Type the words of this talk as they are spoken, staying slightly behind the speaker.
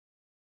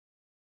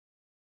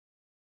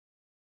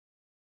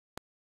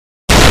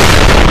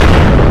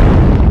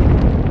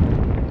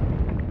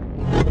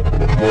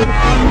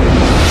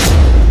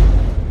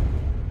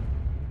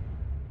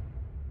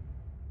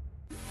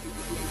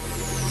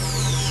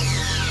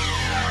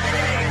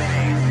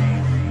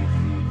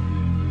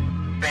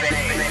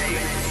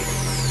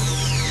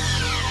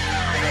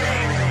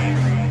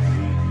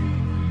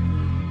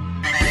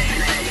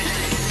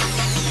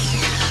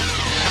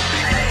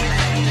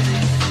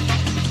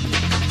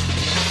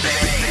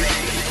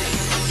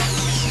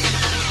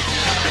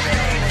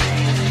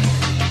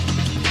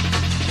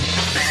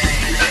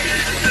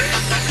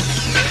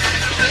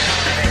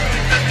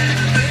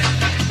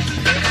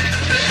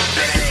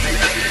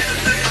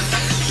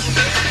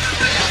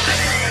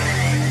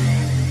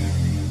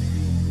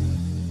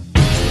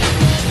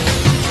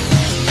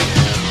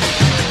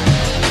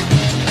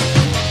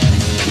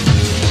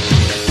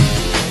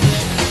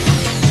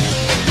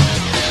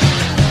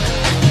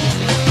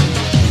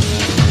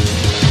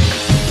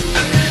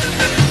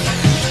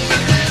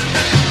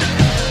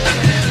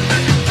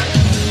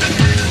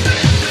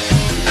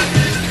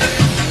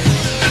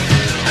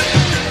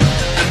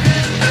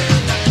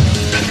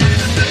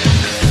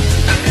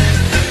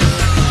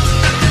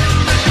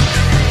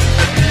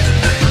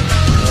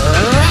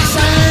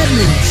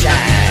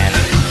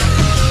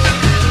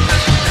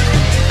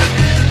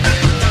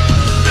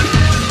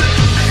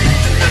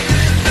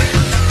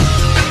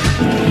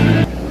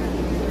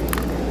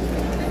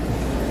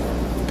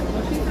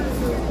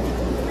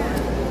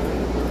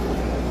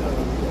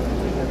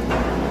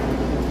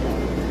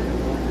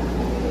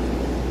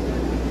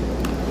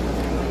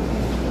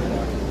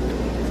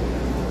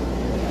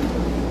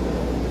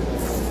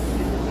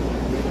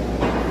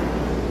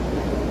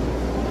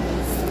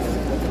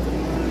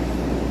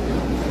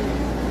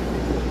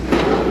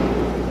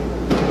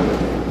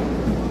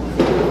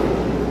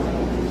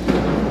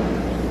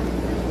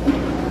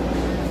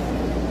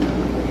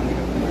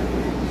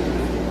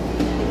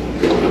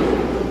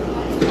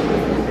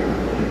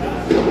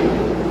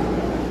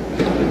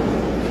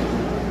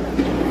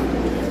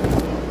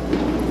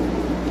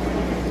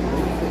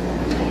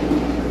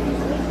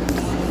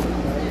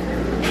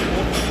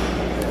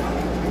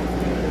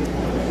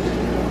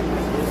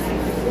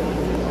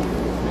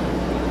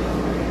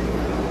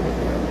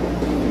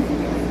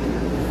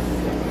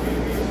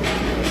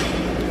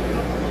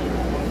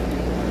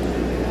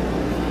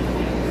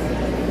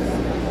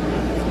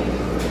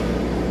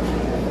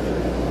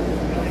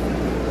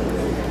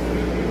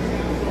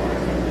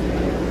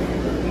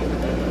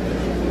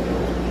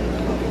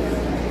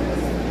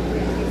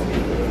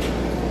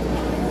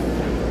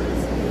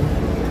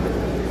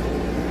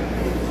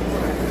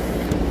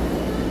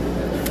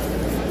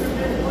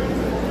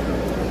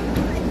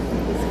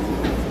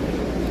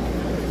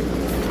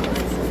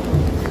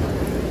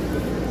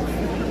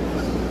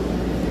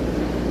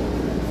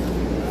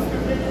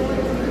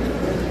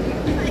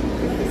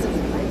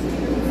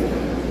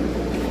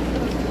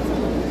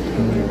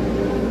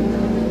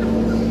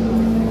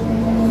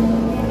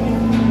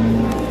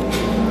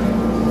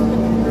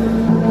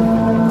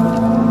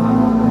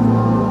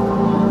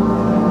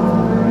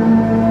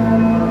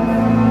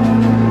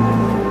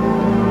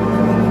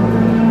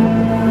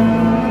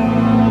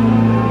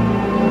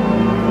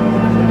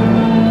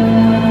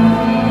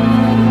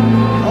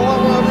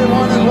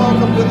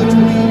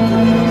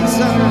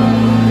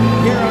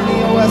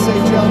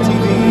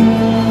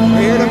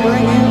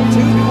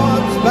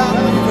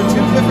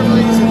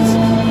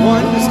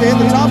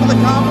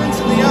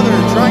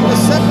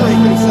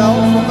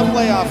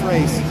tough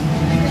race.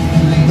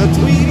 The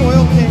Tweed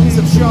Oil Kings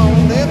have shown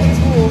they have the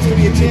tools to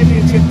be a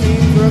championship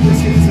team throughout the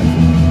season.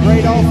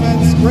 Great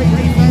offense, great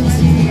defense,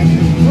 and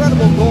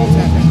incredible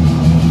goaltending.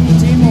 The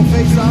team will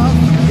face off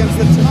against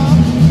the top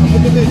of the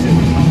division,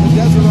 the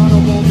Deseronto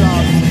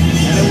Bulldogs,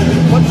 and it will be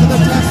put to the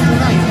test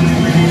tonight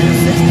in a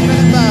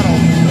 60-minute battle.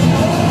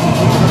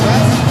 The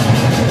best,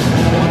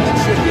 and the one that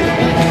should be.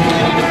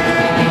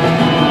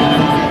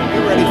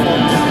 Get ready,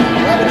 folks.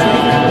 Grab a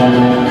trophy.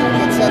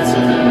 Let's set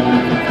some.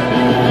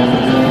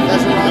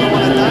 Deseronto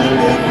on a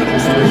 9-game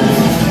winning streak.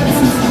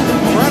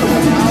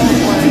 Incredible power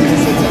play. It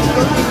sits at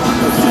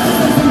 31%.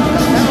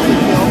 Penalty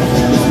kill.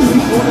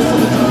 3/4 of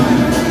the time.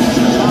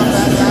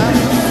 Combat half.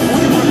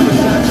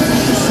 21%.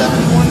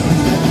 71%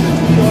 to the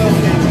Tweed Oil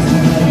Kings.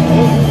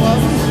 Both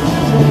clubs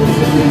show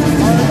resilience,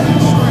 heart,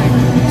 and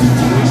strength.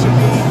 We should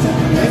be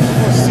in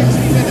for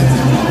 60 minutes.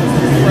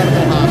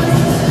 Incredible hockey.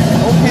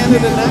 O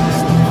Canada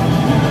next.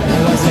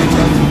 EOSHL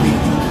TV.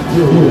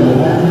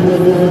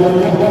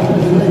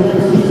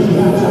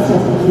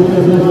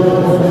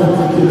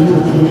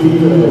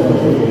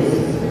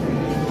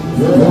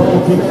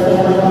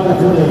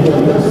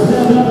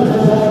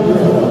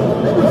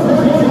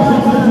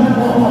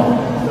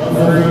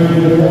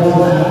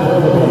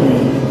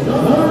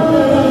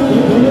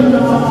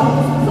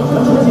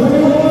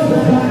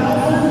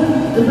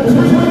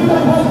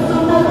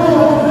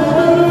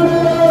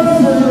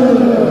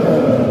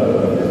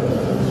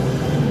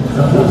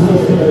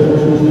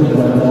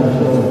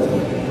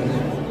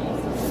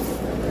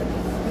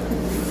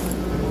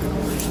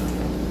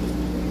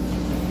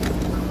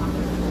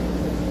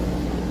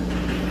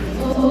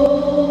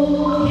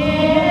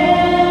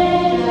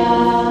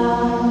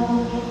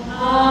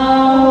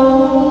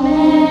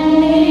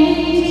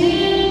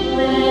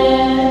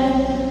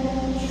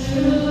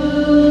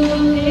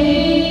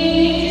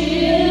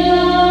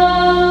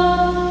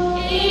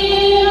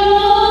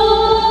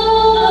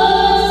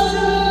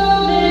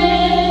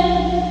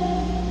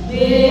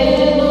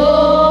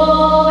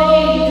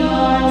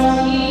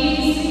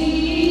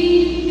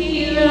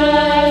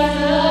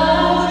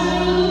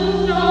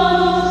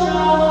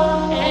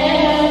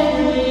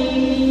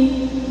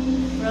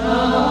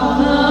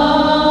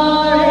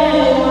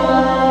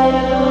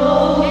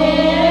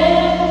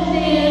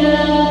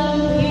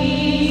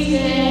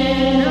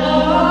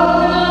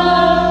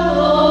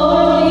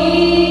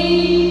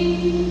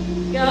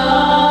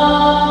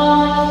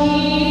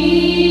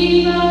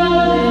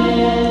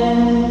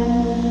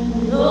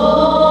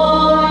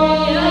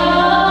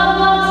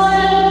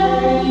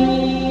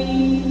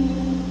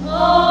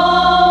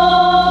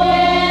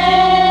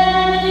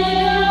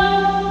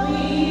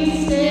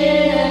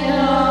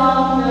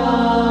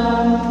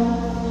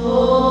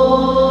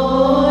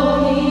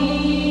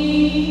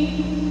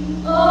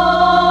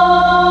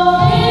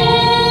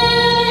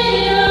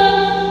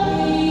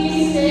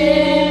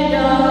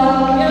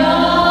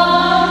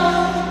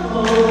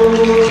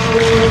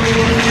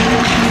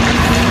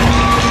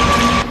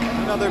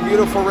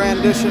 Beautiful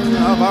rendition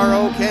of our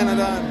O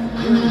Canada.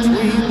 Here in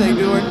Tweed, they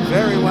do it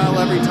very well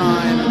every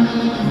time.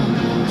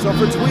 So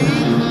for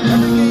Tweed,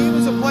 every game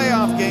is a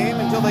playoff game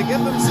until they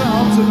get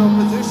themselves into a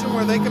position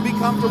where they can be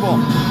comfortable.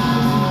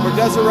 For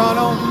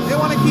Deseronto, they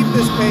want to keep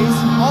this pace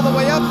all the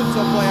way up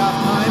until playoff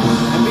time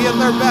and be at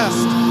their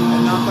best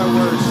and not their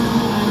worst.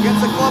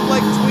 Against a club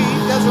like Tweed,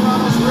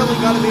 Deseronto's really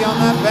got to be on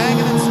that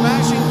banging and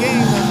smashing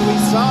game as we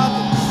saw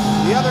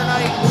the other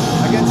night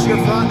against your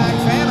Frontenac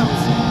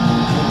Phantoms.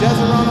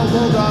 Deseronto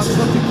Bulldogs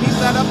look to keep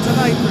that up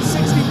tonight for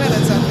 60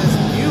 minutes at this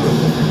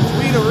beautiful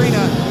Tweed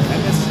Arena and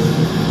this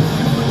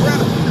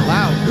incredibly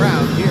loud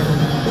crowd here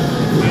at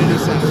the Community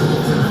Center.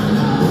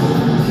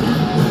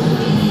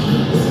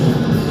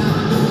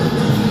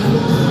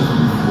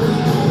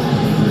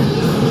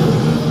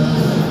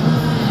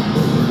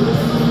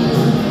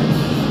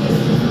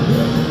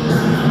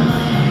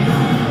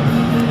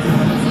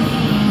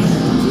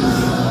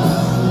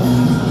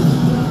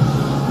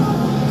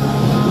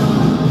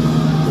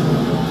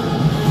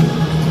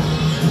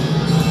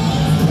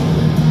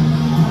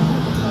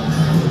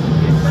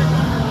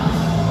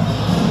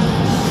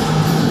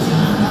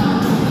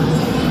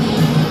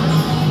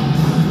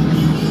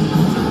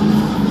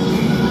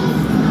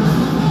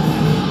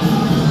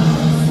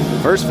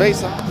 First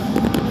face-off.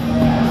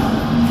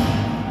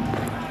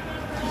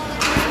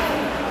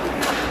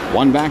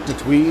 One back to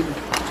Tweed.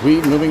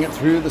 Tweed moving it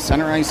through the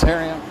center ice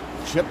area.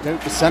 Chipped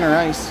out to center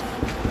ice.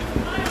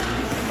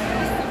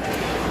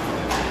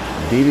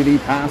 DDD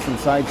pass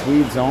inside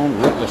Tweed zone.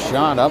 Ripped a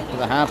shot up to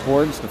the half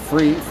boards to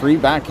Free. Free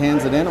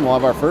backhands it in, and we'll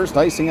have our first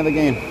icing of the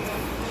game.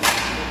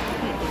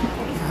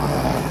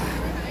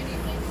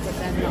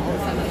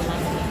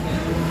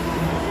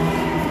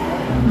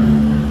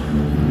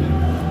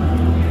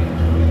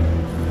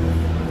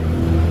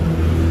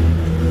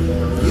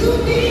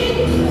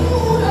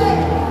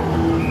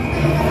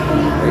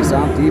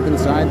 Off deep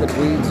inside the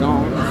Tweed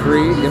zone.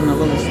 Free, giving a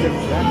little stiff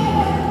check.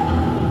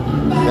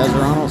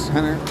 Deseronto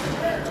center,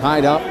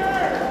 tied up.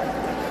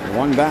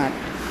 One back.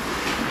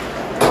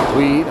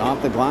 Tweed off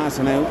the glass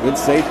and out. Good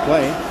safe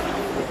play.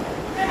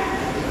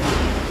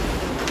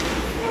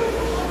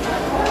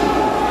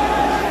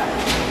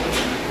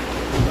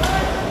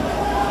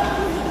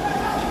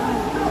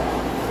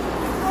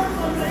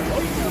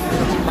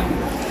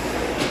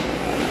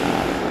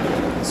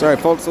 Sorry,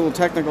 folks, a little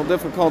technical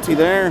difficulty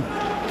there.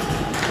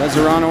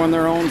 Deseronto in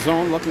their own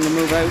zone, looking to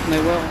move out, and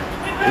they will.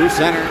 Through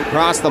center,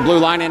 across the blue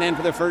line, and in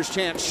for their first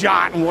chance.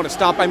 Shot, and what a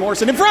stop by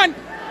Morrison in front.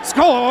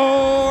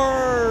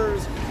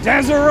 Scores!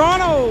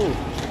 Deseronto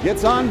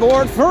gets on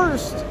board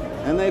first,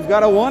 and they've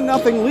got a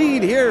 1-0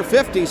 lead here,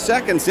 50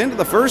 seconds into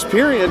the first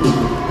period.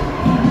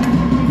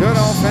 Good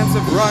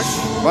offensive rush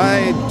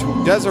by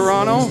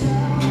Deseronto.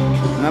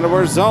 And that will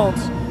result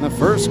in the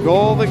first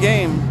goal of the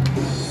game.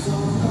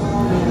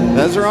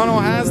 Deseronto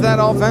has that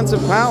offensive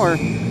power.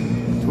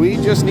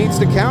 Tweed just needs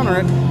to counter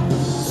it.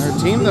 They're a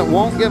team that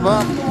won't give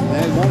up.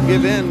 They won't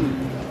give in.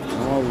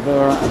 Well,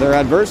 their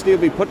adversity will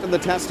be put to the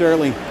test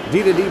early.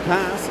 D-to-D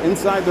pass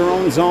inside their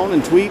own zone,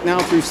 and Tweed now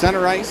through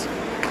center ice.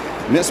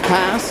 Missed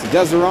pass.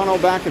 Deseronto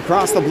back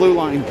across the blue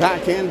line.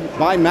 Backhand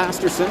by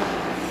Masterson.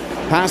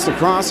 Pass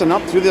across and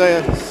up through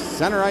the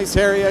center ice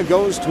area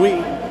goes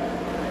Tweed.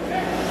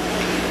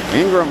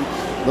 Ingram,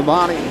 the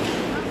body.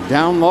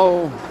 Down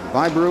low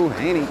by Brew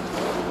Haney.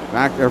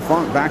 Back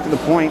to the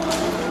point.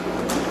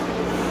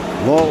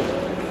 Low.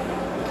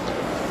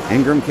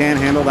 Ingram can't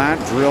handle that.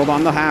 Drilled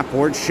on the half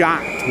board.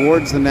 Shot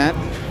towards the net.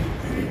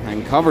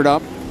 And covered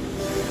up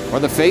for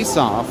the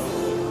face-off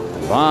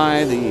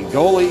by the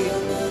goalie,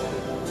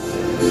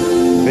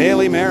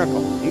 Bailey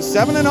Miracle. He's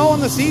 7-0 in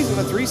the season,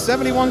 a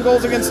 .371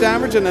 goals against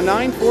average and a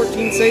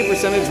 .914 save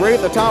percentage, right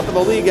at the top of the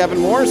league. Evan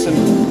Morrison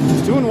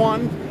is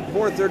 2-1,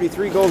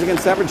 .433 goals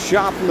against average.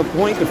 Shot from the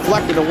point,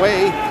 deflected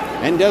away,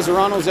 and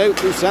Deseronto's out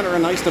through center. A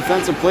nice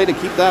defensive play to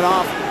keep that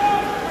off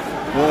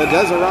the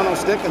Deseronto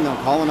stick, and they'll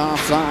call an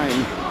offside.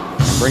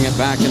 Bring it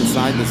back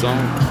inside the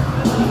zone.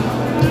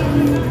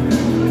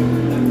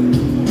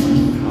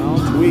 Well,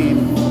 Tweed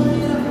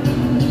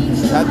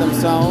had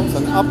themselves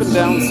an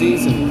up-and-down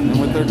season, and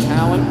with their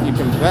talent, you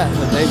can bet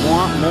that they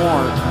want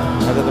more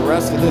out of the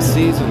rest of this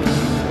season.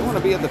 They want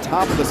to be at the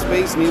top of the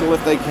Space Needle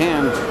if they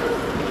can,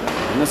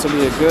 and this will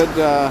be a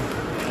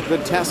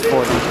good test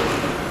for them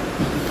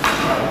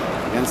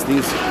against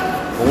these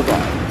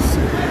Bulldogs.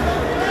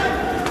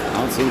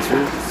 Bouncing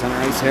through center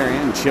ice area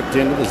and chipped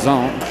into the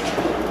zone.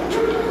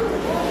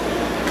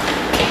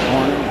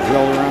 Corner,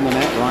 drilled around the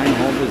net.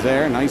 Reinhold was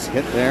there. Nice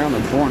hit there on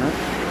the corner.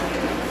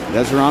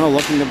 Deseronto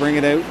looking to bring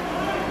it out.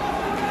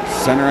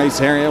 Center ice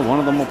area. One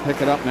of them will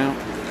pick it up now.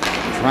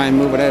 Try and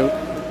move it out.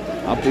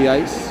 Up the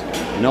ice.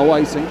 No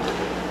icing.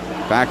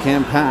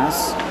 Backhand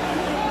pass.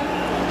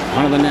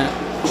 Front of the net.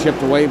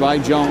 Chipped away by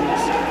Jones.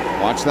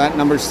 Watch that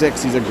number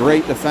 6. He's a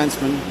great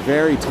defenseman.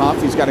 Very tough.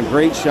 He's got a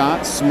great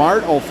shot.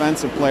 Smart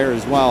offensive player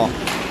as well.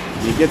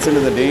 He gets into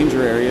the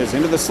danger areas.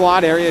 Into the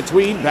slot area.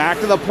 Tweed back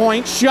to the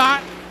point.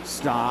 Shot.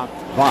 Stopped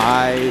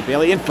by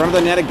Bailey in front of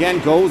the net again.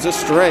 Goes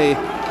astray.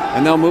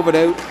 And they'll move it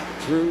out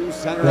through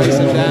center ice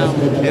and down.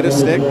 Hit a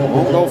stick.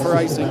 Won't go for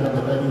icing. Tweed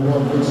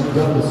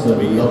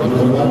will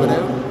move it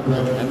out.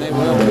 And they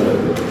will.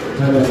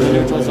 The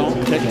neutral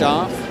zone kicked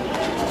off.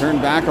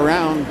 Turned back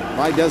around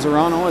by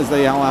Deseronto as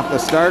they all have to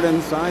start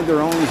inside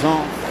their own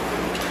zone.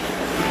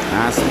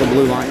 Pass to the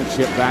blue line,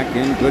 chip back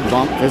in, good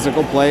bump,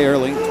 physical play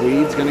early.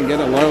 Tweed's going to get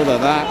a load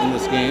of that in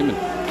this game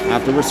and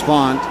have to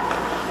respond.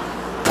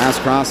 Pass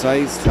cross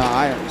ice to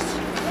Ayers.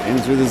 In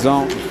through the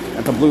zone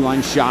at the blue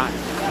line, shot.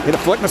 Hit a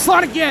foot in the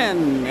slot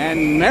again,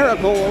 and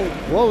Miracle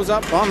blows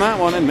up on that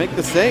one and make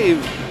the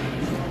save.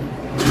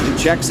 He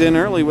checks in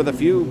early with a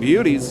few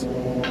beauties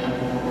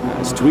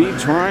as Tweed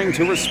trying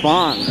to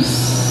respond.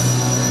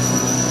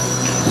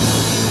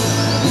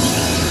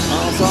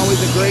 It's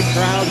always a great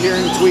crowd here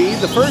in Tweed.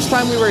 The first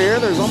time we were here,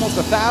 there's almost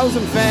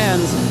 1,000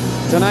 fans.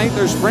 Tonight,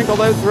 they're sprinkled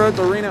out throughout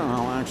the arena.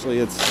 Well, actually,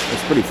 it's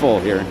pretty full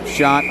here.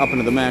 Shot up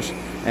into the mesh.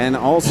 And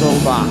also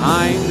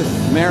behind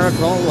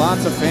Miracle,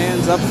 lots of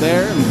fans up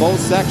there in both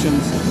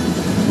sections.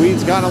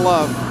 Tweed's got to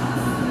love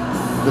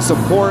the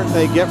support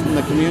they get from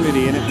the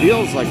community, and it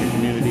feels like a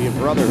community of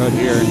brotherhood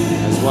here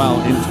as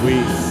well in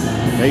Tweed.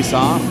 Face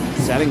off,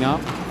 setting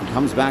up, and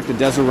comes back to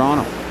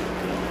Deseronto.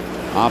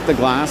 Off the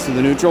glass to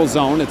the neutral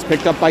zone. It's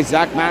picked up by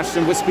Zach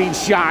Masterson with speed.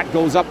 Shot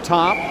goes up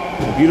top.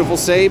 A beautiful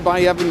save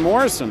by Evan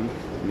Morrison.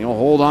 And he'll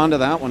hold on to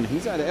that one.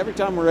 He's had, every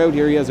time we're out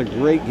here, he has a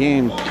great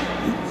game.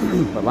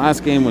 The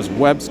last game was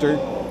Webster.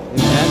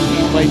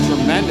 He played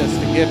tremendous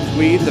to give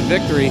Tweed the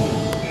victory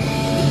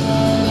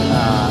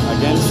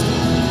against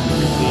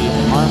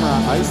the Armor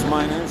Ice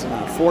Miners.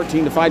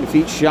 14-5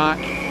 defeat shot.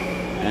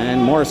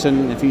 And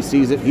Morrison, if he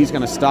sees it, he's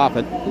going to stop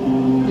it.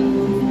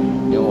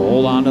 He'll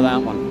hold on to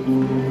that one.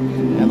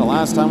 And the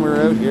last time we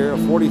were out here, a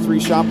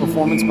 43-shot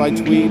performance by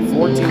Tweed,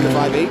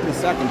 14-5, 8 in the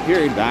second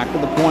period, back to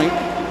the point.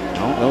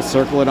 No, they'll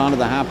circle it onto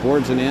the half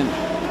boards and in.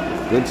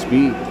 Good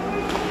speed.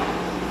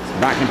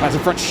 Back and pass in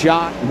front,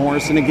 shot.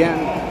 Morrison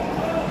again.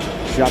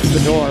 Shuts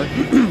the door.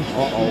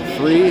 Uh-oh,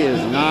 3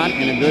 is not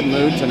in a good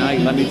mood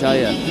tonight, let me tell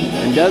you.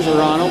 And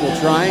Deseronto will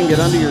try and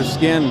get under your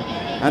skin.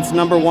 That's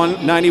number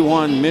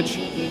 191, Mitch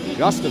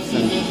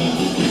Gustafson.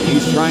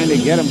 He's trying to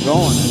get him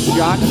going. A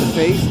shot to the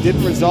face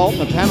didn't result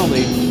in a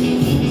penalty.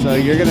 So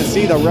you're going to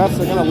see the refs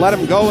are going to let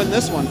him go in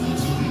this one.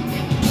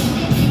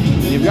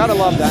 You've got to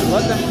love that.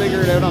 Let them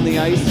figure it out on the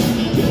ice.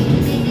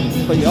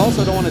 but you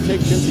also don't want to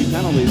take chintzy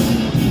penalties.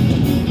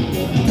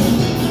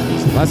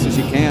 As less as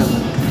you can.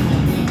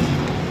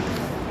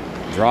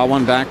 Draw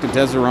one back to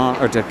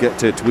Deseronto, or to get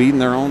to Tweed in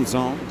their own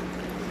zone.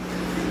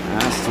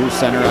 Pass through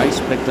center ice,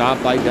 picked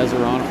off by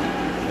Deseronto.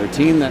 Their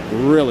team that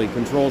really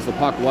controls the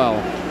puck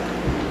well.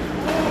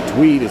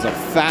 Tweed is a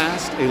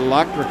fast,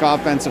 electric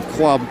offensive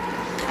club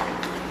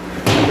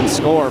that can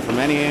score from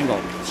any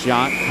angle.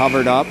 Shot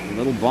covered up, a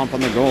little bump on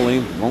the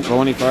goalie. Won't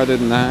go any farther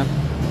than that.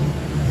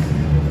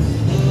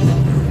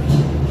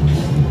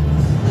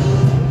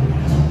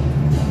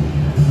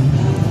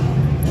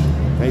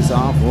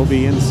 Face-off will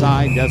be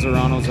inside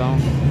Deseronto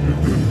zone.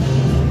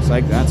 Looks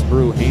like that's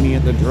Brew. Haney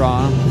at the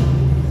draw.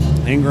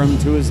 Ingram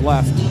to his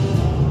left.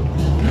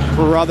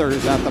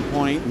 Carruthers at the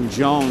point, and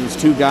Jones,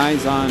 two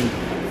guys on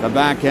the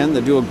back end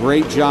that do a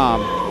great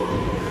job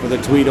for the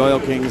Tweed Oil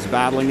Kings,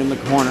 battling in the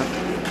corner.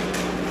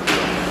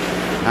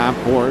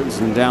 Half boards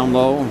and down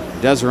low.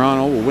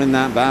 Deseronto will win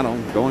that battle.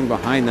 Going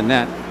behind the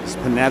net.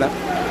 Spinetta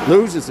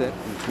loses it.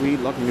 And Tweed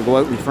looking to go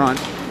out in front.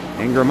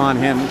 Ingram on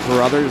him.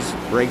 Carruthers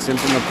breaks in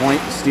from the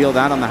point. Steal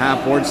that on the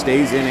half board.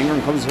 Stays in.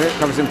 Ingram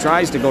covers him.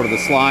 Tries to go to the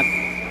slot.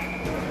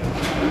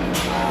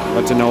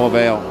 But to no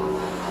avail.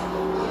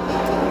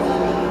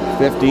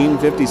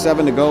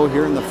 15:57 to go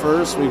here in the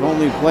first. We've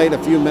only played a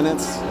few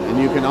minutes,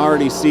 and you can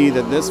already see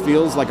that this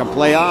feels like a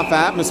playoff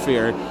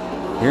atmosphere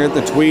here at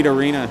the Tweed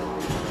Arena.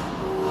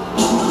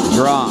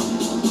 Draw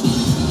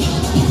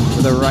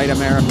to the right of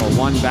Miracle.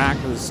 One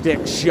back to the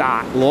stick.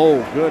 Shot.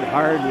 Low. Good,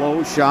 hard,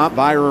 low shot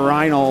by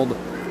Reinhold.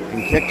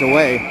 And kicked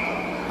away.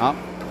 Up.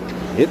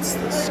 Hits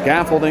the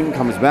scaffolding.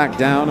 Comes back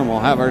down, and we'll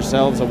have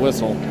ourselves a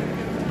whistle.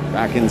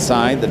 Back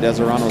inside the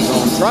Deseronto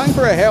zone. Trying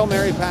for a Hail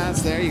Mary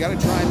pass there. You got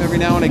to try him every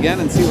now and again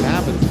and see what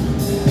happens.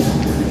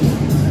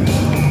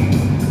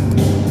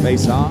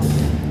 Face off.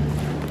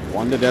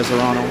 One to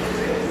Deseronto.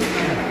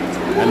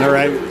 And they're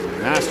out.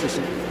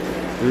 Masterson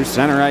through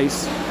center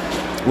ice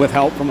with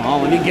help from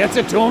Holland. He gets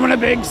it to him, and a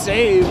big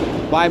save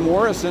by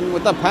Morrison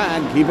with the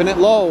pad, keeping it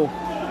low.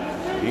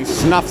 He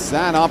snuffs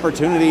that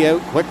opportunity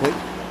out quickly.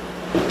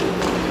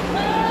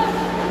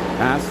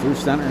 Pass through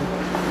center.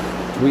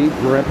 Tweed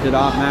ripped it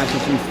off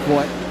Matheson's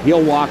foot.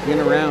 He'll walk in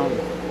around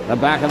the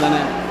back of the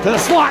net to the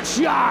slot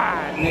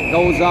shot, and it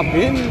goes up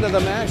into the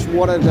mesh.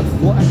 What a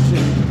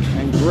deflection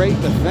and great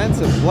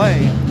defensive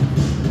play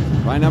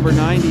by number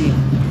 90,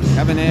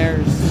 Kevin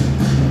Ayers.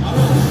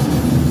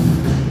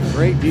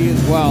 Great D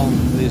as well.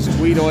 This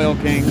Tweed Oil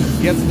King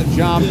gets the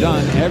job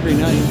done every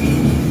night.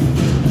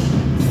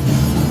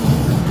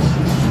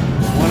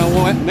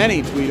 One of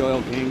many Tweed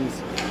Oil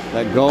Kings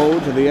that go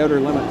to the outer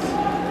limits.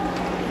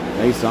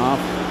 Face off.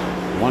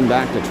 One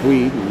back to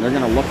Tweed, and they're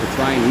going to look to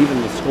try and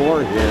even the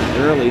score here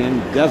early.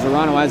 And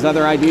Deseronto has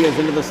other ideas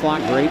into the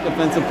slot. Great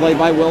defensive play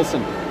by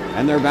Wilson.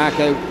 And they're back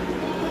out,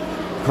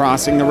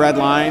 crossing the red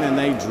line, and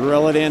they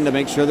drill it in to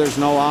make sure there's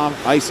no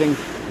icing.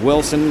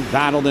 Wilson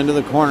battled into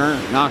the corner,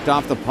 knocked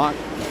off the puck.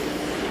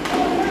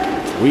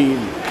 Tweed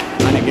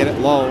trying to get it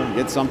low,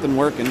 get something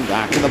working.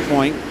 Back to the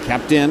point,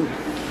 kept in.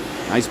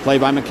 Nice play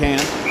by McCann.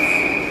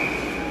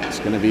 It's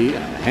going to be a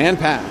hand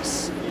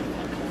pass.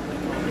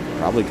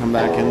 Probably come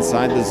back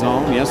inside the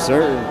zone. Yes,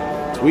 sir.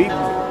 Tweed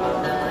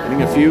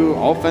getting a few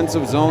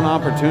offensive zone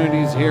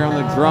opportunities here on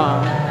the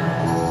draw.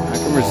 That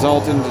can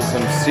result into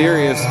some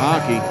serious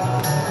hockey.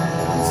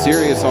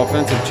 Serious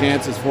offensive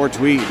chances for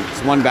Tweed.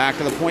 It's one back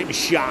to the point.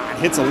 Shot.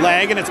 Hits a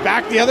leg, and it's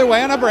back the other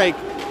way on a break.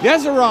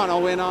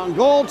 Deseronto in on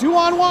goal.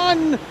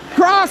 2-on-1.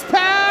 Cross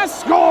pass.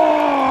 Score!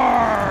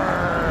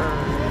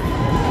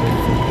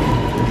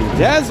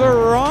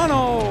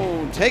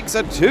 Deseronto takes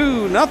a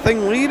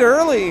 2-0 lead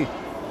early.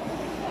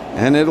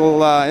 And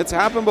it's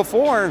happened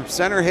before.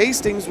 Center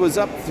Hastings was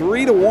up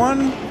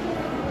 3-1.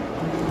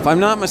 If I'm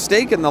not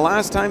mistaken, the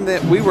last time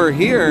that we were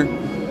here,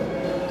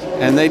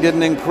 and they did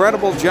an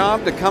incredible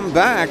job to come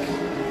back,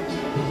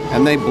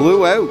 and they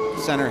blew out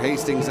Center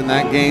Hastings in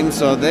that game.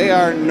 So they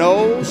are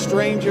no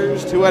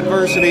strangers to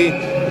adversity,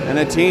 and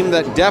a team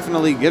that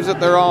definitely gives it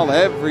their all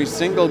every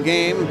single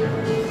game.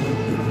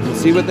 We'll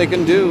see what they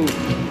can do.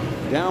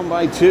 Down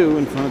by 2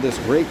 in front of this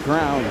great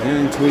crowd here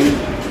in Tweed.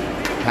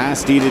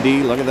 Pass D to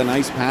D. Look at the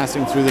nice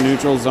passing through the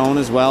neutral zone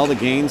as well to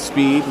gain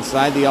speed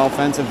inside the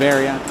offensive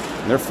area.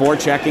 They're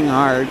forechecking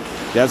hard.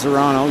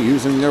 Deseronto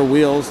using their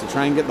wheels to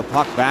try and get the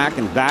puck back,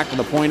 and back to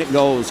the point it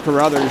goes.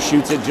 Carruthers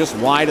shoots it just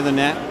wide of the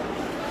net.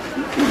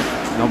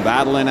 No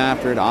battle in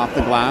after it, off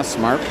the glass.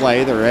 Smart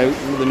play. They're out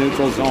in the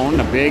neutral zone.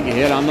 A big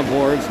hit on the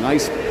boards.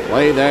 Nice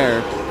play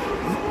there.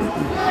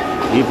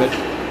 Keep it.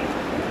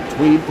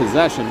 Tweed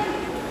possession.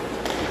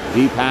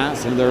 D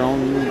pass into their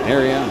own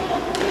area.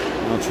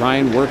 They'll try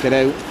and work it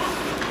out.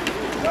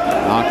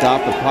 Knocked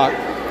off the puck.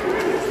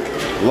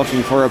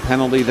 Looking for a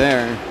penalty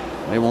there.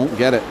 They won't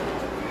get it.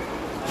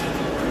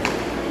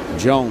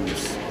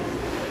 Jones.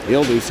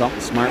 He'll do something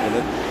smart with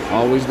it.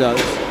 Always does.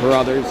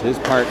 Carruthers, his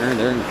partner,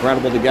 they're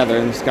incredible together.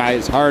 And this guy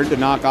is hard to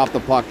knock off the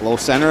puck. Low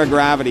center of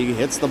gravity.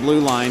 Hits the blue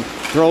line.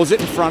 Throws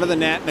it in front of the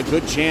net. And a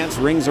good chance.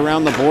 Rings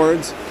around the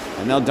boards.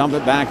 And they'll dump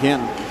it back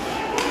in.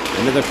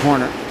 Into the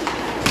corner.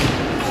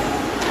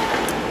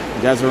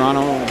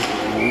 Deseronto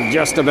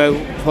just about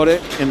put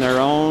it in their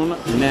own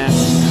net.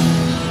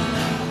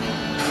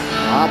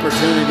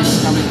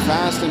 Opportunities coming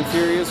fast and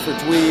furious for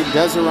Tweed.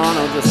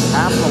 Deseronto just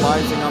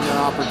capitalizing on their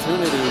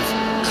opportunities.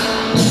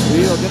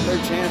 Tweed will get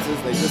their chances.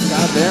 They just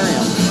got to bury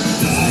them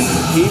and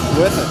keep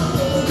with it.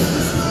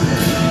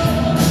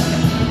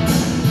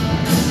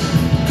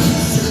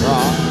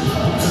 Draw.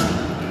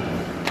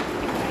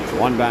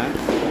 One back.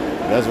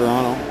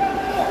 Deseronto.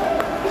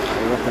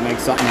 They look to make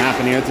something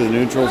happen here to the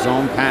neutral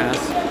zone pass.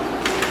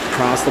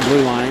 Across the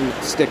blue line.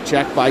 Stick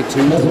check by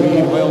 2.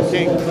 Will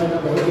King.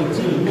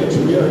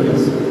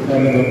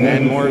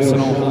 And Morrison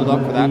will hold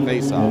up for that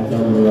face-off.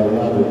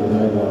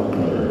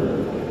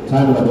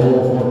 Time of the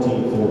goal,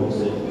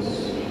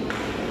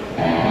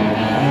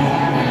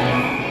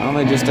 14:46. Well,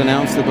 they just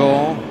announced the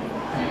goal.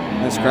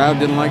 This crowd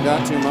didn't like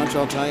that too much,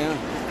 I'll tell you.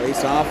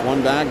 Face-off,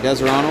 one back.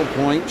 Deseronto,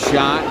 point,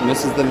 shot,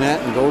 misses the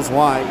net and goes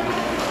wide.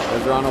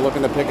 Deseronto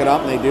looking to pick it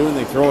up, and they do, and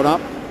they throw it up.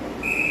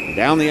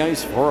 Down the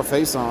ice for a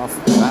face-off.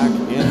 Back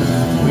in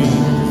Tweed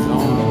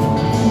zone.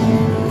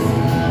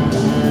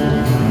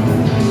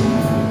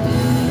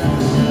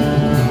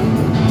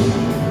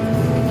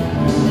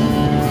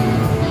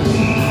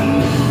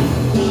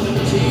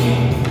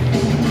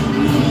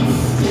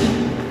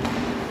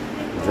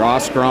 Draw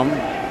scrum.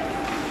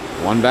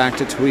 One back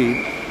to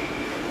Tweed.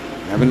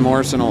 Evan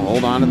Morrison will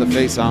hold on to the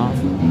face-off.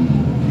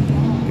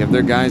 Give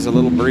their guys a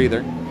little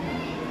breather.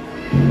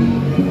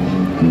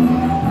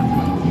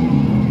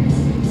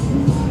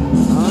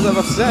 As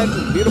I've said,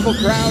 beautiful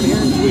crowd here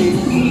in Tweed.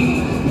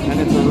 And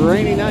it's a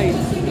rainy night.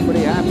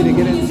 Pretty happy to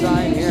get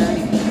inside here.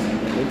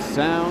 Good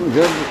sound,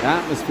 good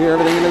atmosphere,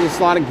 everything into the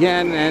slot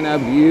again. And a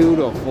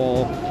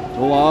beautiful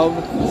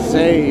glove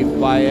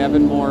save by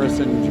Evan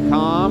Morrison.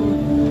 Calm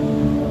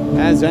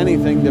as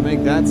anything to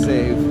make that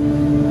save.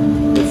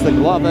 Gets the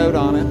glove out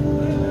on it.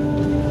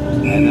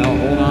 And they'll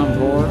hold on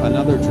for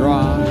another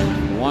draw.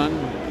 One.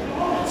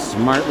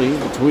 Smartly,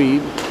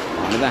 Tweed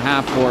onto the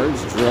half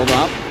boards. Drilled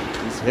up.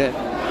 He's hit.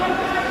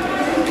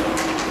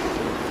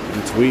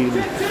 And Tweed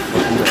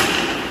looking to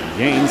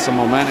gain some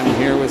momentum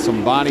here with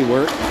some body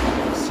work.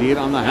 See it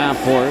on the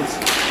half boards.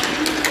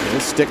 A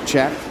stick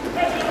check.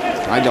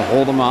 Tried to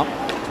hold him up.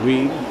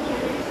 Tweed.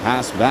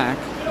 Pass back.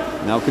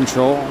 Now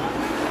control.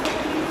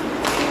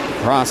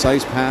 Cross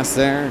ice pass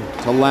there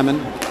to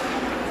Lemon.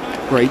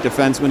 Great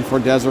defenseman for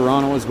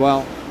Deseronto as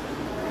well.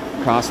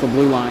 Across the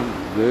blue line.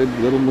 Good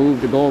little move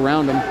to go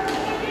around him.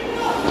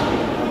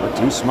 But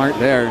too smart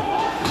there.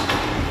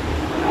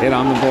 Hit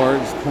on the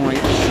boards. Point.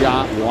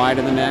 Shot wide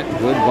of the net.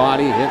 Good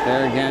body. Hit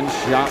there again.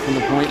 Shot from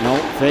the point. No.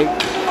 Fake.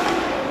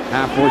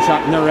 Half board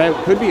shot. And they're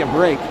out. Could be a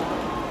break.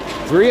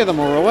 3 of them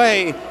are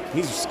away.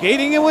 He's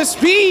skating in with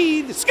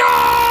speed. Score!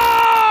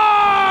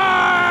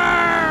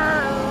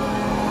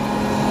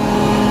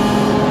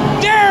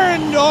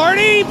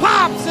 Doherty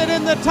pops it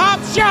in the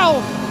top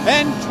shelf,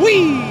 and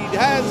Tweed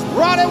has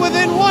brought it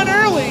within 1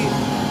 early.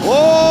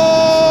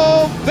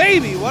 Oh,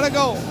 baby, what a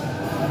goal.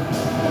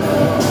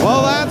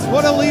 Well, that's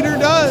what a leader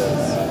does.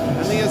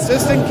 And the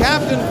assistant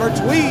captain for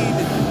Tweed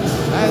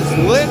has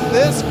lit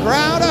this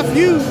crowd a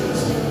fuse.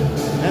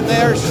 And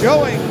they are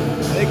showing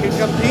they can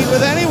compete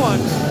with anyone.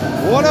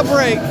 What a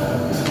break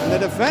in the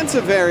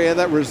defensive area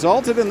that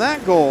resulted in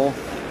that goal.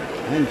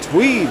 And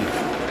Tweed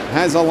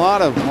has a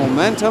lot of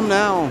momentum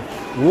now.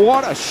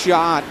 What a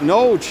shot.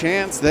 No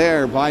chance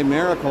there by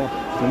Miracle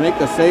to make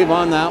the save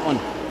on that one.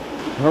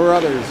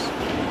 Carruthers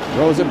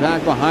throws it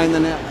back behind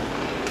the net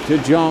to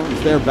Jones.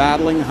 They're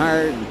battling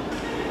hard.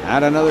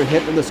 Add another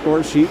hit to the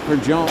score sheet for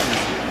Jones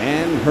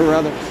and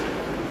Carruthers.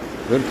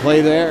 Good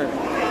play there.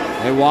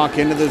 They walk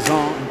into the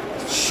zone.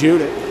 Shoot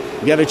it.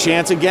 Get a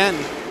chance again.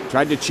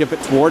 Tried to chip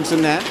it towards the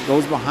net.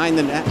 Goes behind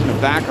the net and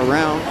back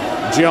around.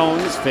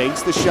 Jones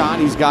fakes the shot.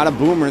 He's got a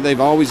boomer. They've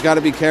always got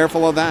to be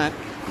careful of that.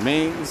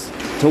 Maines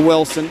to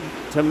Wilson,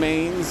 to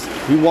Maines.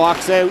 He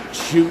walks out,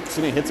 shoots,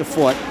 and he hits a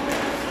foot.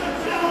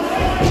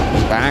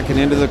 Back and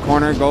into the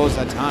corner goes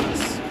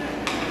Atanas.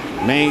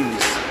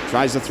 Maines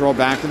tries to throw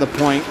back to the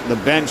point. The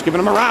bench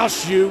giving him a rouse,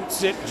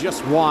 shoots it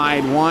just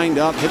wide. Wind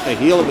up, hit the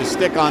heel of his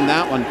stick on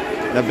that one.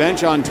 The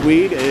bench on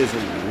Tweed is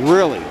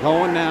really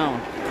going now.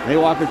 They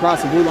walk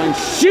across the blue line,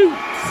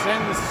 shoots,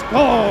 and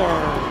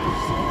scores.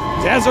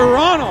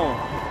 Deseronto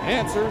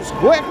answers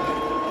quick.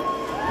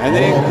 And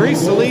they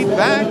increase the lead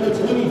back 3-1.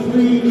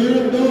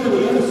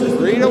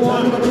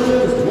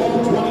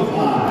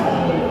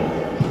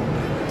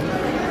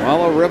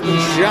 Well, a ripping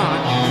shot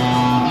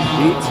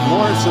beats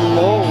Morrison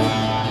low.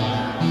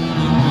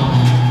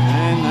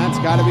 And that's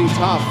got to be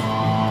tough.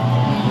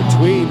 The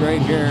Tweed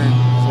right here,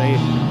 they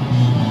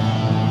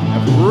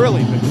have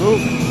really been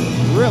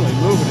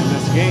moving in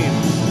this game.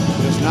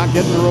 Just not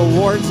getting the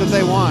rewards that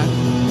they want,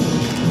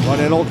 but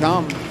it'll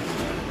come.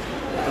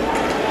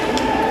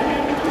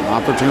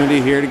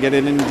 Opportunity here to get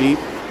it in deep.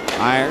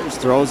 Ayers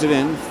throws it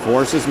in,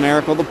 forces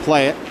Miracle to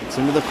play it. It's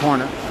into the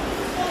corner.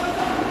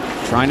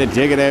 Trying to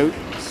dig it out.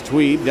 It's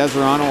Tweed.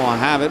 Deseronto will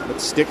have it, but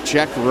stick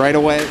checked right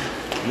away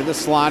into the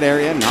slot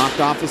area.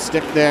 Knocked off his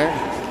stick there.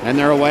 And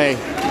they're away.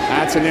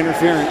 That's an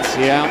interference.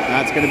 Yeah,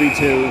 that's going to be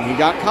 2. He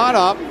got caught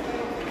up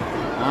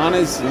on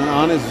his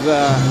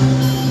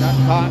got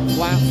caught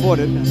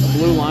flat-footed at the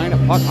blue line. A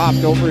puck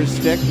hopped over his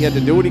stick. He had to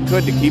do what he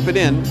could to keep it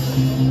in.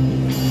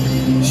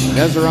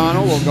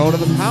 Deseronto will go to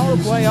the power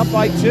play up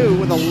by 2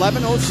 with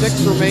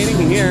 11:06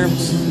 remaining here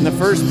in the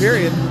first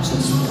period.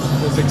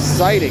 It was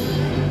exciting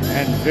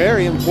and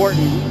very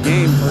important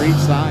game for each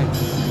side.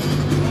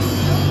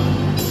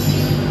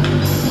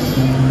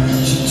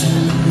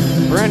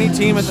 For any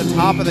team at the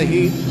top of the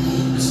heat,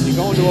 you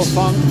go into a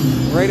funk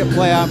right at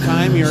playoff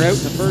time, you're out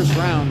in the first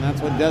round.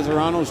 That's what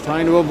Deseronto's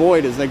trying to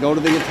avoid as they go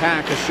to the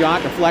attack. A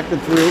shot deflected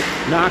through,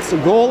 knocks the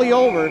goalie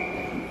over.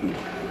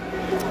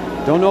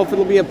 Don't know if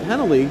it'll be a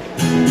penalty.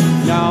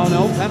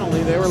 No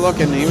penalty. They were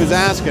looking. He was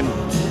asking.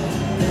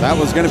 That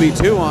was going to be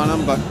 2 on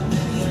him, but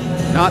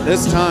not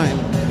this time.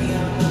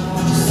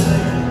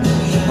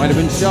 Might have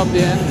been shoved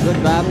in.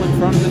 Good battle in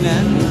front of the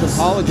net. He's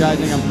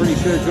apologizing, I'm pretty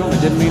sure, to him. I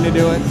didn't mean to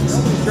do it.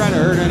 Nobody's trying to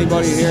hurt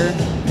anybody here.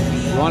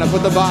 You want to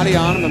put the body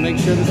on them and make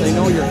sure that they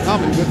know you're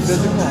coming. Good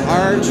physical,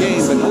 hard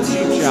game, but no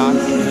cheap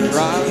shots.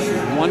 Drives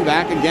one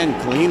back again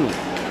cleanly.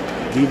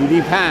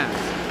 DDD pass.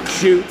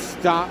 Shoots.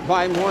 Stopped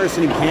by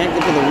Morrison. He can't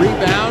get to the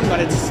rebound, but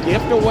it's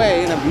skipped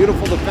away in a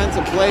beautiful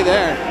defensive play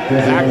there.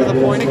 Back to the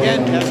point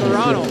again.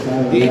 Deseronto.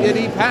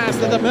 DDD pass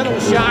to the middle.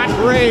 Shot.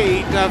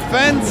 Great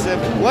defensive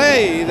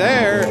play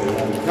there.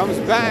 Comes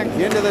back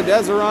into the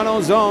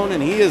Deseronto zone,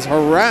 and he is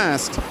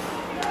harassed.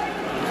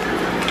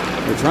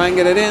 They try and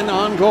get it in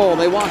on goal.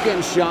 They walk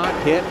in, shot,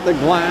 hit the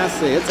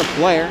glass. It's a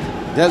player.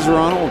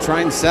 Deseronto will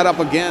try and set up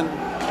again.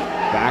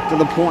 Back to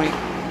the point.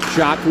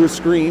 Shot through a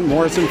screen.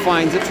 Morrison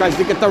finds it, tries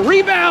to get the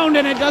rebound,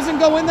 and it doesn't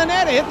go in the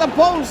net. It hit the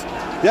post.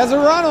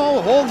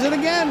 Deseronto holds it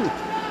again.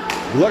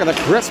 Look at the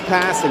crisp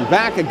pass and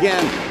back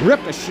again.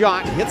 Ripped a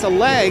shot, hits a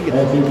leg,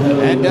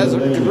 and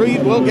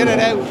Tweed will get it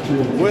out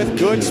with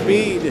good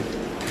speed.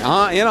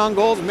 In on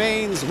goals,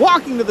 Mains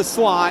walking to the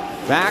slot,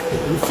 back,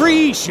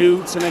 free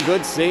shoots, and a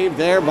good save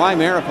there by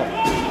Miracle.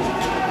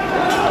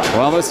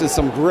 Well, this is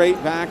some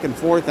great back and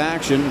forth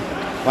action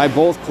by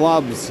both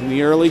clubs in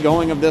the early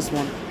going of this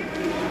one.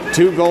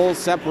 2 goals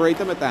separate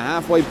them at the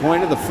halfway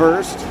point of the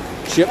first.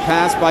 Chip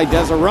pass by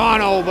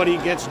Deseronto, but he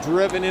gets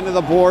driven into the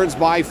boards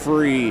by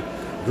Free.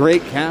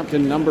 Great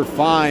captain, number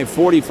 10,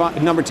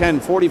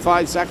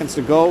 45 seconds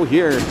to go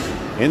here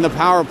in the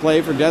power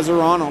play for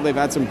Deseronto. They've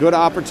had some good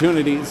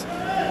opportunities.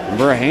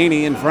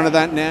 Haney in front of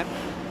that net,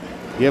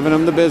 giving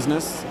him the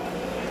business.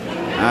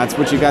 That's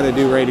what you got to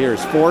do right here,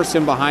 is force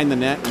him behind the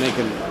net, make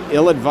an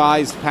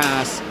ill-advised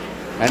pass,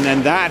 and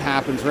then that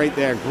happens right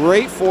there.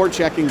 Great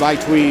forechecking by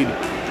Tweed,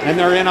 and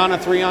they're in on a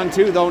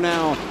 3-on-2 though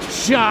now.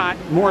 Shot,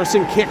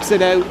 Morrison kicks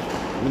it out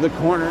to the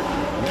corner,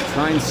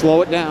 try and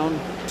slow it down.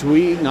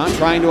 Tweed not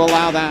trying to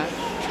allow that.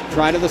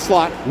 Try to the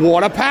slot,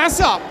 what a pass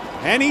up,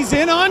 and he's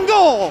in on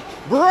goal.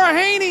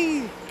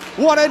 Haney.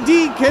 What a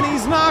deke, and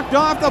he's knocked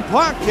off the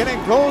puck, and it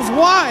goes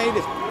wide.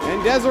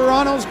 And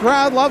Deseronto's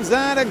crowd loves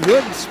that. A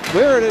good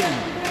spirited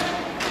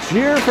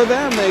cheer for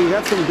them. They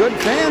got some good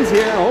fans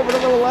here over to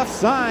the left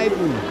side.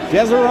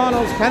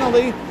 Deseronto's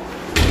penalty.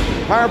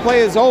 Power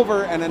play is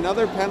over, and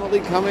another penalty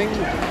coming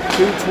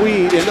to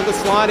Tweed into the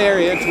slot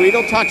area. Tweed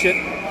will touch it.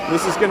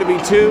 This is going to be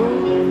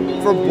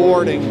 2 for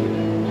boarding.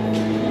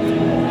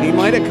 He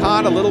might have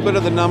caught a little bit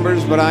of the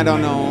numbers, but I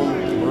don't know.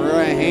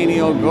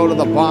 Haney will go to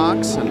the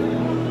box, and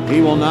he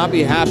will not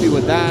be happy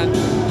with that.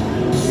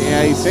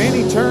 Yeah, he's saying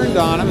he turned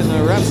on him, and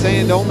the ref's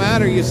saying, don't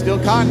matter, you still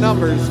caught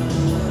numbers.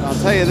 I'll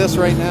tell you this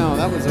right now,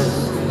 that was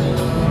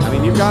I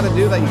mean, you've got to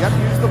do that. You got to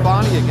use the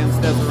body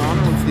against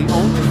Deseronto. It's the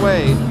only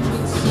way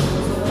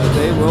that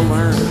they will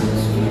learn.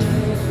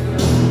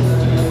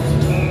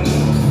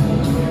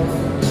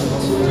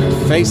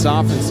 Face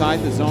off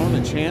inside the zone,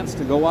 a chance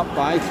to go up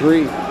by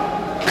 3.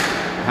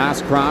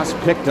 Pass cross,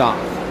 picked off.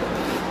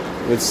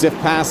 With stiff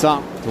pass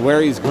up to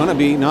where he's going to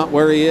be, not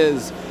where he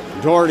is.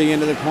 Doherty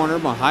into the corner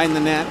behind the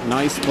net.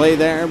 Nice play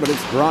there, but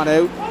it's brought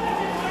out.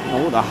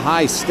 Oh, the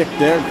high stick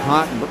there,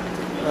 caught,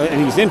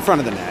 and he's in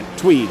front of the net.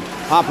 Tweed,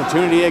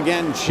 opportunity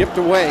again, chipped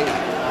away.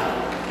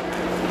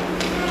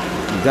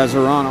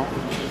 Deseronto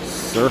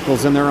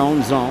circles in their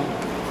own zone.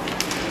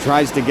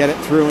 Tries to get it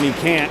through, and he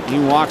can't. He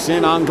walks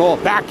in on goal.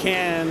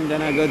 Backhand,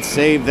 and a good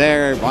save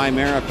there by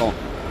Miracle.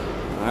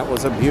 That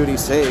was a beauty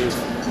save.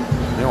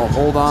 They'll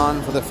hold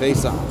on for the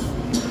face-off.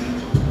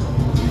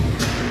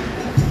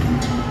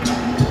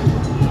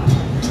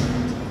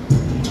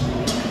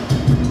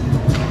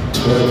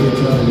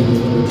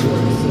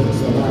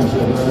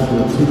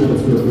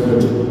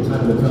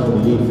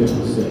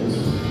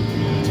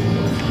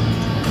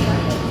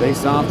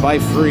 Face off by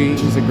Free.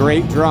 He's a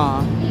great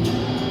draw.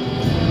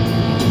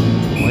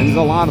 Wins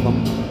a lot of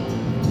them.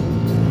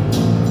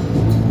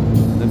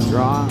 The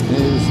draw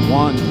is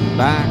 1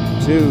 back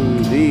to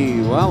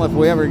the, well, if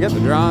we ever get the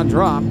draw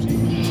dropped.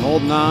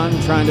 Holding on,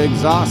 trying to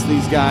exhaust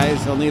these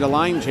guys. He'll need a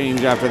line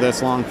change after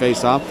this long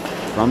face-off.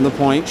 From the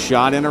point,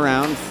 shot in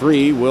around.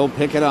 Free will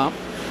pick it up.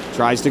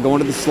 Tries to go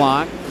into the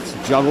slot. It's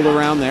juggled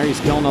around there. He's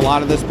killing a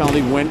lot of this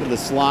penalty. Went to the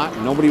slot.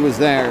 Nobody was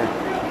there.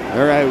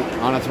 They're out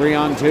on a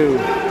 3-on-2.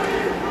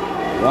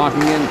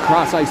 Walking in,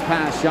 cross-ice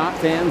pass, shot,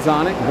 fans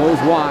on it, goes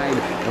wide.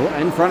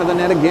 In front of the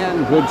net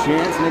again, good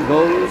chance, and it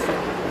goes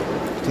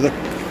to the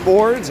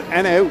boards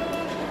and out.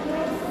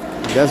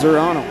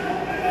 Deseronto.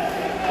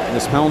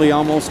 This penalty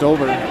almost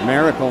over.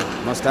 Miracle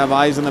must have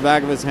eyes in the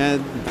back of his head.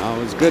 It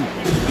was good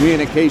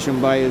communication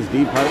by his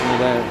D partner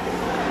there.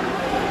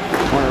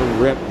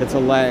 Corner rip, hits a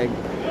leg.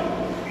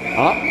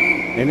 Up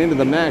and into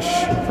the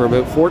mesh for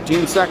about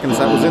 14 seconds.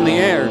 That was in the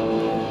air.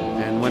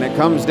 And when it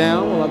comes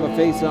down, we'll have a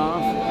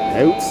face-off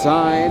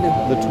outside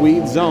the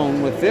Tweed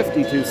zone with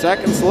 52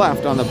 seconds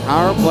left on the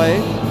power play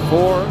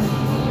for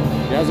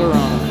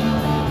Deseronto.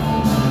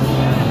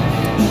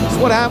 This is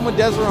what happened with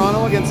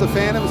Deseronto against the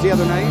Phantoms the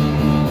other night.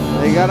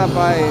 They got up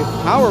by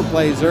power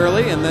plays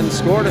early and then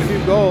scored a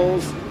few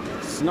goals.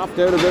 Snuffed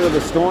out a bit of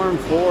the storm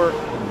for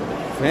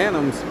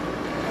Phantoms.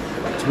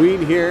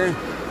 Tweed here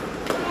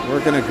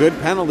working a good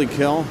penalty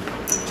kill.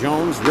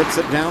 Jones rips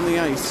it down the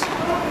ice.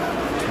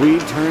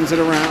 Tweed turns it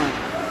around.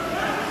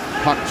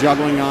 Puck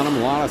juggling on him. A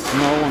lot of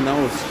snow on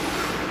those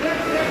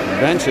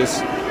benches.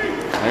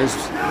 There's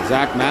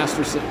Zach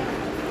Masterson.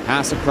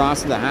 Pass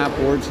across to the half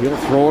boards. He'll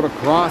throw it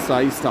across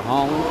ice to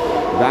Holland.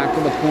 Back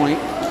to the point.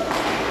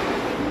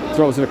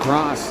 Throws it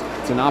across.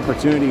 It's an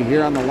opportunity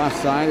here on the left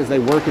side as they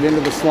work it into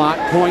the slot.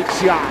 Point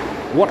shot.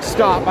 What a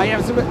stop by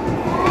Emerson.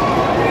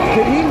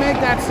 Did he make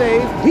that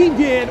save? He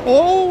did.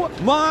 Oh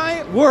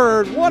my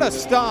word. What a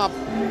stop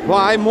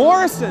by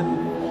Morrison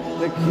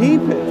to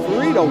keep it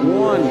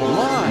 3-1.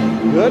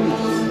 My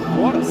goodness.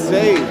 What a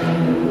save.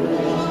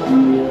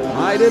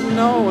 I didn't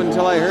know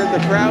until I heard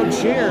the crowd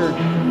cheer.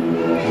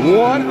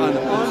 What an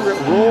unreal.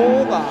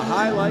 Roll the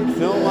highlight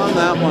film on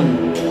that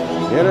one.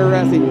 Get her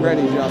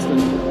ready, Justin.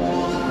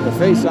 The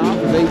face-off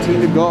with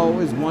 18 to go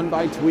is won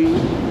by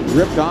Tweed.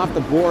 Ripped off the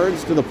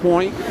boards to the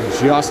point.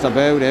 Just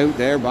about out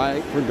there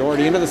for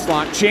Doherty into the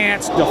slot.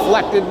 Chance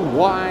deflected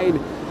wide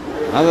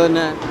out of the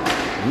net.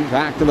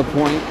 Back to the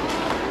point.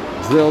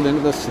 Drilled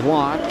into the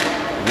slot.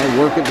 And they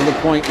work it to the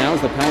point now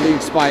as the penalty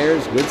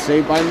expires. Good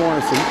save by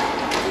Morrison.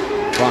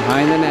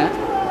 Behind the net.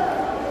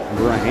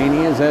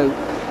 Braheny is out.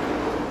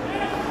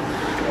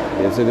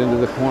 Gives it into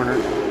the corner.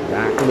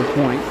 Back to the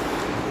point.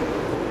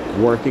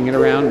 Working it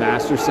around.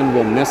 Masterson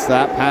will miss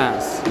that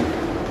pass.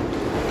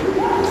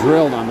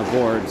 Drilled on the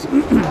boards.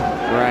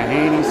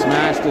 Braheny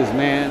smashed his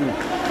man.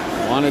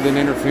 Wanted an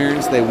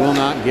interference. They will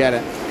not get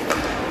it.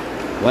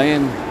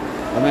 Playing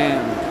the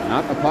man,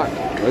 not the puck.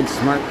 Good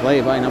smart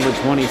play by number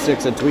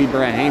 26 at Tweed.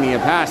 Braheny. A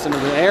pass into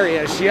the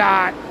area.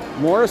 Shot.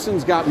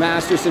 Morrison's got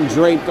Masterson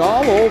draped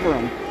all over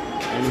him.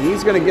 And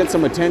he's going to get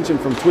some attention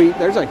from Tweed.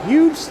 There's a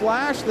huge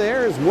slash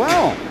there as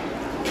well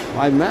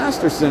by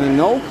Masterson and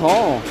no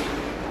call.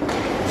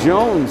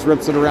 Jones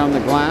rips it around the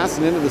glass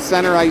and into the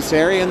center ice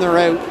area, and they're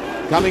out.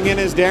 Coming in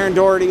is Darren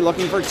Doherty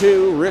looking for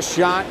two. Wrist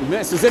shot,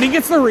 misses, and he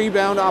gets the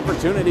rebound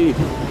opportunity.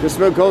 Just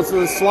about goes to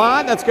the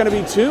slot. That's going to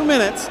be 2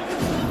 minutes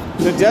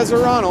to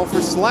Deseronto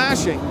for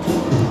slashing.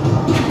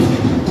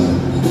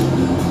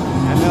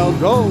 And they'll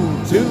go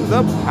to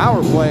the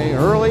power play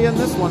early in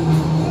this one.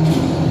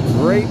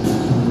 Great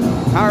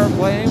power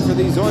playing for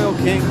these Oil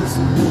Kings.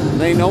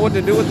 They know what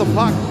to do with the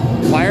puck.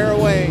 Fire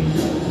away.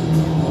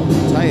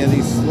 I'll tell you,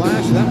 these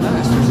slash that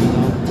Masterson,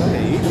 I'll tell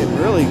you, he can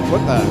really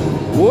put the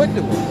wood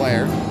to a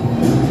player.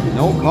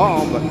 No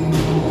call, but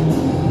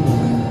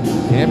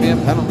can't be a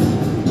penalty.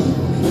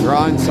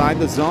 Draw inside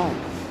the zone.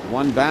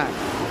 One back.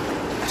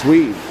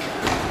 Tweed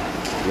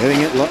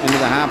getting it into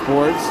the half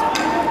boards.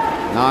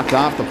 Knocked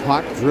off the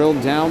puck,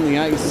 drilled down the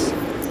ice,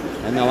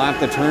 and they'll have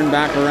to turn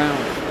back around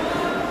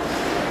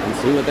and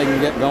see what they can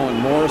get going.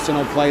 Morrison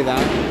will play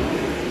that.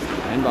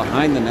 And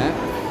behind the net.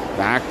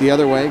 Back the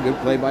other way. Good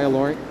play by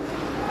Alori.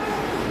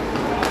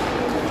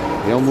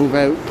 He'll move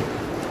out.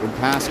 Good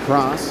pass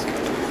cross.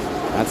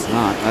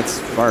 That's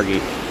Fargy.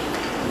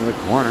 In the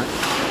corner.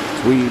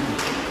 Tweed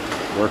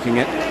working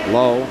it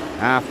low.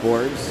 Half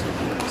boards.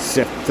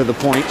 Sift to the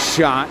point.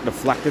 Shot.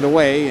 Deflected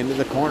away into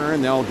the corner,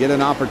 and they'll get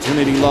an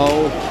opportunity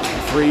low.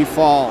 Free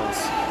falls.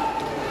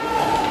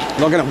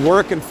 Look at him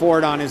working for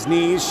it on his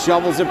knees.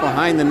 Shovels it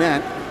behind the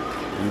net.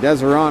 And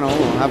Deseronto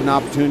will have an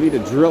opportunity to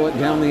drill it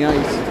down the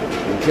ice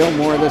and kill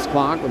more of this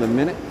clock with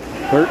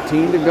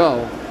 1:13 to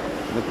go.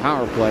 The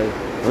power play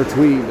for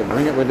Tweed to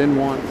bring it within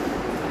one.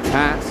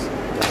 Pass.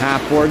 The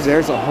half boards.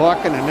 There's a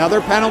hook and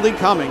another penalty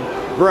coming.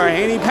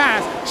 Braheny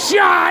pass.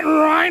 Shot.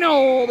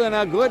 Reinhold. And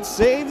a good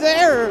save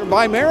there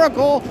by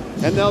Miracle.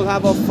 And they'll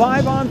have a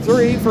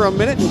 5-on-3 for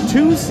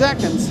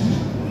 1:02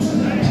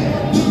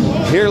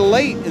 here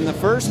late in the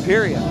first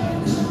period.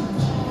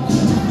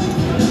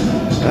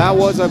 That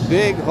was a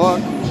big hook.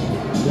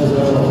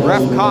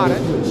 Ref caught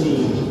it.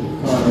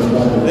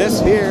 This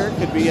here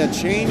could be a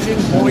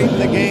changing point in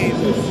the game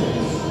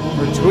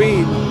for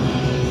Tweed.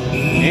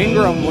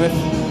 Ingram with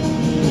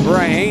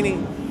Braheny.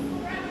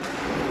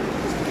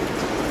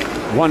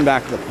 One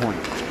back to the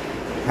point.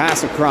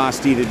 Pass across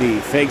D to D.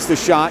 Fakes the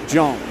shot.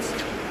 Jones.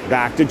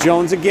 Back to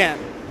Jones again.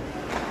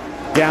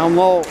 Down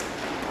low.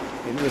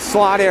 Into the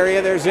slot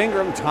area. There's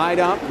Ingram tied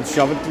up and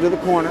shove it to the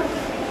corner.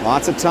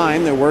 Lots of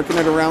time. They're working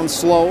it around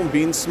slow and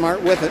being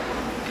smart with it.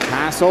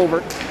 Pass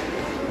over.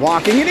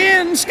 Walking it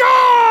in. Score!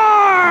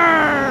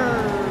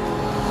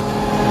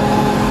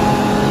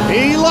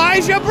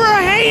 Elijah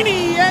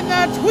Brahaney and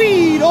the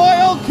Tweed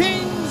Oil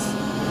Kings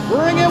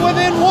bring it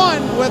within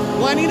one with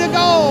plenty to go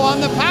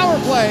on the power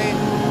play.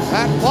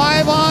 That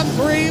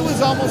 5-on-3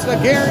 was almost a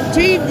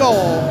guaranteed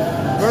goal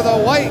for the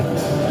white,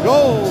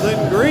 gold,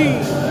 and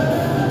green.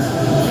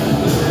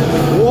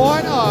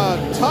 What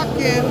a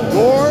tuck-in,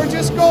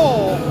 gorgeous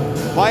goal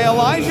by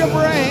Elijah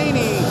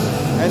Brahaney.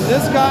 And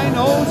this guy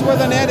knows where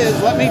the net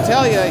is. Let me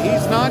tell you,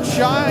 he's not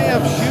shy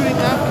of shooting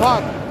that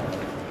puck.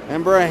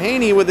 And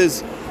Brahaney, with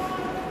his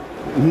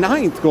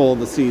 9th goal of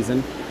the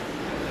season,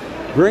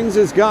 brings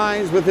his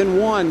guys within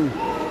one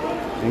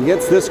and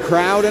gets this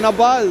crowd in a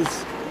buzz.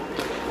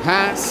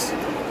 Pass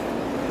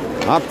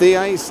up the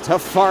ice to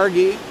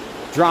Fargy.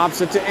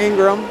 Drops it to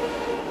Ingram.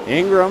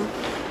 Ingram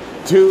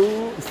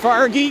to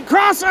Fargy.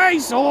 Cross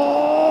ice.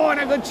 Oh, and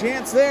a good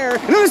chance there.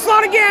 Into the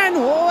slot again.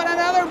 Oh, and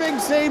another big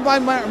save by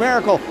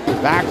Miracle.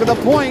 Back to the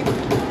point.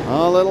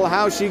 A little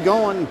housey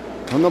going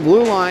from the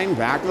blue line.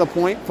 Back to the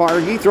point.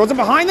 Fargy throws it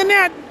behind the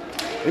net.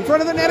 In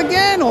front of the net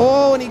again.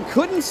 Oh, and he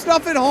couldn't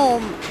stuff it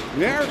home.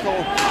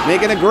 Miracle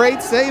making a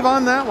great save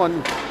on that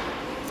one.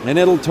 And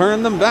it'll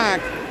turn them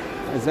back,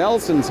 as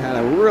Elson's had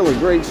a really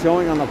great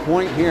showing on the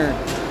point here.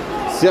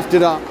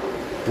 Sifted up.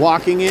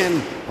 Walking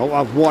in.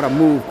 Oh, what a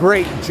move.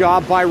 Great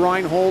job by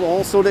Reinhold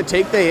also to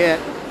take the hit.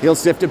 He'll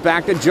sift it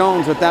back to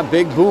Jones with that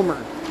big boomer.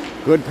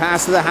 Good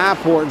pass to the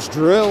half boards.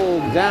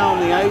 Drilled down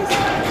the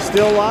ice.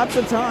 Still lots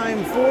of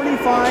time.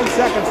 45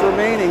 seconds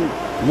remaining.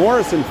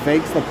 Morrison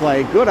fakes the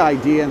play. Good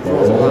idea and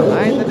throws it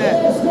behind the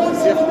net.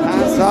 Sift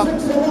pass up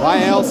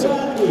by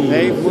Elson.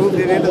 They've moved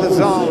it into the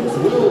zone.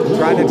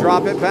 Trying to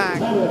drop it back.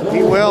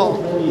 He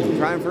will.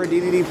 Trying for a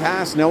DDD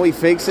pass. No, he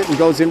fakes it and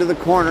goes into the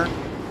corner.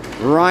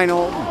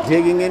 Reinhold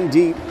digging in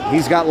deep.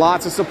 He's got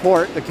lots of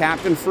support. The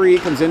captain free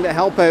comes in to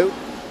help out.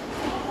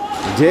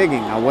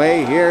 Digging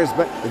away here,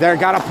 but there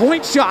got a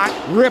point shot.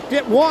 Ripped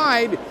it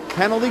wide.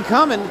 Penalty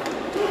coming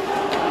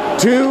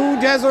to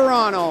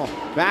Deseronto.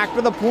 Back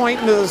to the point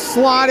into the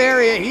slot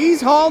area.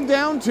 He's hauled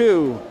down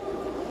too.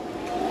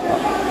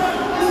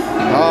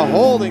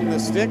 Holding the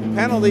stick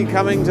penalty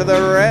coming to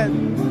the red,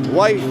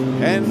 white,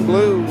 and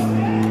blue.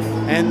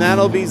 And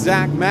that'll be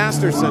Zach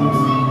Masterson.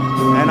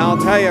 And I'll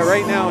tell you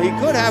right now, he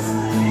could have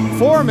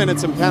 4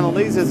 minutes in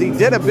penalties, as he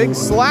did a big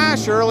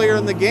slash earlier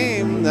in the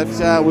game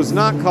that was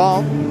not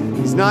called.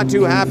 He's not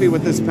too happy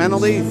with this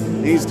penalty.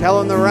 He's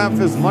telling the ref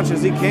as much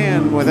as he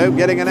can without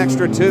getting an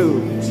extra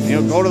 2.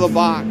 He'll go to the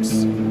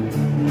box.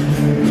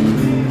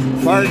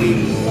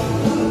 Fargy,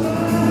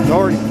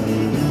 Doherty,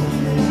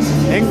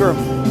 Ingram,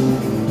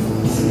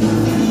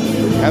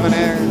 Kevin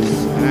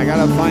Ayers, and I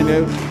gotta find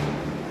out.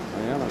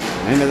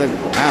 Into the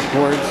half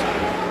boards.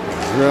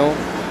 Drill.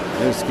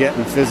 Just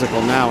getting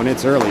physical now, and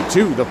it's early.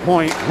 To the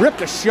point.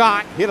 Ripped a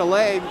shot, hit a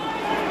leg,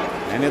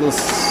 and it'll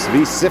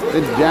be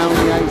sifted down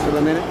the ice with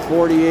a minute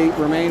 48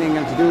 remaining.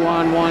 It's a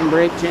 2-on-1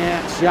 break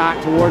chance.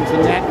 Shot towards the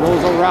net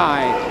goes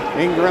awry.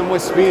 Ingram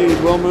with speed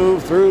will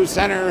move through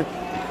center.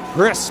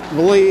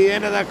 Crisply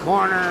into the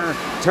corner.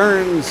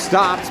 Turns,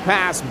 stops,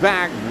 pass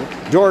back.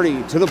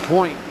 Doherty to the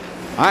point.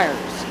 Ayers.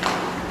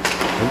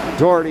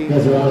 Doherty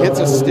hits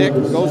a stick,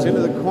 goes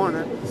into the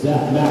corner.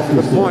 To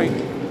the point.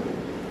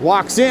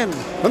 Walks in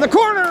from the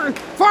corner.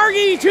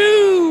 Fargy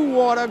too.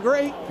 What a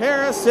great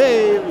pair of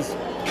saves.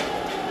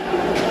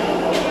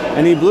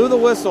 And he blew the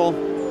whistle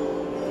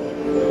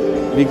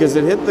because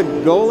it hit the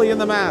goalie in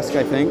the mask,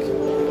 I think.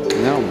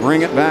 And that'll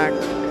bring it back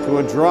to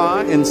a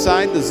draw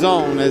inside the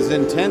zone as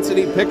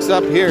intensity picks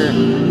up here.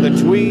 The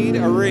Tweed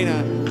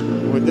Arena,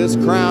 with this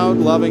crowd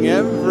loving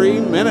every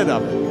minute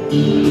of it.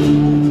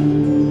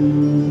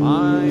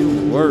 My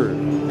word.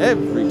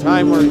 Every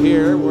time we're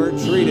here, we're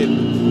treated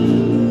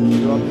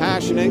to a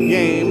passionate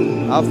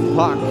game of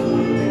puck.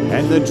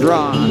 And the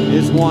draw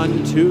is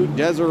 1-2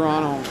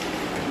 Deseronto.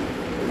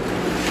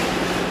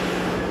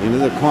 Into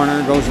the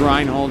corner goes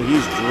Reinhold.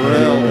 He's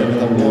drilled into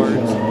the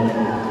boards.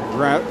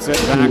 Routes it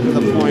back to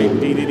the point.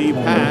 DDD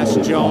pass.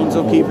 Jones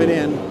will keep it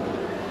in.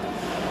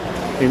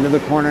 Into the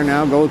corner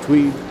now. Go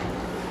Tweed.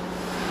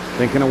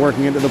 Thinking of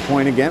working into the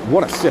point again.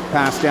 What a sift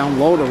pass down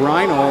low to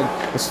Reinhold.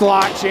 The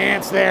slot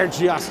chance there.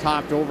 Just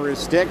hopped over his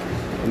stick.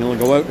 And he'll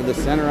go out to the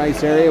center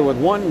ice area with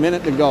 1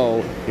 minute to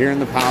go here in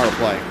the power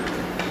play.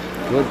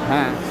 Good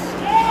pass.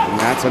 And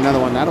that's another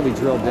one. That'll be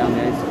drilled down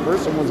the ice. The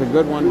first one was a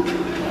good one.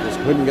 Just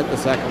couldn't get the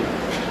second.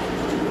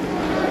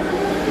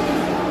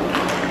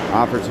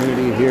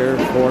 Opportunity here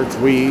for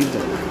Tweed.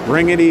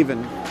 Bring it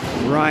even.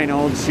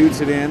 Reinhold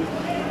shoots it in.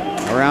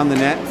 Around the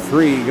net.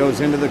 Free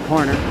goes into the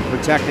corner.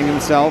 Protecting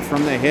himself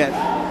from the hit.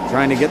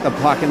 Trying to get the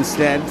puck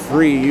instead.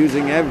 Free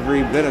using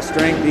every bit of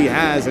strength he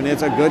has. And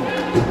it's a good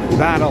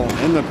battle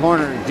in the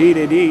corner.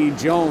 D.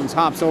 Jones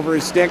hops over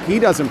his stick. He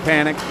doesn't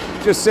panic.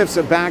 Just sifts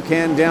a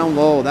backhand down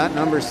low. That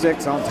number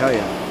 6, I'll tell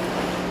you.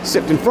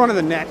 Sipped in front of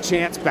the net.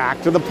 Chance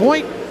back to the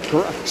point.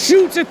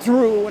 Shoots it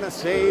through and a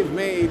save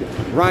made.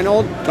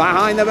 Reinhold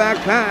behind the back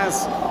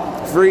pass.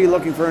 free,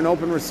 looking for an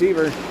open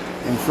receiver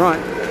in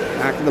front.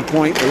 Back to the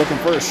point, they're looking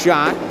for a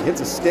shot.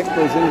 Hits a stick,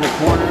 goes into the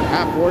corner,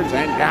 half boards,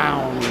 and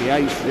down the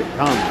ice it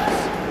comes.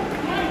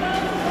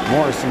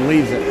 Morrison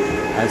leaves it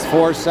as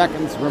 4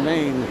 seconds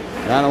remain.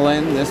 That'll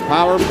end this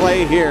power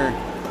play here.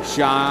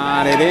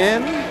 Shot it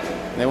in.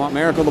 They want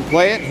Miracle to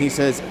play it. He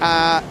says,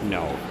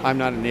 no, I'm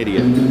not an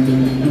idiot.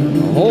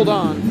 Hold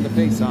on to the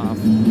face-off.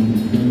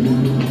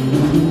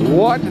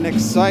 What an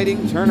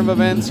exciting turn of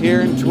events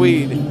here in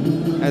Tweed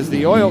as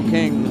the Oil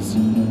Kings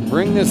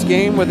bring this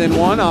game within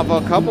one of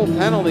a couple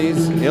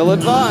penalties,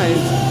 ill-advised.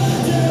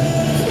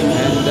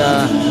 And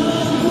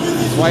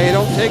that's why you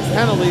don't take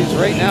penalties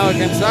right now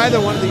against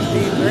either one of these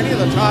teams or any of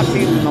the top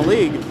teams in the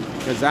league,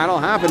 because that'll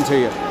happen to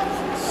you.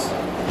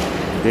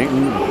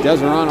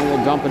 Deseronto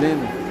will dump it in.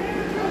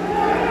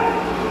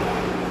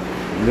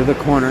 Into the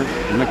corner,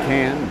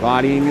 McCann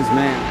bodying his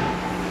man.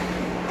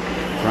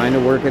 Trying to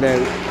work it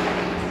out.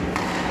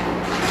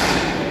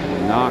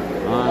 Knock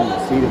on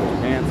the seat of the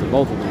pants of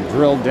both of them.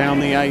 Drilled down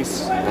the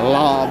ice.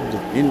 Lobbed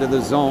into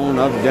the zone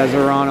of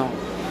Deseronto.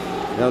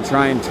 They'll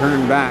try and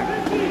turn back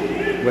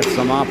with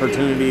some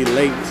opportunity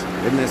late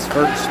in this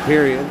first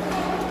period.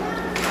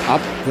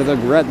 Up to the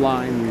red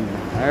line.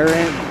 They're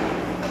in.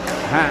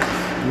 Pass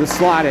the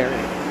slot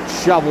area.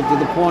 Shoveled to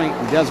the point.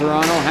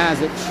 Deseronto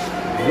has it.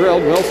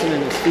 Drilled. Wilson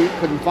in his feet.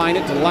 Couldn't find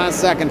it to the last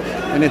second.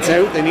 And it's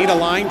out. They need a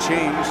line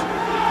change.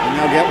 And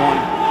they'll get one.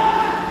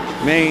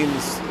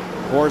 Maines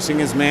forcing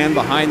his man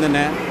behind the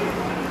net.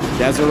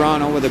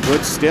 Deseronto with a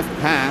good stiff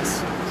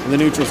pass in the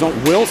neutral zone.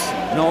 Wilson.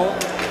 No,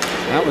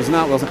 that was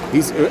not Wilson.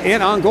 He's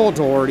in on goal.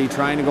 Doherty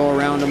trying to go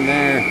around him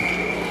there.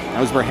 That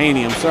was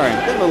Verhaney. I'm sorry.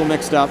 Get a little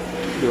mixed up.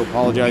 I do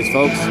apologize,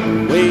 folks.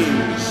 Away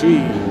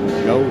she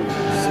goes.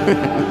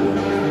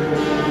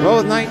 Well,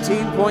 with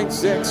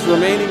 19.6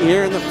 remaining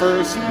here in the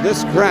first,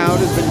 this crowd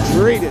has been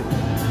treated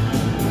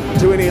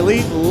to an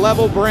elite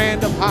level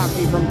brand of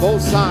hockey from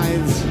both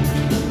sides.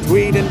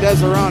 Tweed and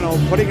Deseronto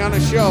putting on a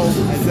show,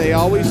 as they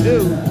always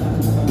do.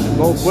 And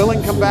both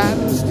willing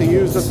combatants to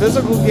use the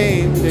physical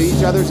game to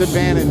each other's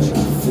advantage.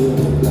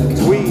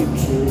 Tweed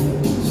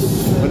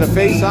with a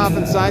face-off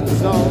inside the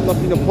zone,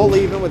 looking to pull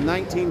even with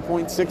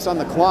 19.6 on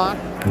the clock.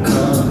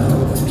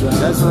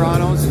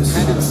 Deseronto's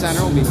intended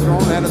center will be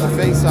thrown out of the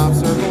face-off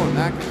circle, and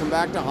that can come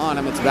back to haunt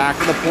him. It's back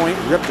to the point,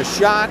 ripped a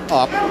shot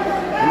up.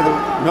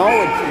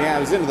 It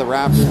was into the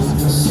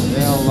rafters.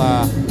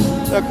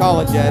 They'll call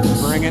it dead,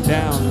 bring it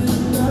down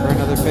for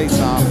another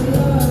face-off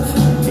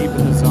deep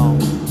in the zone.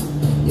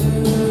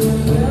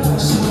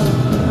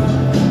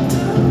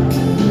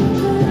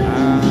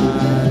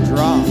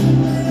 Draw.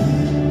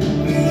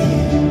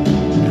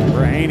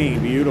 Verhaney,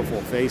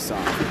 beautiful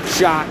face-off.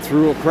 Shot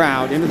through a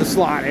crowd into the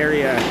slot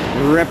area,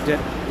 ripped it.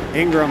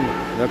 Ingram,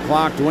 the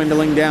clock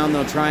dwindling down.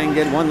 They'll try and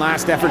get one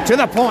last effort to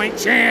the point.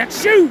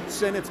 Chance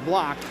shoots, and it's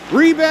blocked.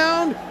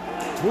 Rebound.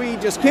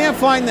 Tweed just can't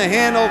find the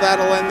handle.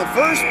 That'll end the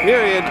first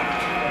period.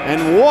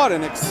 And what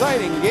an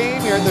exciting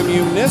game here at the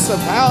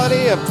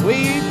municipality of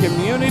Tweed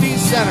Community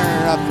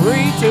Center. A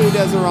 3-2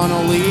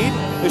 Deseronto lead.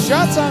 The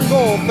shots on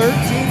goal,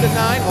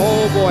 13-9.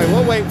 Oh boy,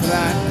 we'll wait for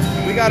that.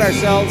 We got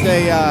ourselves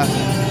a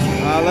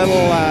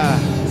little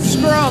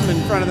scrum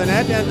in front of the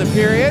net to end the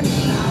period.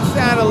 Just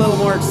add a little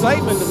more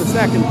excitement to the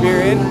second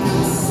period.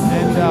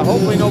 And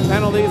hopefully no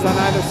penalties on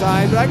either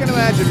side. But I can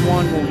imagine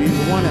one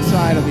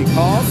side will be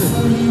called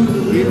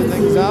to even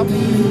things up.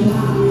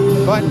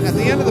 But at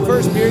the end of the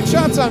first period,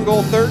 shots on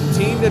goal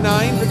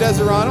 13-9 for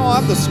Deseronto. I'll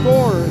have the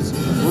scores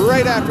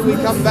right after we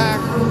come back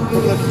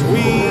from the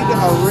Tweed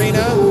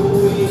Arena.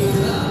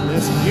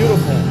 This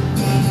beautiful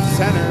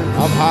center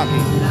of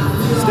hockey.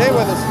 Stay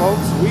with us,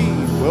 folks. We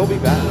will be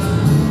back.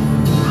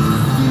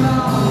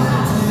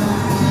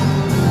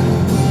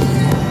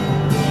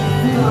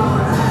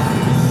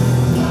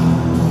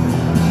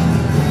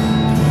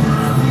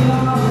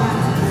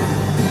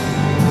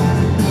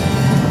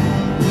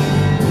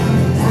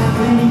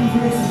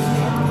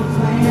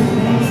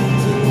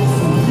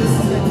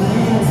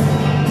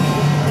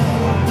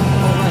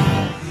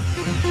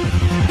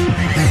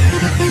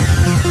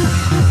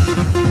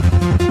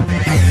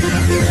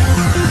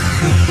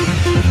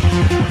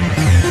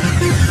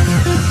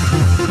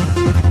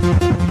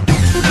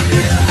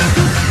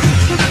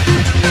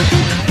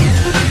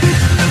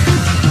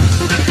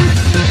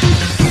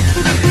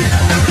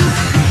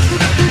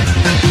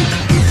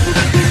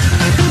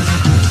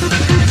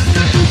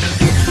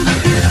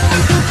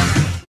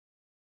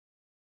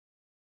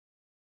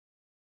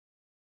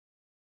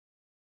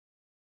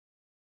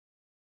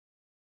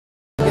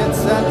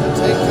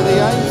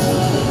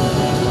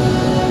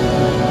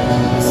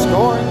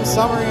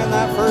 Summary in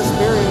that first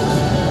period.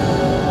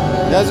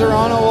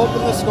 Deseronto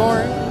opened the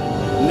scoring.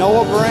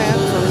 Noah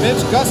Brandt from Mitch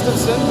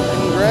Gustafson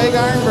and Greg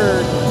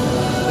Ironberg.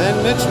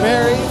 Then Mitch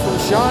Mary from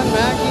Sean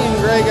Mackey and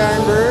Greg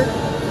Ironberg.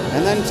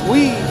 And then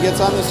Tweed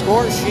gets on the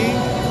score sheet.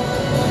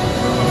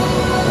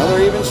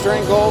 Another even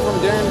strength goal from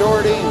Darren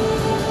Doherty.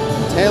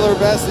 Taylor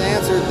Best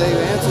answered. They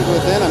answered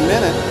within a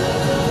minute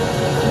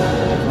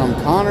from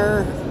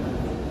Connor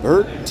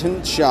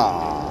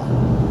Burtonshaw.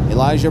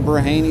 Elijah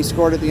Brahaney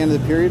scored at the end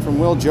of the period from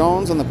Will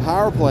Jones on the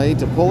power play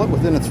to pull it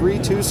within a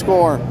 3-2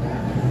 score.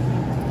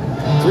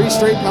 3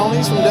 straight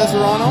penalties from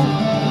Deseronto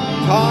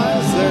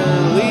cause their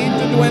lead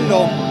to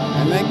dwindle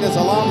and make this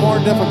a lot more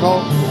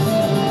difficult.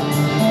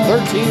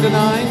 13-9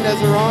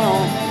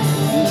 Deseronto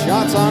in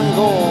shots on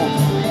goal.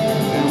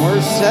 And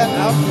we're set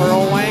up for a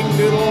wang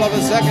doodle of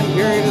a second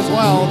period as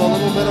well. The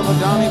little bit of a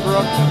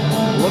Donnybrook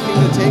looking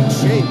to take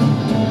shape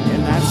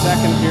in that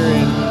second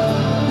period.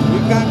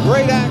 We've got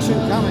great action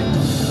coming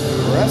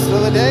the rest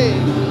of the day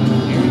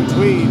here in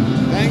Tweed.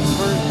 Thanks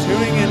for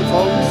tuning in,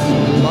 folks.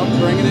 Love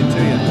bringing it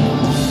to you.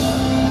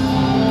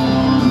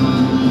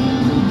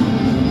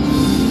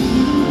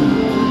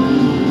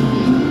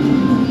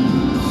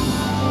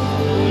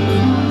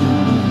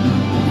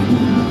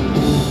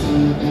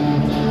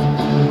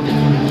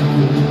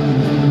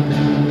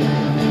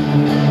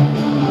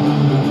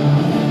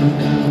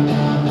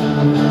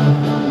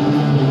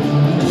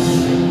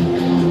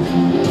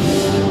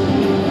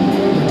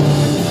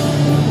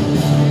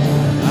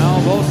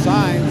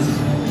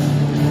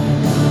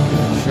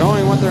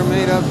 They're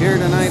made of here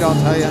tonight, I'll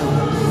tell you.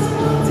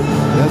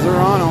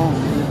 Deseronto,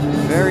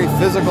 very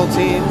physical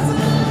team.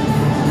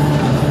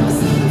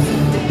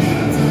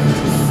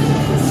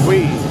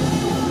 Tweed,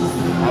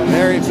 a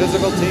very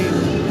physical team.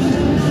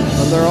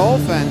 But their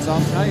offense,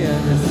 I'll tell you,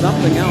 is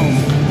something else.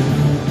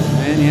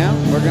 And yeah,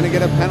 we're going to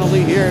get a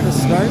penalty here to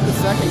start the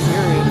second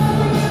period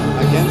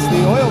against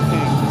the Oil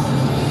Kings.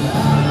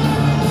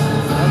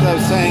 As I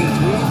was saying,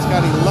 Tweed's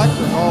got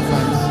electric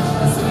offense.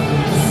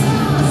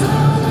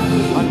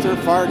 Hunter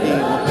Fargy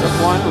took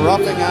one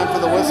roughing after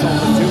the whistle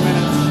for 2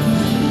 minutes.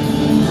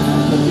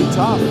 Could be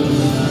tough.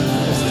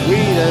 This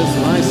Tweed,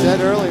 as I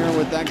said earlier,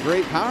 with that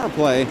great power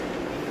play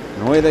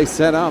and the way they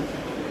set up,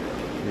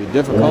 it'll be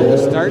difficult to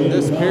start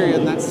this period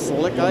in that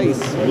slick ice.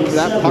 Move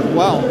that puck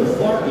well.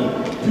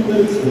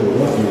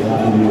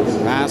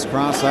 Pass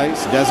cross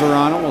ice.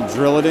 Deseronto will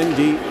drill it in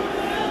deep.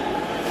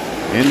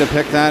 In to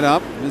pick that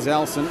up is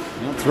Elson.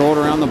 He'll throw it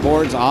around the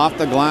boards, off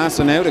the glass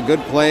and out. A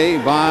good play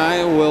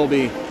by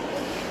Wilby.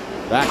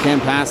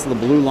 Backhand pass to the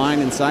blue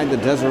line inside the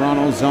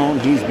Deseronto zone.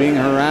 He's being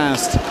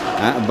harassed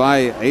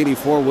by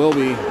 84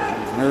 Wilby.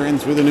 They're in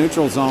through the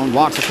neutral zone.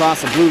 Walks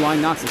across the blue line,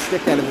 knocks the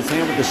stick out of his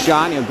hand with the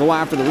shot. And he'll go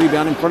after the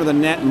rebound in front of the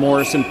net.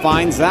 Morrison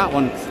finds that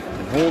one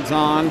and holds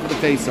on for the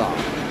faceoff.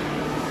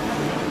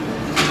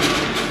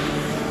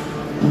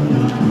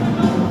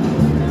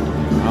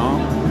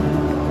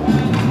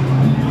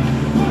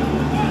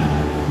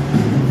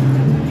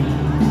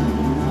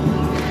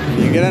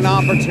 You get an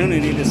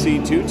opportunity to see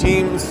two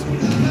teams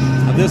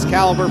of this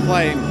caliber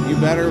play, you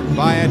better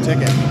buy a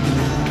ticket.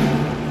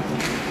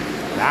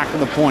 Back to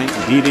the point,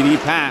 D-to-D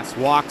pass,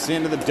 walks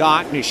into the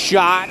dot, and a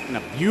shot, and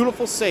a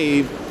beautiful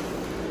save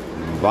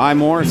by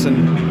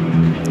Morrison.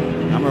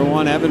 Number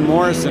 1, Evan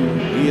Morrison.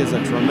 He is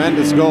a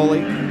tremendous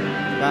goalie.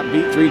 Got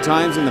beat 3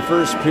 times in the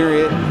first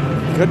period.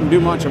 Couldn't do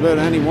much about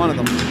any one of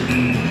them.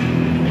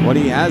 What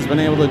he has been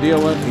able to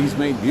deal with, he's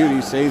made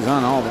beauty saves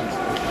on all of them.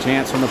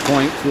 Chance from the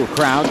point through a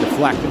crowd,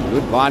 deflected.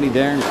 Good body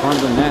there in front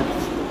of the net.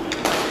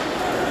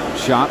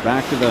 Shot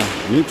back to the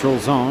neutral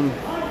zone.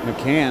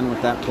 McCann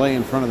with that play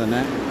in front of the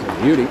net.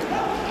 Beauty.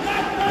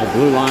 The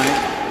blue line.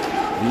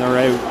 And they're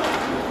out.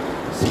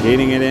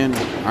 Skating it in.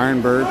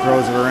 Ironberg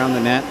throws it around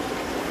the net.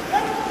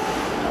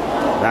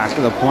 Back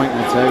to the point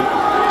and it's out.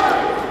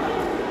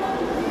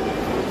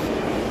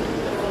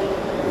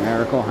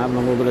 Miracle having a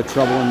little bit of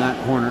trouble in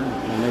that corner.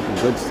 They make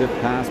a good stiff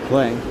pass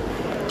play.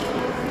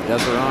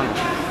 Deseronto.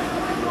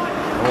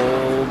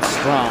 Hold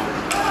strong.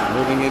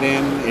 Moving it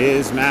in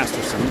is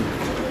Masterson.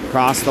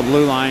 Across the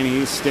blue line,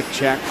 he's stick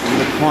checked in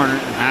the corner,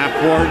 half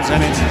boards,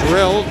 and it's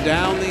drilled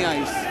down the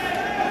ice.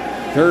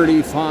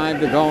 35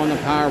 to go in the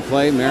power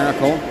play.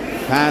 Miracle,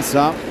 pass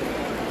up.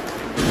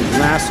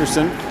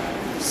 Masterson,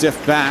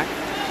 sift back.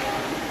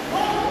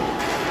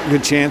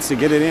 Good chance to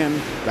get it in.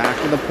 Back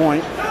to the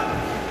point.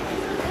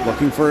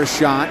 Looking for a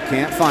shot,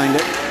 can't find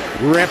it.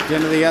 Ripped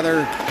into the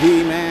other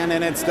D-man,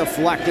 and it's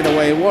deflected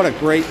away. What a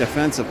great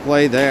defensive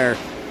play there.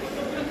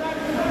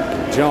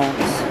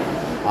 Jones.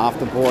 Off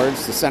the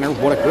boards, the center,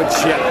 what a good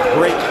shit.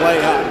 Great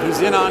play up. He's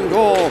in on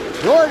goal.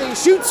 Doherty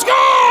shoots, score!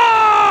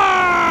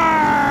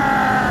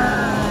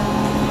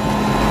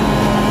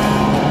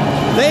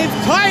 They've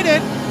tied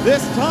it,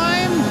 this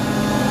time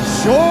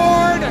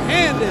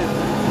short-handed.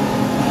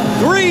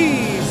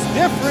 3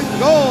 different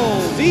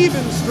goals,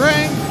 even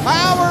strength,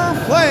 power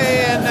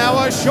play, and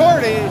now a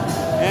shorty.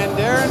 And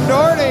Darren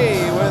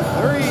Doherty with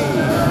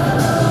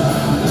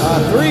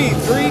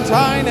 3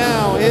 tie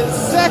now, his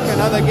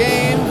second of the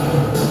game.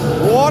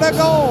 What a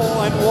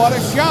goal and what a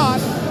shot.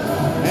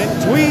 And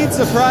Tweed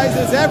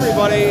surprises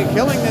everybody,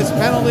 killing this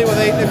penalty with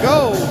 8 to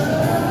go.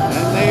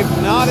 And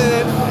they've knotted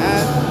it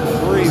at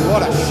 3.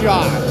 What a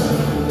shot.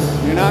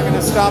 You're not going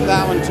to stop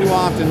that one too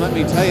often, let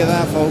me tell you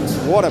that, folks.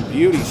 What a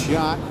beauty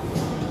shot.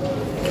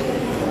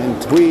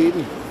 And Tweed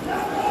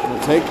will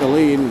take the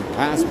lead and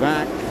pass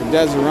back to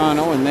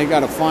Deseronto, and they got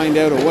to find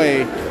out a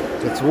way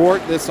to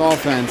thwart this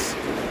offense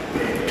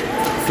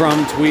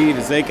from Tweed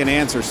as they can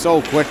answer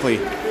so quickly.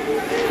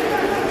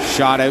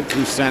 shot out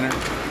through center.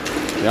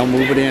 They'll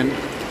move it in.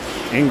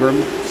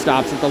 Ingram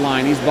stops at the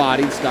line. He's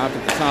bodied. Stopped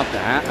at the top of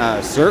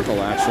the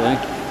circle, actually.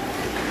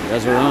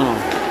 Deseronto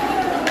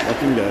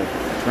looking to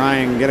try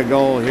and get a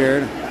goal here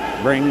to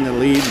bring the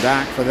lead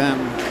back for them.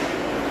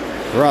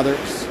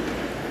 Brothers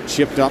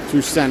chipped up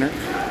through center.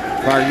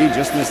 Cargie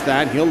just missed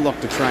that. He'll look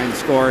to try and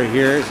score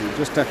here. He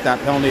just took that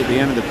penalty at the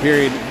end of the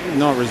period, even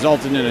though it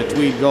resulted in a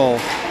Tweed goal.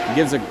 It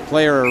gives a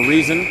player a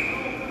reason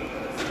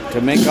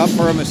to make up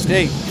for a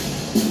mistake.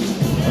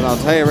 But I'll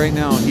tell you right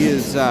now, he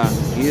is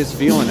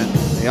feeling it.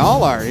 They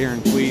all are here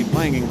in Tweed,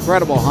 playing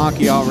incredible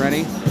hockey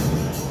already.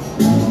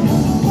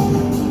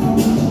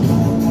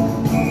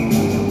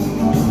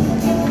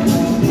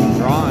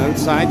 Draw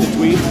outside the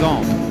Tweed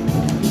zone.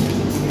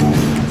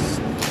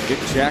 Get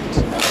checked,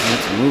 and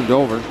it's moved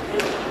over.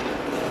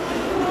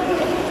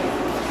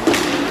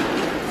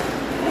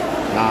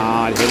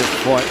 It hit his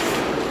foot.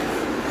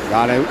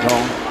 Got out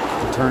though.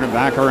 Turn it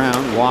back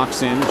around.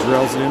 Walks in,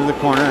 drills it into the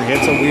corner.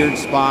 Hits a weird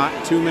spot.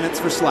 2 minutes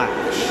for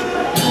Slash.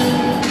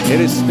 Hit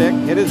his stick,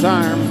 hit his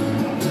arm,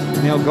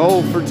 and he'll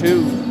go for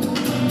 2.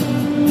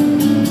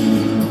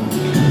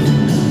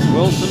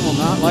 Wilson will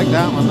not like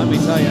that one, let me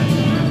tell you.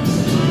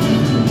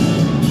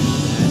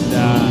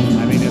 And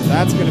I mean, if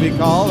that's going to be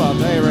called, I'll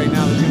tell you right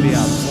now, there's going to be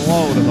a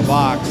flow to the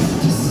box.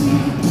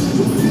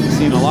 We've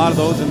seen a lot of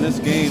those in this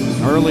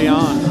game early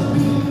on.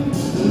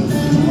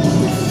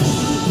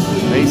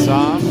 Face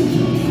off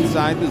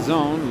inside the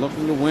zone,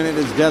 looking to win it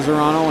is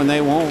Deseronto, and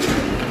they won't.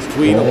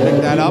 Tweed will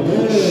pick that up,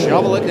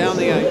 shovel it down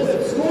the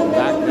ice.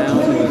 Back down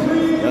to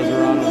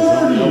Deseronto's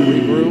zone. They'll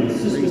regroup,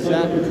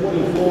 reset.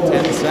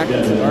 10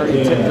 seconds have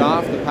already ticked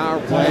off the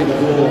power play.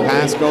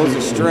 Pass goes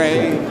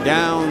astray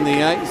down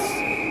the ice,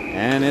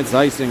 and it's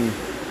icing.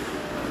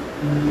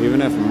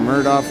 Even if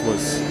Murdoch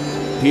was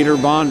Peter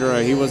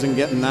Bondra, he wasn't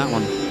getting that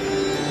one.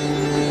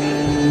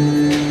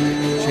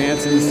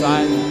 Chance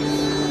inside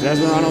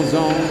Deseronto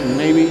zone.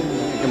 Maybe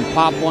they can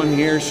pop one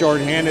here,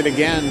 shorthanded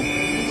again.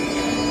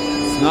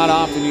 It's not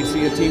often you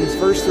see a team's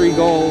first 3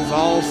 goals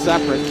all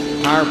separate.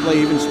 Power play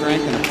even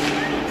strength and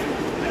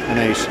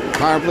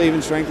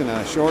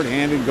a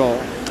shorthanded goal.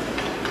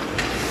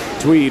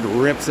 Tweed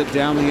rips it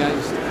down the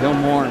ice. Kill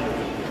more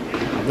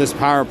of this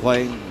power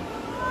play.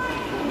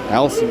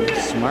 Elson,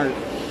 smart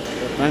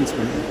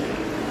defenseman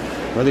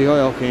for the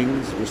Oil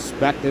Kings,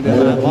 respected in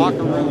that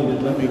locker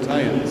room, let me tell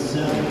you.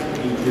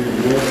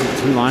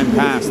 2-line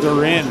pass,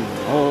 they're in.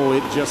 Oh,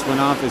 it just went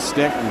off his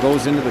stick and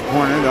goes into the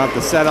corner. They'll have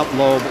to set up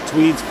low, but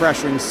Tweed's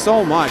pressuring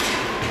so much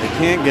they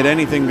can't get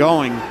anything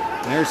going.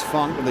 There's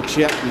Funk with a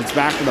chip, and it's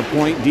back to the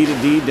point. D to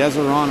D,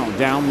 Deseronto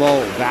down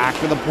low, back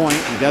to the point.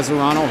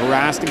 Deseronto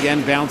harassed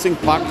again, bouncing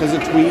puck because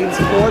of Tweed's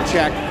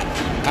forecheck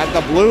at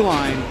the blue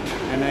line,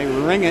 and they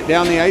ring it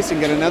down the ice and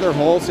get another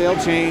wholesale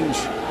change.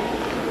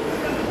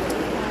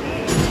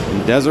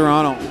 And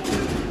Deseronto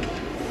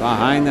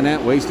behind the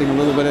net, wasting a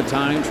little bit of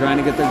time, trying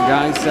to get their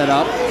guys set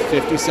up.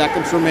 50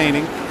 seconds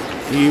remaining.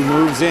 He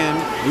moves in.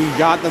 He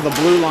got to the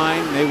blue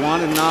line. They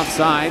wanted an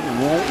offside.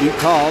 Won't be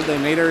called. They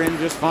made her in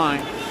just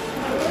fine.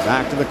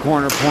 Back to the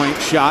corner point.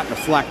 Shot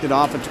deflected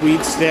off a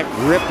Tweed stick.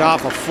 Ripped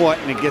off a foot,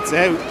 and it gets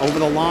out over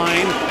the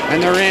line.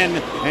 And they're in.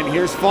 And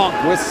here's Funk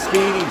with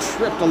speed. He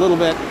tripped a little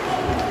bit.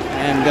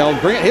 And they'll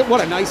bring it.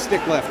 What a nice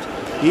stick lift.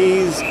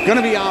 He's going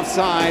to be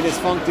offside as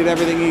Funk did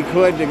everything he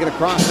could to get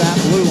across that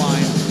blue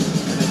line.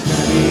 And it's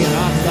going to be an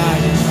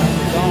offside inside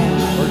the zone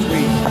for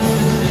Tweed.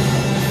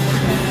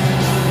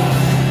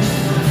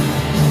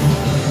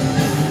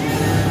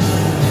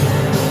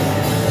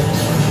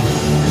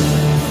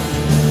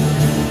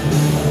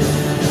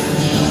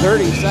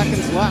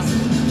 Seconds left.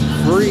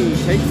 Free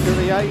takes to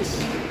the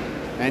ice,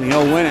 and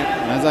he'll win it.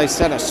 As I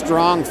said, a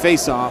strong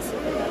face-off.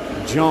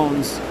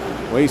 Jones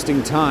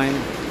wasting time.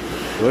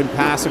 Good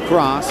pass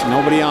across.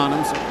 Nobody on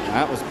him, so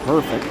that was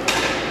perfect.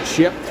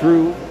 Chip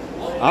through,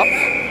 up,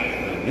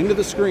 into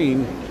the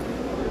screen.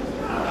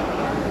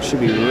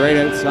 Should be right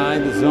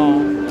outside the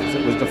zone as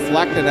it was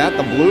deflected at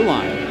the blue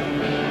line.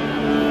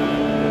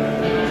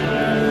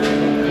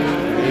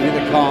 Maybe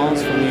the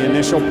calls from the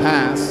initial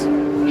pass.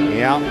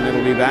 Yeah, and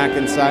it'll be back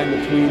inside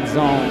the Tweed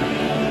zone.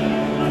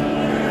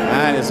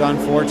 That is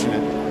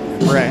unfortunate.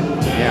 Brett,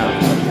 yeah,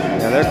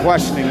 they're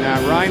questioning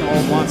that.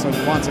 Reinhold wants an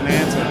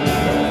answer.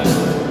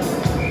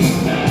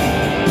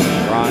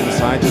 Draw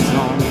inside the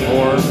zone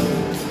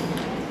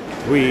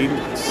for Tweed.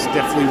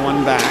 Stiffly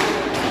won back.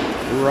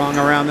 Rung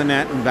around the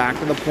net and back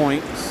to the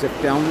point. Sit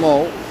down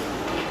low.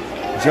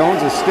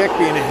 Jones' stick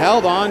being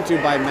held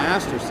onto by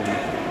Masterson.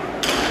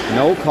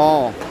 No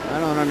call. I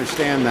don't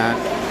understand that.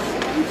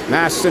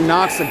 Masterson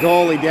knocks the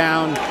goalie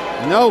down.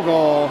 No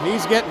goal.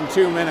 He's getting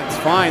 2 minutes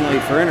finally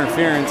for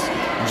interference.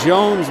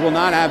 Jones will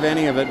not have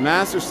any of it.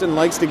 Masterson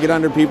likes to get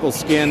under people's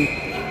skin.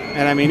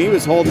 And I mean, he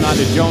was holding on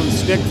to Jones'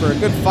 stick for a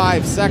good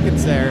 5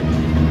 seconds there.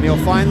 And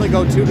he'll finally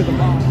go 2 to the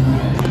ball.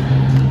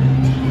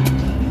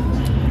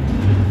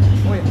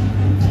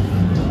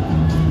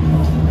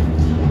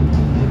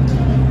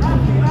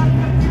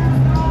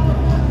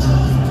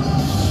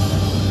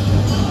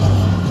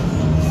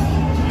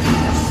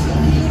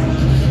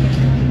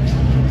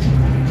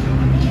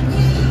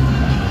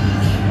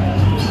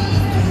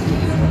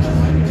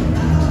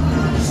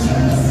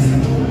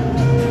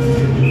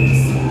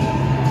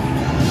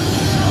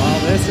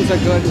 a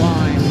good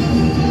line.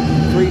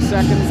 3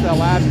 seconds,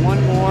 they'll add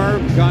one more.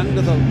 Gun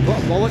to the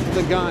bullet to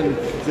the gun.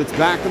 It's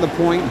back to the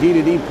point,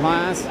 D-to-D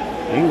pass.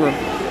 Ingram,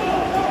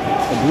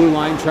 the blue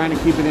line trying to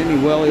keep it in.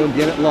 He will, he'll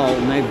get it low.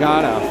 And they've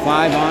got a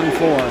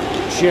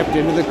 5-on-4. Chipped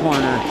into the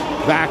corner.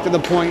 Back to the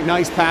point,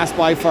 nice pass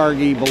by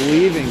Fargy,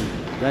 believing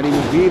that he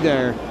would be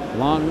there.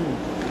 Long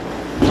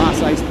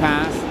cross ice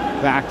pass.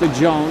 Back to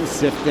Jones,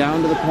 sift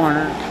down to the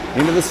corner.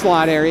 Into the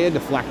slot area,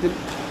 deflected.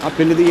 Up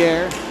into the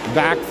air,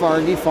 back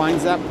Fargy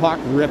finds that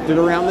puck, ripped it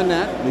around the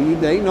net.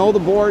 They know the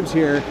boards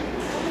here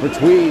for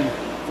Tweed.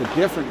 It's a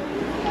different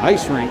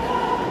ice rink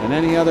than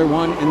any other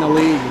one in the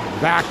league.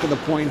 Back to the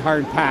point,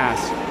 hard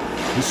pass.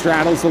 He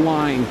straddles the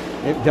line.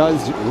 It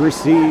does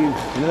receive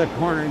into the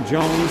corner.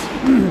 Jones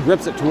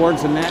rips it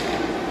towards the net.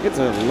 Gets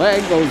a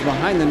leg, goes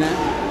behind the net.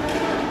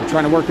 They're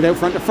trying to work it out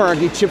front to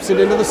Fargy, chips it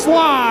into the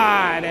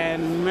slot,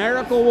 and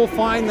Miracle will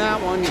find that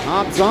one.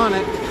 Hops on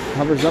it,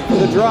 covers up for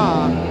the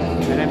draw.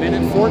 And a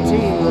minute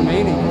 14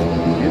 remaining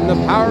in the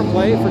power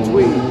play for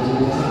Tweed.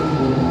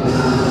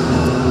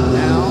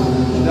 Now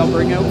they'll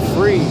bring out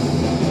Free.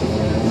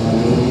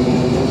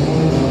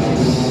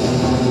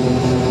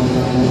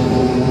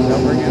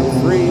 They'll bring out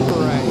Free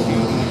for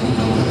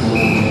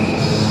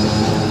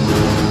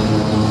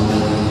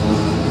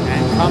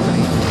and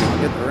company.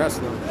 I'll get the rest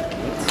of them.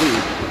 Let's see.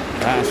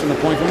 Pass from the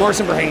point for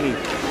Morrison. Brahaney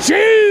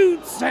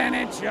shoots, and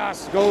it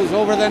just goes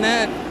over the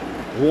net.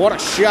 What a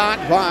shot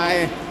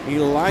by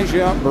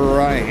Elijah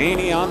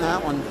Brahaney on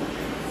that one.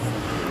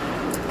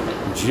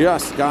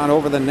 Just got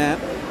over the net.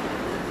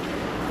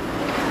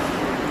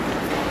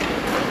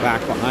 Back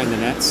behind the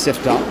net,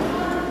 sift up.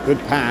 Good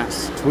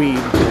pass. Tweed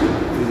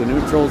to the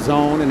neutral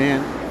zone and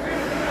in.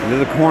 Into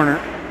the corner.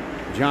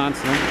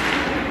 Johnson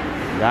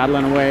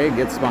battling away,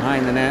 gets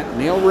behind the net. And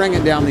he'll ring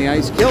it down the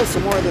ice. Kill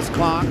some more of this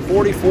clock.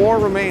 44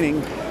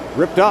 remaining.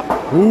 Ripped up.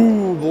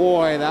 Ooh,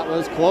 boy, that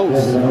was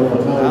close.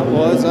 That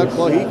was a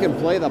close. He can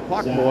play the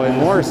puck, boy.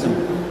 Morrison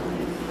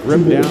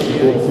ripped down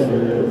the ice.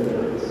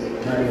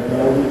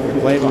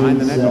 Play behind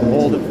the net to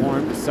hold it for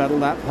him, to settle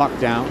that puck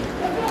down.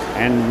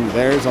 And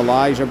there's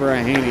Elijah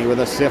Brahaney with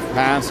a sift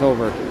pass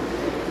over.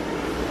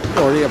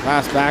 Cordy, a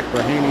pass back.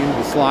 Brahaney into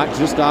the slot,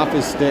 just off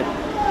his stick.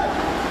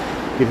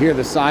 You could hear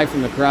the sigh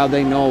from the crowd.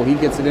 They know he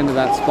gets it into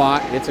that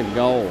spot. It's a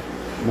goal.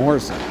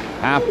 Morrison,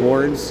 half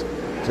boards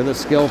to the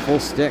skillful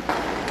stick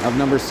of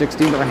number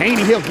 16.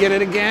 Brahaney, he'll get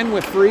it again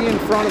with Free in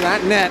front of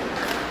that net.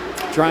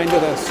 Trying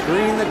to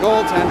screen the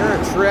goaltender,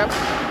 a trip,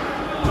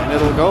 and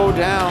it'll go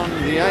down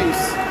the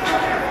ice.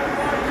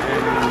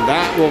 And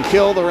that will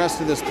kill the rest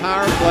of this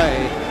power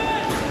play.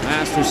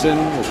 Masterson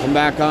will come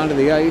back onto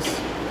the ice.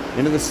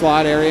 Into the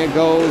slot area,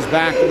 goes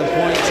back to the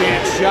point,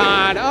 chance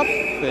shot, up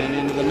and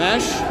into the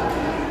mesh.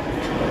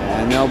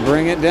 And they'll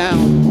bring it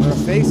down for a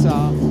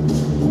face-off.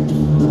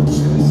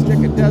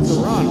 Stick at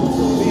Deseronto, so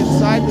it'll be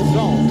inside the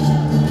zone.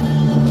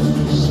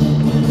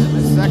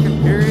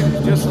 Second period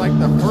is just like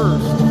the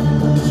first.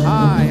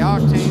 High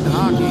octane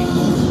hockey.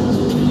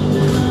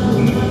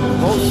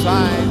 Both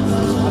sides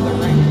of the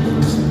rink.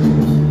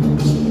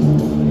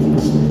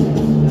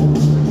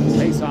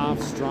 Face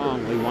off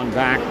strongly, one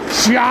back.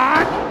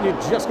 Shot! It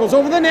just goes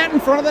over the net, in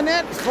front of the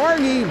net.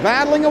 Fargy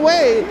battling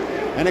away.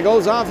 And it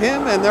goes off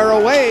him, and they're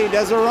away.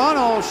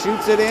 Deseronto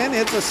shoots it in,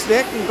 hits a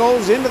stick, and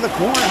goes into the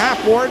corner, half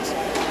boards.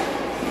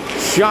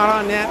 Shot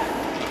on net.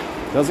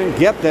 Doesn't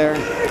get there.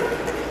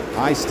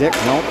 High stick,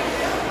 nope.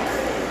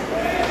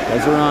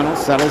 Deseronto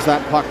settles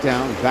that puck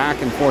down.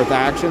 Back and forth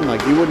action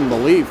like you wouldn't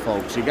believe,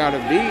 folks. You got to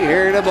be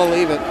here to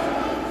believe it.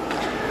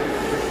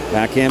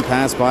 Backhand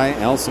pass by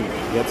Elson.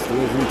 Gets to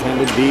his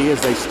intended D as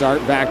they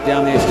start back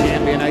down the ice,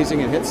 champion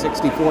icing and hit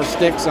 64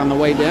 sticks on the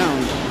way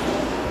down.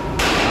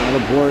 On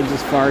the boards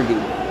is Fargy.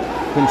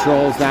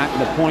 Controls that to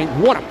the point.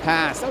 What a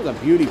pass. That was a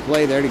beauty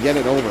play there to get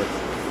it over.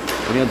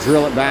 And he'll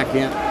drill it back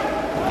in.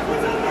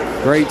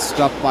 Great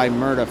stuff by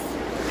Murdoch.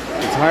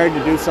 It's hard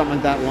to do something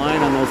at that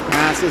line on those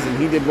passes, and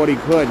he did what he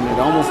could, and it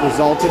almost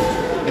resulted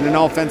in an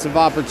offensive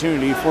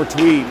opportunity for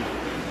Tweed.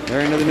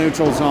 They're into the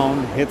neutral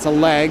zone, hits a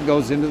leg,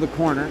 goes into the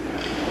corner.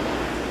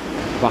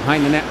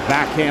 Behind the net,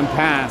 backhand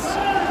pass,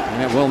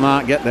 and it will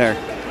not get there.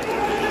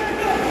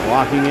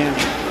 Walking in,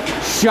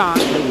 shot,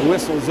 and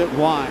whistles it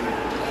wide.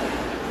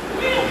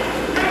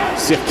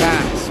 Sift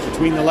pass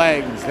between the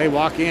legs, they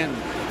walk in.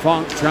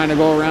 Funk trying to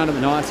go around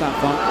him. No, that's not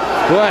Funk.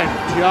 Good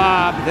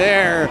job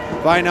there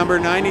by number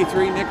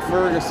 93, Nick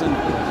Ferguson.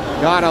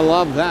 Gotta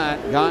love that.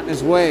 Got in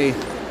his way.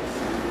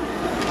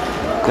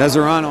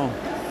 Deseronto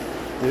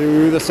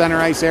through the center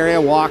ice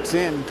area, walks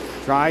in,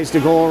 tries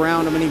to go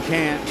around him and he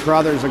can't.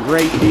 Crothers, a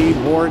great deed,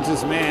 boards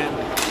his man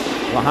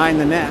behind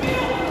the net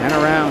and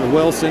around.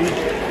 Wilson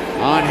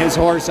on his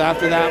horse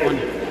after that one.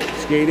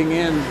 Skating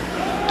in,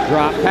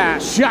 drop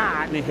pass,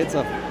 shot, and it hits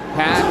a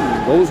pad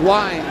and goes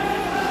wide.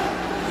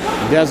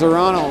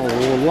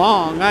 Deseronto,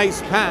 long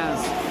ice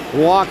pass,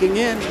 walking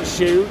in,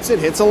 shoots, it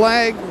hits a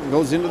leg,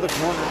 goes into the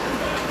corner,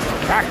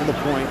 back to the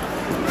point.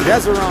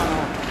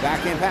 Deseronto,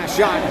 backhand pass,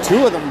 shot,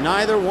 two of them,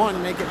 neither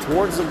one make it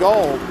towards the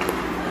goal.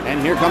 And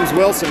here comes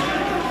Wilson,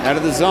 out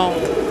of the zone.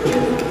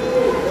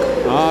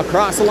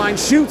 Across the line,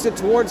 shoots it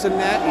towards the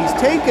net. He's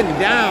taken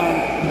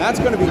down. That's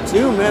going to be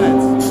 2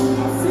 minutes.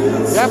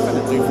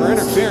 Definitely for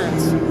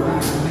interference.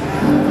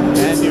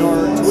 And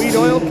your Tweed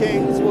Oil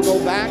Kings will go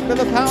back to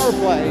the power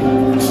play.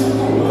 Trying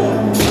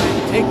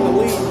to take the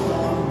lead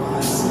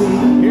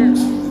here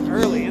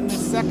early in the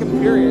second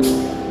period.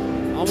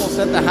 Almost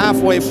at the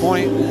halfway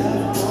point.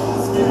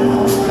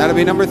 That'll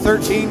be number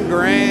 13,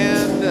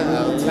 Grand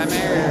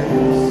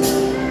Lamers.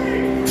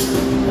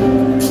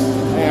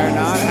 They are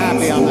not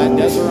happy on that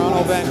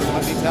Deseronto bench,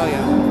 let me tell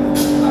you.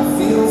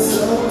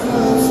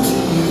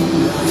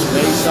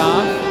 Face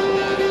off.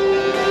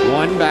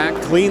 One back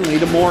cleanly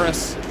to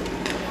Morris.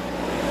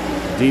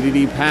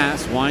 DDD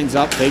pass, winds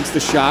up, takes the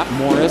shot.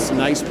 Morris,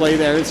 nice play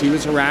there as he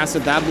was harassed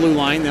at that blue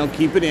line. They'll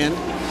keep it in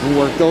and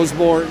work those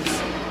boards.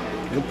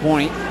 Good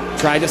point.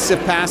 Tried to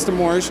sift past to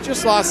Morris,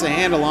 just lost the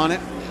handle on it.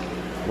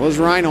 Was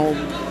Reinhold.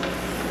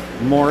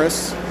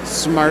 Morris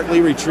smartly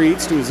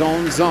retreats to his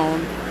own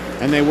zone,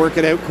 and they work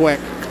it out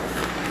quick.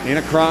 In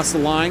across the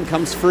line,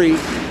 comes free.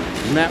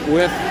 Met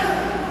with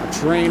a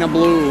train of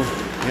blue.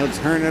 He'll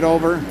turn it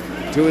over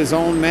to his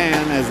own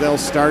man as they'll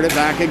start it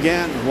back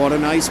again. What a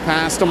nice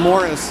pass to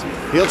Morris.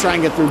 He'll try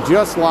and get through,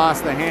 just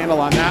lost the handle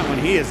on that one.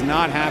 He is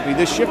not happy.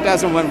 This shift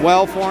hasn't went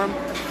well for him.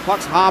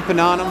 Puck's hopping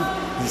on him.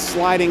 He's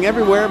sliding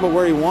everywhere but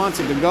where he wants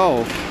it to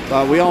go.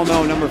 But we all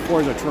know number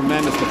 4 is a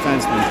tremendous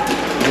defenseman.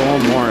 Joel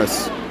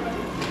Morris.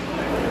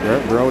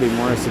 Brody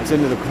Morris. It's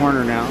into the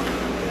corner now.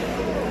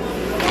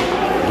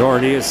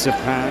 Doherty is sift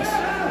pass.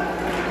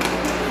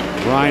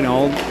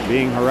 Reinhold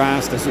being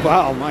harassed as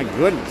well. My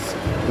goodness.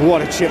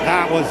 What a chip.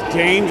 That was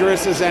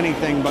dangerous as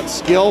anything, but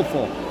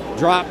skillful.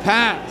 Drop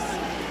pass.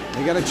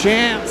 They got a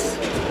chance.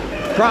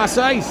 Cross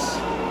ice.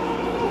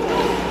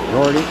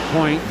 Doherty,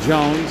 point,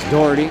 Jones,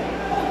 Doherty.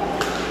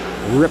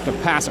 Ripped a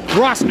pass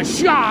across and a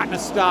shot and a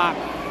stop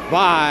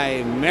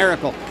by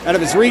Miracle. Out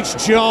of his reach,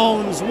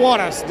 Jones.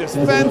 What a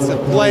defensive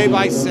play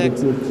by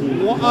 6.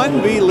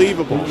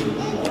 Unbelievable.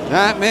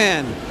 That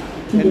man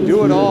can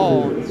do it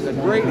all. He's a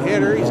great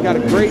hitter. He's got a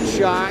great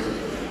shot.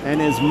 And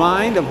his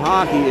mind of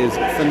hockey is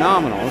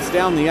phenomenal. It's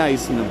down the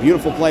ice and a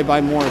beautiful play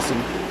by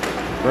Morrison.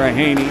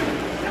 Brahaney,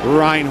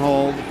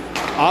 Reinhold,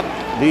 up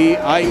the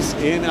ice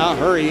in a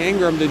hurry.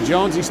 Ingram to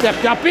Jones. He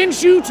stepped up and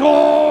shoots.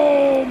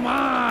 Oh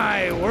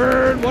my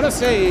word, what a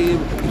save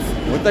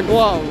with the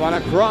glove on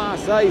a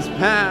cross ice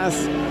pass.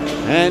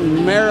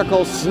 And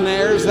Miracle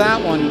snares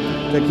that one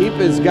to keep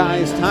his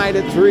guys tied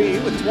at 3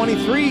 with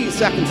 23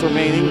 seconds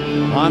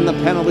remaining on the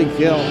penalty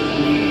kill.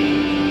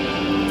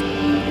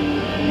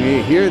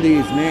 You hear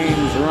these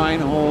names,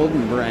 Reinhold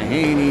and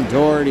Brahaney,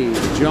 Doherty,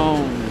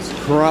 Jones,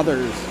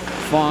 Crothers,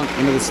 Funk,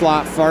 into the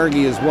slot,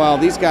 Fargy as well.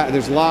 These guys,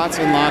 there's lots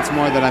and lots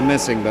more that I'm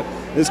missing, but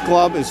this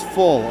club is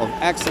full of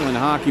excellent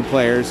hockey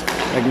players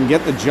that can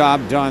get the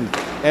job done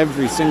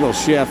every single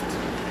shift.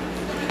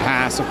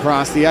 Pass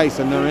across the ice,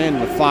 and they're in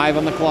with 5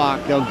 on the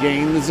clock. They'll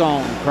gain the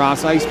zone.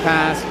 Cross ice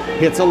pass,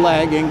 hits a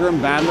leg. Ingram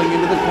battling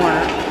into the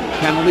corner.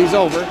 Penalty's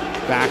over.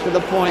 Back to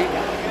the point.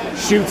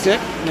 Shoots it,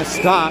 and a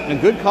stop. And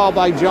a good call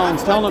by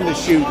Jones, telling him to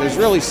shoot. It was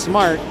really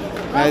smart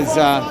as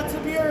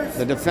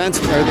the defense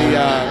or the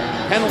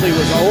penalty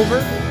was over.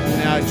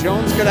 And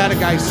Jones could have had a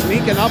guy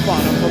sneaking up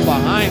on him from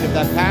behind if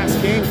that pass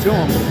came to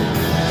him.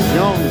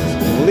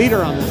 Jones,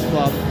 leader on this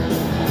club,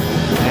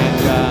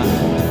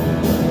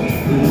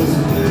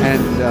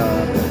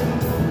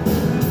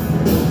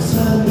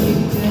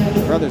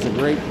 Brother's a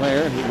great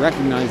player. He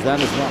recognized that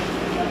as well.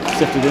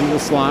 Sifted into the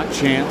slot.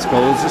 Chance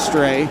goes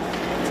astray.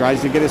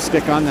 Tries to get a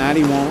stick on that.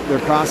 He won't. They're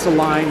across the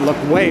line. Look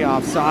way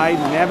offside.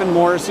 And Evan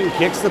Morrison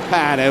kicks the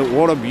pad out.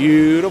 What a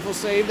beautiful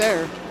save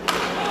there.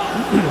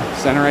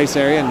 Center ice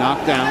area.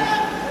 Knocked down.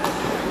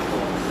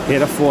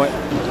 Hit a foot.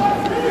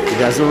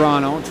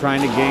 Deseronto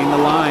trying to gain the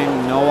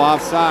line. No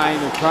offside.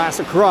 They cross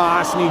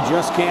across, and he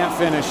just can't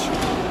finish.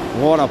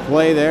 What a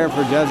play there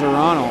for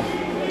Deseronto.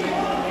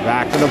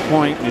 Back to the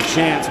point, and a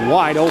chance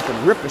wide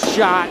open. Rip a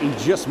shot. He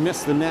just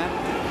missed the net.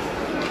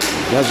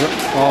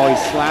 Oh, he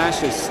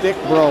slashed. His stick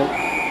broke.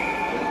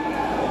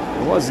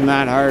 It wasn't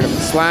that hard of a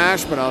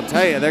slash, but I'll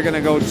tell you, they're going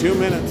to go 2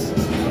 minutes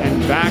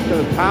and back to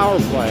the power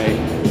play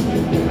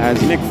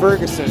as Nick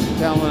Ferguson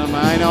telling them,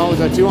 I know it's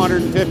a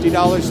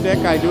 $250 stick.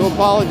 I do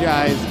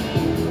apologize.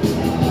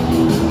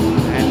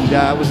 And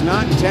it was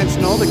not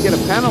intentional to get a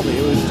penalty.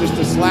 It was just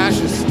to slash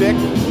his stick,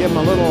 give him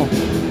a little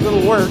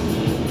work.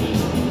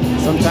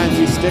 Sometimes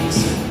these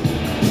sticks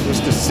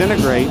just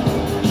disintegrate.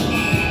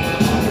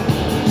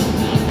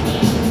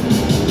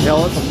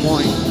 Hill at the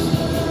point.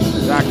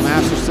 Zach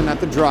Masterson at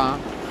the draw.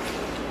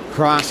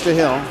 Cross to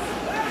Hill.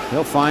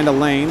 He'll find a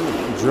lane,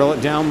 drill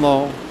it down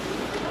low.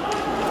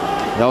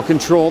 They'll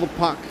control the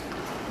puck.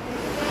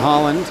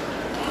 Holland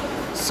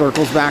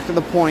circles back to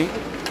the point.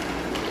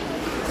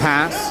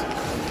 Pass.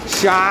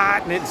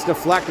 Shot, and it's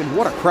deflected.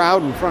 What a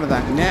crowd in front of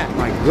that net.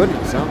 My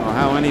goodness, I don't know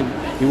how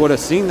he would have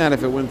seen that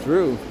if it went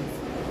through.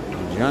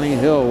 Johnny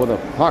Hill with a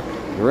puck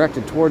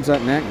directed towards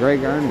that net. Greg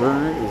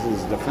Arnburn is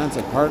his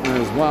defensive partner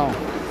as well.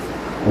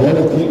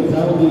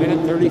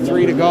 Minute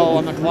 33 to go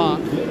on the clock.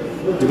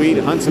 Tweed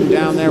hunts him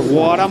down there.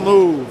 What a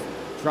move.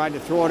 tried to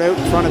throw it out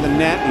in front of the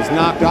net. He's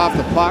knocked off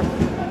the puck.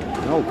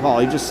 No call.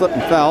 He just slipped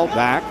and fell.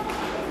 Back.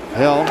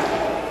 Hill.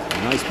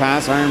 Nice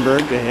pass,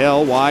 Ironberg to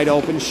Hill. Wide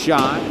open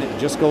shot, and it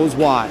just goes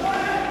wide.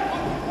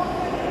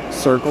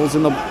 Circles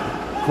in the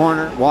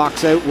corner.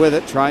 Walks out with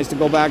it. Tries to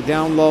go back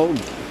down low.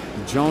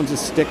 Jones'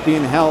 stick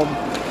being held.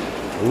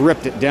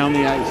 Ripped it down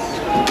the ice.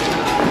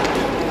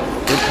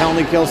 Good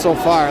penalty kill so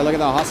far. Look at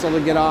the hustle to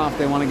get off.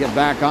 They want to get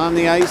back on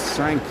the ice.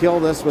 Try and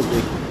kill this with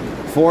the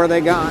 4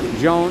 they got.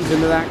 Jones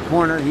into that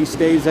corner. He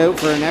stays out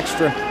for an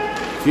extra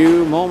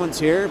few moments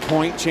here.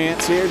 Point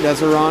chance here.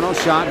 Deseronto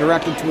shot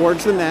directed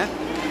towards the net.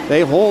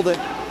 They hold it.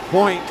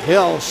 Point.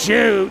 Hill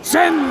shoots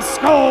and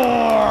scores!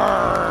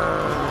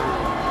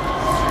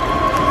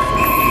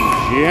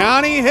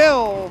 Johnny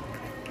Hill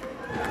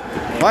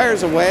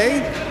fires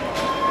away.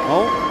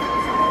 Oh.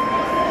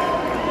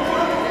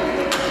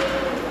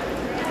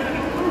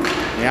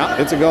 Yeah,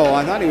 it's a goal.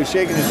 I thought he was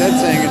shaking his head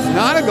saying it's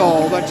not a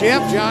goal, but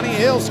yep, Johnny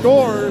Hill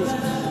scores,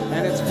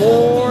 and it's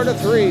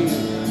 4-3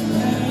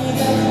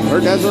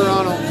 for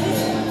Deseronto.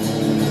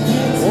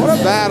 What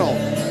a battle.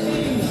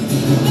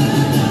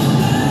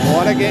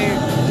 What a game.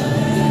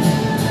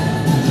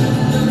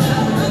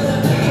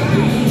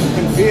 You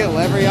can feel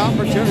every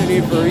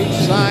opportunity for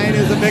each side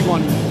is a big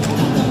one.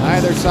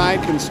 Either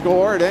side can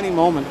score at any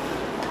moment.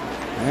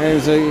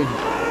 There's a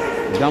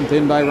dump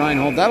in by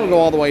Reinhold. That'll go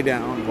all the way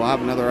down. We'll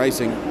have another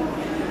icing.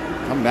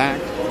 Come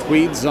back.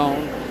 Tweed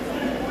zone.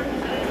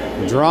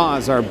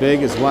 Draws are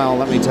big as well,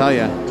 let me tell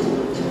you.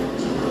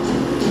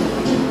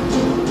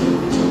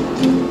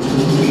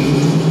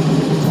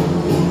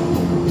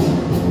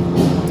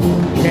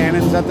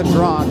 Cannons at the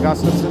draw.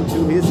 Gustafson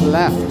to his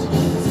left.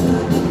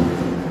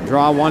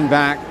 Draw one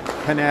back.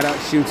 Panetta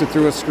shoots it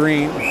through a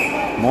screen.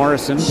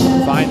 Morrison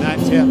find that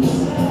tip.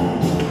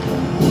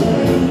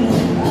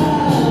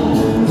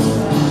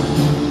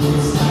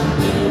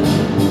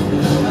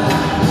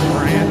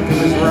 Brand to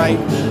his right.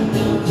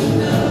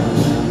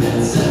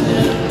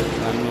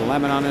 And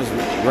Lemon on his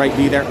right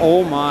D there.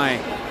 Oh my.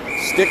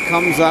 Stick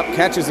comes up,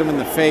 catches him in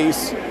the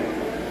face.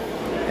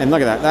 And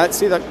look at that.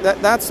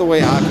 That's the way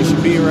hockey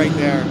should be right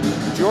there.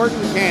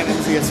 Jordan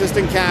Cannons, the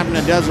assistant captain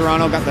of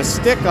Deseronto, got the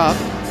stick up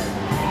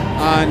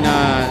on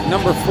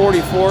number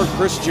 44,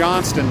 Chris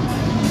Johnston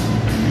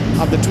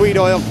of the Tweed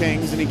Oil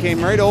Kings, and he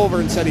came right over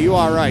and said, "Are you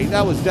all right?"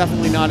 That was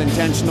definitely not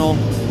intentional.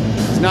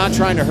 He's not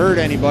trying to hurt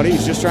anybody.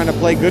 He's just trying to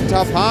play good,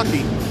 tough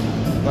hockey.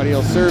 But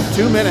he'll serve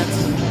 2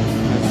 minutes.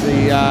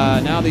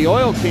 As now the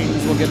Oil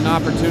Kings will get an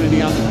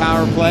opportunity on the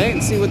power play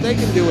and see what they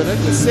can do with it.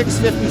 With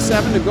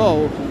 6:57 to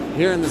go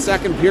here in the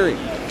second period.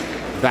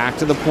 Back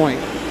to the point.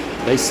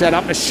 They set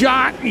up a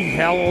shot. He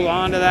held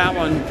on to that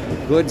one.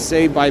 Good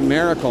save by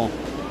Miracle.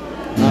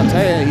 I'll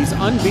tell you, he's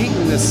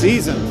unbeaten this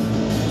season.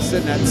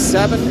 Sitting at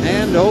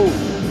 7-0.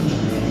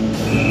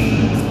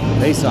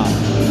 Face off.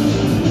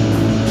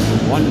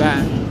 One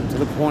back to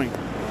the point.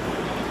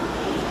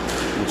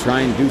 We'll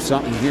try and do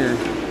something here.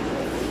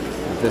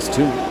 With this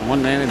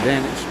 1-man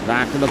advantage.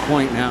 Back to the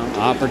point now.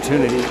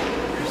 Opportunity.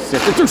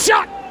 Sifted through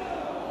shot.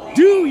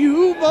 Do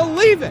you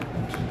believe it?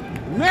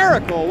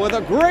 Miracle with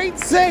a great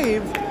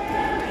save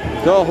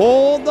to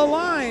hold the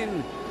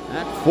line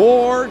at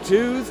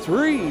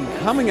 4-3.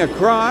 Coming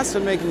across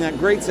and making that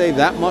great save.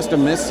 That must have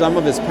missed some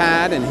of his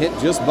pad and hit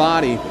just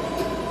body.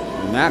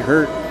 And that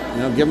hurt.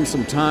 You know, give him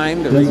some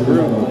time to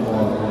regroup.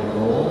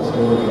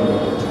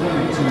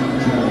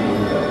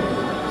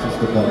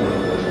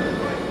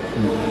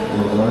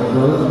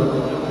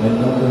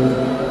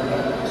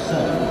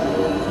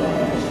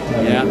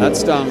 Yeah, that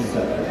stung.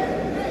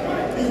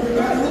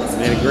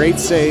 Made a great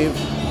save.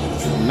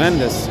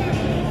 Tremendous.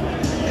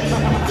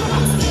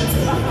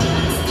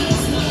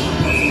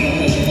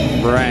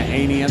 Brett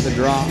Haney at the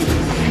draw.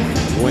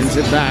 Wins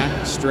it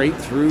back straight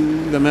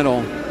through the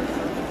middle.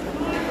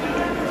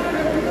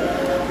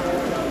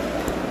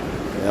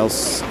 They'll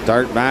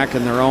start back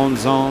in their own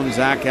zone.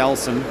 Zach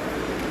Elson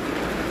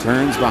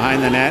turns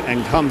behind the net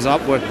and comes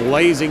up with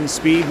blazing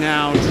speed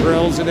now.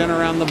 Drills it in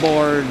around the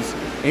boards.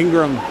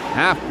 Ingram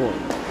half-board.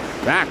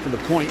 Back to the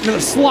point. Into the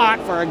slot.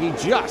 Fargy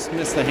just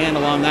missed the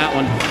handle on that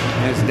one.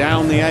 And it's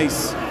down the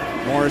ice.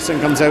 Morrison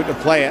comes out to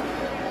play it.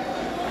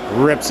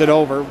 Rips it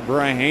over.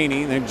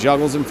 Brahaney. Then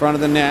juggles in front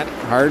of the net.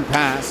 Hard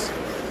pass.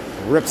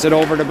 Rips it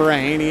over to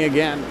Brahaney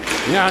again.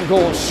 On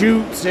goal.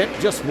 Shoots it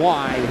just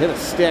wide. Hit a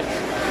stick.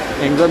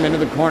 Ingram into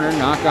the corner.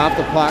 Knocked off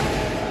the puck.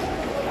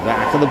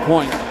 Back to the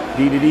point.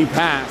 D-to-D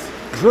pass.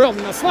 Drilled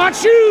in the slot.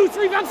 Shoots.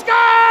 Rebound. Score!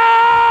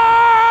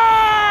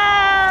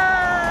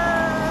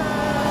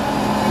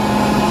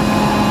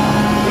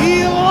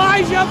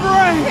 Elijah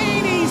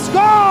Brahaney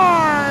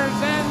scores,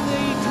 and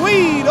the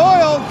Tweed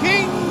Oil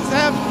Kings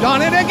have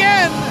done it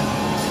again.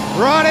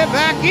 Brought it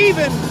back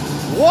even.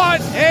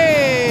 What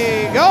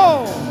a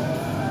goal!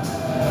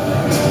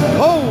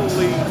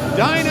 Holy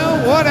Dino,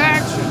 what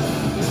action!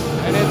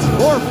 And it's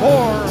 4-4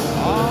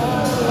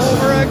 all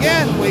over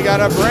again. We got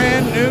a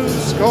brand new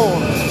score.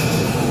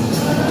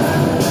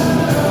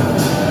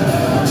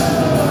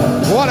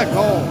 What a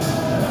goal!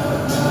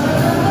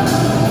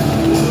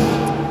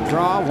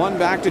 Draw one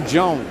back to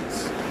Jones.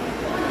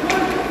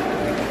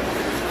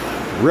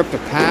 Ripped a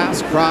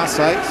pass, cross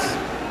ice.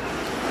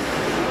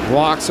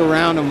 Walks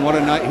around him. What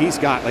a night. He's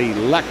got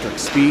electric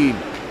speed.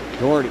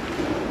 Doherty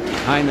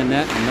behind the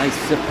net. A nice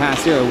zip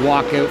pass here. A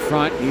walk out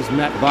front. He's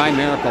met by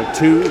Miracle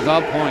to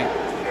the point.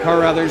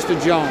 Carruthers to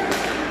Jones.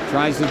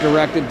 Tries to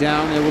direct it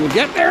down. It will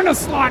get there in a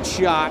slot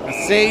shot. A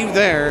save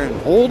there.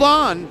 And hold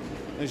on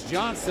as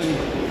Johnson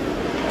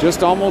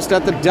just almost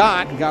at the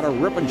dot. Got a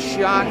ripping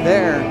shot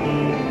there.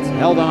 It's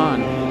held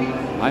on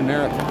by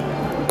Miracle.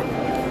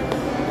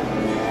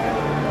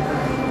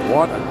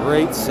 What a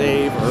great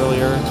save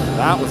earlier.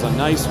 That was a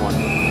nice one.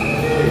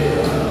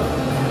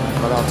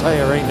 But I'll tell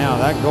you right now,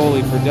 that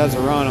goalie for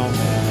Deseronto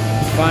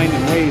is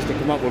finding ways to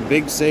come up with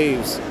big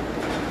saves.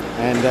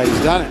 And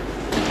he's done it.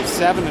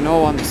 7-0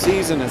 on the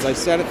season, as I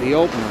said at the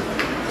opener.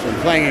 He's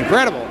been playing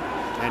incredible.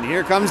 And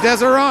here comes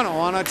Deseronto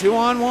on a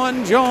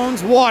 2-on-1.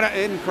 Jones, what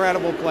an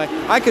incredible play.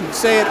 I could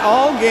say it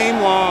all game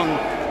long.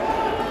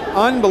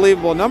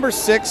 Unbelievable. Number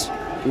 6,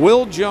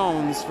 Will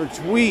Jones for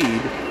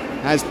Tweed,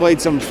 has played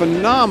some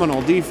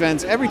phenomenal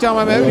defense. Every time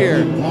I'm out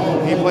here,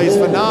 he plays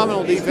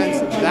phenomenal defense.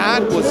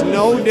 That was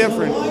no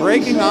different.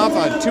 Breaking off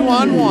a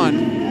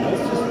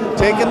 2-on-1,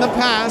 taking the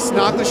pass,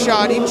 not the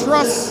shot. He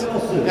trusts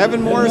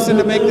Evan Morrison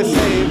to make the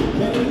save,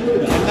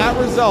 and that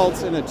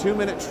results in a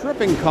 2-minute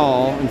tripping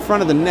call in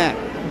front of the net.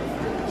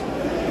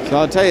 So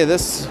I'll tell you,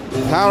 this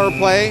power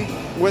play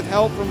with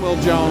help from Will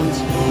Jones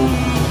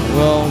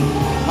will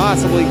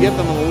possibly give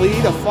them a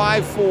lead of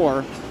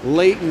 5-4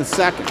 late in the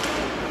second.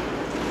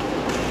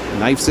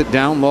 Knifes it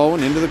down low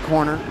and into the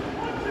corner.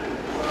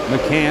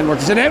 McCann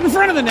works it out in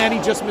front of the net. He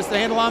just missed the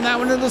handle on that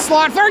one into the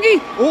slot. Fergie!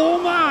 Oh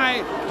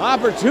my!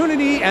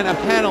 Opportunity and a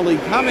penalty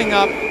coming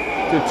up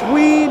to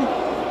Tweed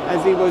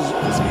as he was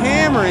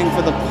hammering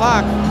for the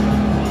puck.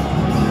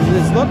 He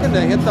was looking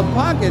to hit the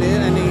puck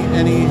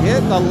and he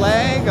hit the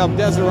leg of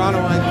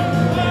Deseronto.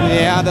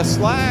 Yeah, the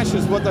slash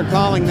is what they're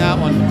calling that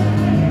one.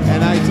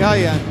 And I tell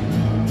you,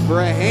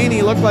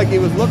 Brahaney looked like he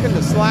was looking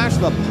to slash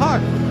the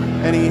puck,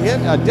 and he hit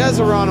a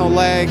Deseronto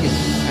leg,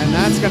 and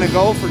that's going to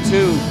go for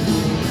 2.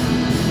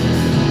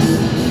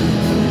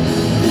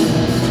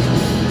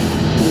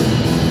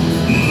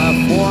 A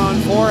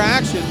 4-on-4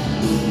 action.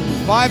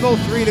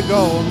 5:03 to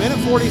go.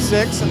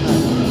 1:46 and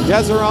the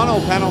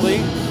Deseronto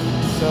penalty.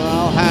 So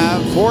I'll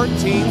have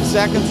 14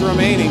 seconds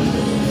remaining.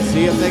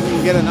 See if they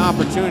can get an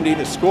opportunity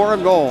to score a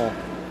goal.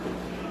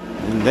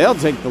 And they'll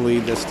take the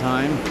lead this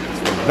time.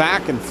 It's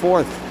back and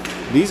forth.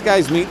 These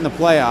guys meet in the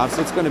playoffs.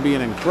 It's going to be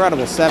an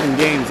incredible 7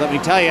 games. Let me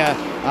tell you,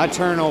 a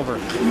turnover.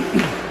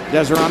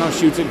 Deseronto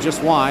shoots it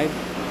just wide.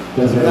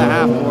 To the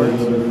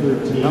half-boards.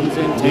 Comes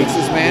in, takes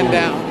his man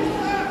down.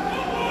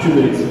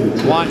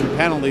 Wanting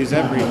penalties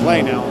every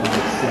play now.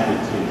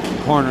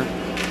 Corner.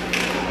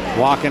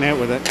 Walking out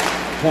with it.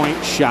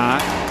 Point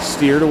shot.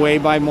 Steered away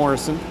by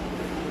Morrison.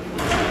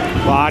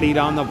 Bodied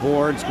on the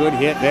boards. Good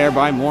hit there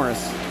by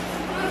Morris.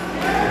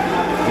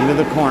 Into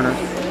the corner.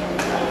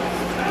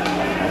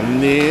 In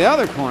the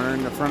other corner,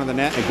 in the front of the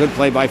net, a good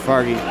play by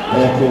Fargy.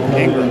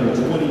 Ingram.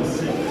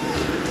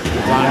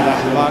 Line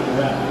that puck.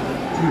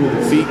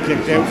 Feet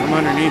kicked out from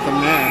underneath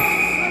him there.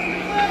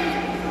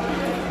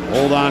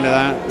 Hold on to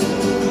that.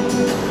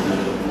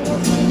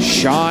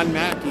 Sean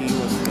Mackey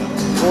was the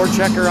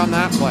forechecker on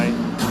that play.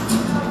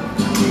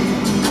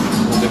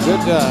 It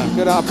was a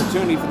good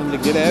opportunity for them to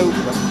get out,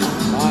 but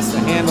lost the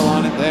handle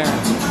on it there.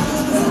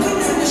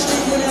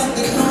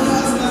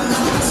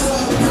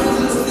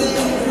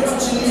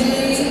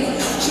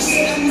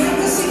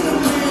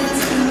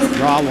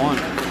 Draw 1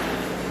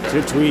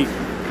 to Tweed.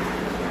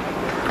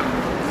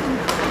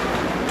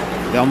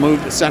 They'll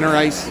move to center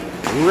ice.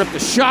 Rip the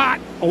shot.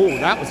 Oh,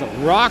 that was a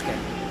rocket.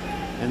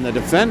 And the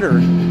defender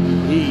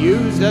he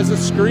used as a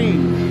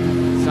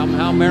screen.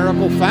 Somehow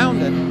Miracle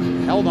found it.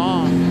 Held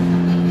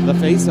on the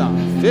faceoff.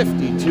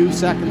 52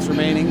 seconds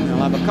remaining. They'll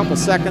have a couple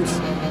seconds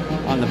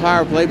on the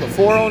power play, but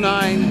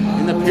 4:09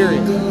 in the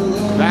period.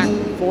 Back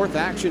and forth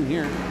action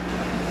here.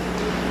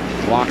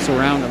 Walks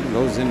around him,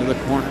 goes into the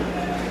corner.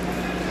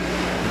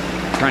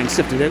 Try and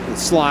sift it out with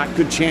the slot.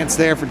 Good chance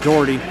there for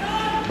Doherty,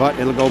 but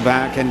it'll go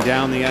back and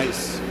down the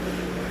ice.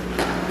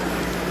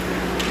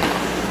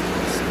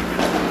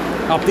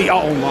 Up the,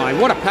 oh my,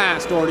 what a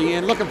pass, Doherty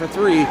in, looking for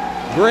 3.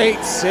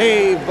 Great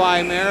save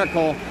by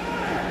Miracle.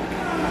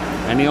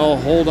 And he'll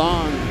hold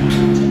on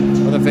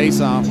for the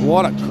faceoff.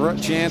 What a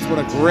chance, what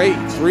a great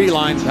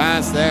 3-line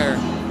pass there.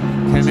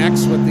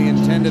 Connects with the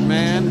intended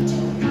man.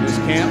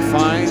 Just can't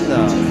find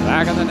the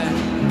back of the net.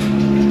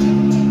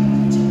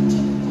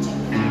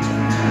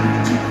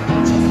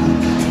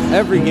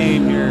 Every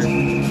game here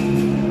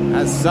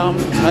has some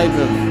type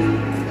of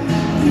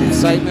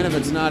excitement. If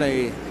it's not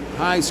a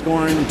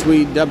high-scoring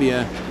Tweed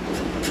W,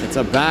 it's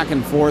a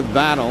back-and-forth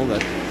battle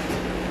that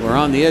we're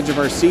on the edge of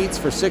our seats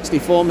for 60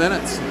 full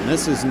minutes. And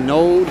this is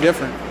no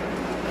different.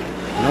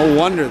 No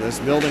wonder this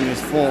building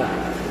is full.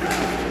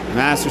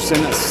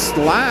 Masterson, a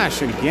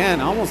slash again,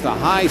 almost a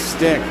high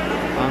stick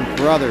on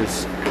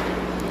Brothers.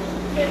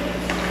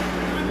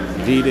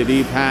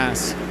 D-to-D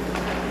pass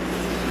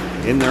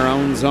in their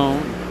own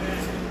zone.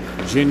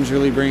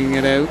 gingerly bringing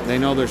it out. They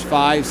know there's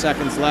 5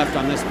 seconds left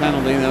on this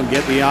penalty, and they'll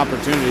get the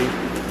opportunity.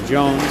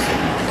 Jones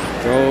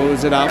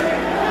throws it up.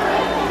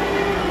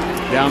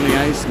 Down the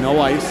ice, no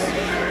ice.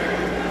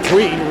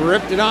 Tweed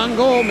ripped it on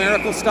goal.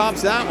 Miracle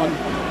stops that one.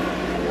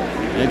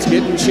 It's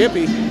getting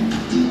chippy.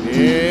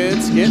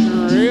 It's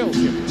getting real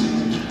chippy.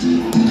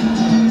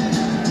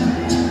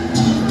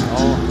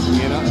 Oh,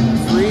 you know,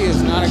 3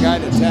 is not a guy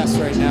to test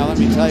right now, let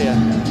me tell you.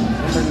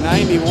 Number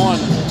 91,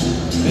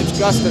 Mitch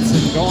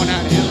Gustafson, going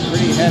at him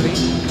pretty heavy.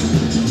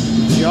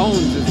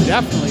 Jones is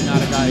definitely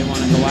not a guy you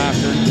want to go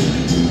after.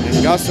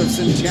 And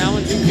Gustafson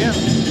challenging him.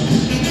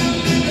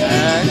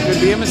 That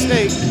could be a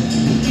mistake.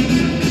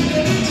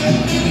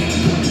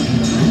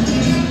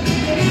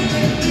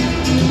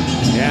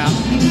 Yeah.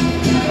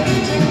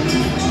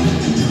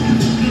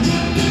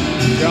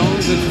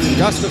 Jones and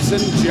Gustafson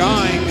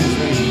jawing as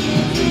we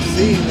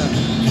see the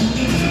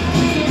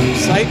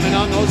excitement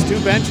on those 2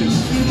 benches.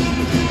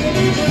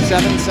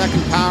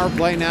 7-second power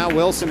play now.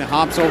 Wilson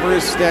hops over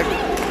his stick,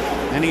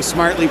 and he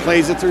smartly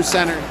plays it through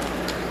center,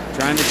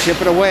 trying to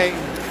chip it away.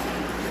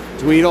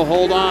 Tweed will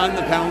hold on.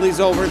 The penalty's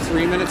over.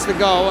 3 minutes to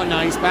go. A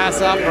nice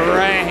pass up.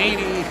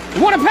 Rahaney.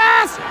 What a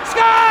pass!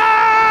 Score!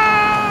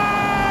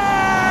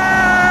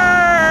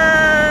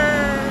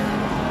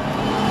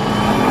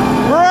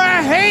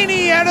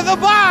 Rahaney out of the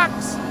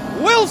box.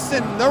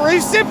 Wilson, the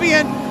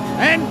recipient,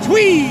 and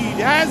Tweed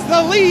has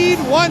the lead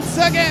once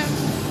again.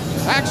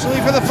 Actually,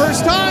 for the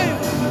first time.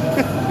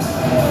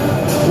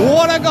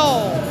 What a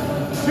goal.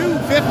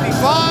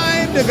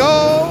 2:55 to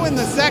go in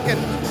the second.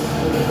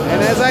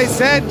 And as I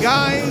said,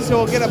 guys who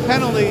will get a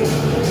penalty,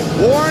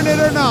 warrant it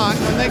or not,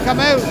 when they come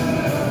out,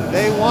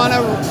 they want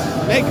to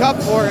make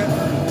up for it.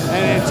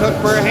 And it took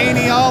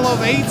Berhaney all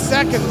of 8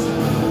 seconds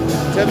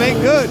to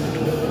make good.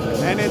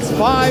 And it's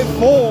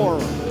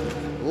 5-4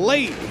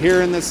 late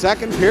here in the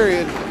second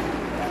period.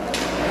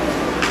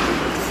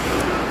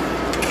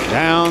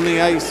 Down the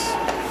ice,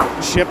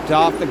 chipped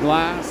off the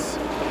glass,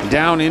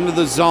 down into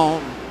the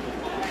zone,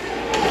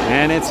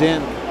 and it's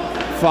in.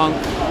 Funk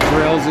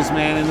drills his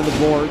man into the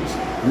boards.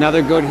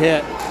 Another good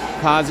hit,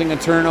 causing a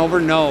turnover.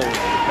 No.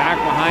 Back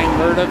behind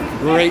Murda.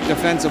 Great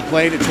defensive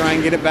play to try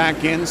and get it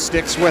back in.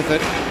 Sticks with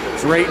it.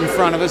 It's right in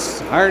front of us.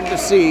 Hard to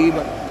see,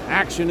 but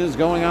action is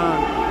going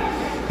on.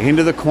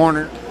 Into the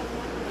corner.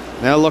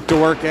 They'll look to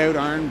work out.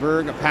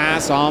 Arnberg, a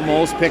pass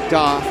almost picked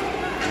off.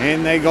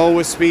 And they go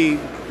with speed.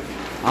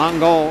 On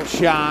goal,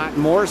 shot.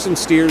 Morrison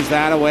steers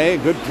that away. A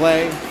good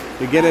play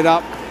to get it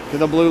up to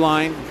the blue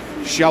line.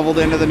 Shoveled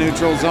into the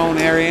neutral zone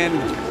area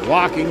and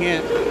walking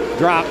in.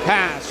 Drop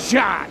pass,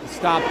 shot.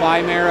 Stopped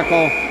by Miracle,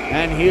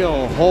 and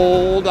he'll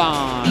hold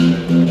on.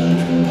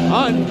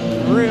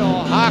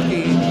 Unreal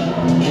hockey.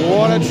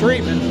 What a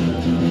treatment.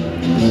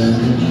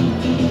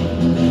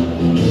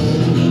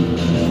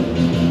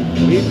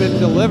 We've been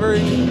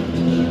delivered an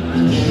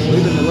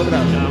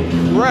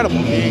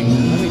incredible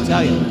game, let me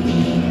tell you.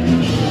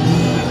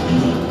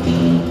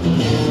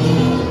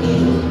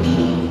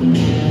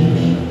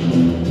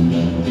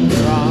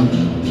 Draw,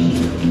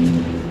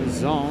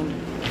 zone,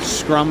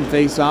 scrum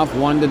face-off,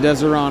 1 to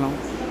Deseronto.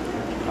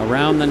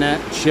 Around the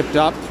net, chipped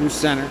up through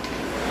center.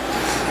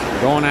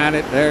 Going at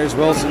it, there's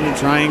Wilson to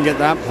try and get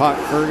that puck.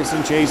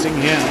 Ferguson chasing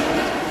him.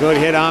 Good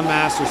hit on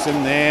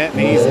Masterson there.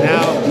 He's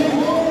now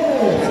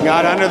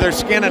got under their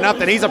skin enough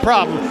that he's a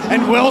problem.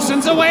 And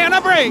Wilson's away on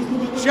a break.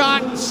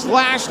 Shot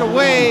slashed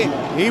away.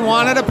 He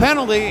wanted a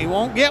penalty. He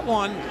won't get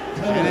one.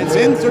 And it's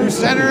in through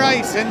center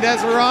ice, and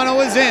Deseronto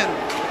is in.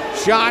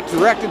 Shot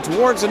directed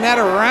towards the net.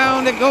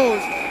 Around it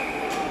goes.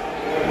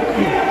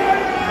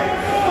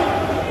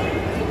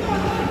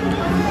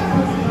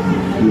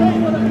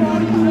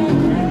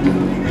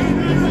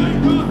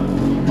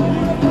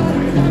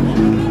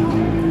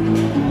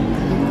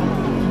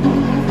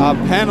 A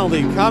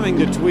penalty coming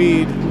to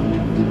Tweed.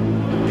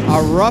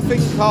 A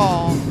roughing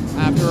call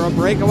after a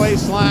breakaway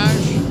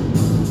slash.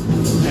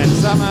 And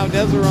somehow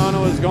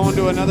Deseronto is going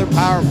to another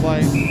power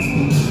play.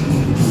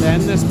 To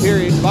end this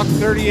period,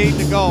 $1:38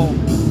 to go.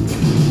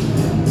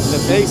 The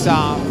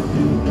face-off.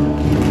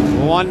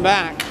 1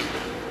 back.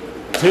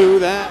 2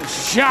 that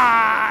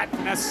shot.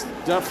 That's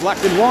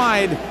deflected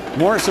wide.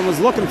 Morrison was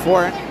looking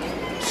for it.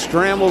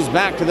 Scrambles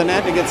back to the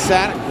net to get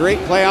set.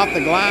 Great play off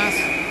the glass.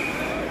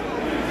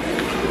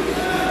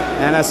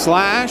 And a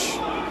slash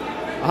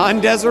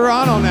on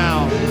Deseronto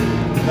now.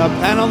 The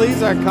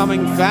penalties are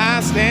coming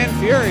fast and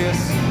furious.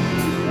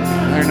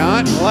 They're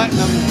not letting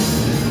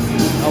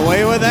them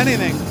away with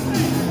anything.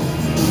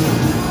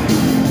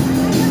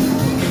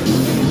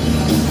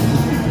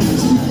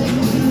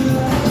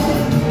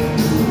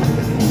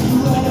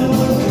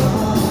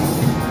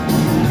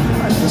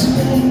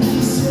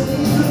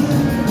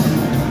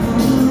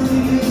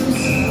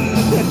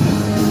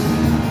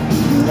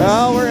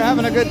 Well, we're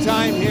having a good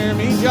time here.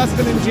 Me,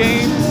 Justin, and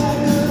James.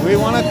 We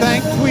want to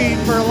thank Tweed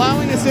for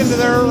allowing us into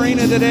their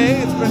arena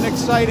today. It's been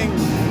exciting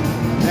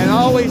and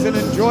always an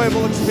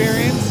enjoyable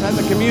experience at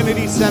the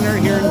community center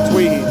here in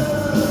Tweed.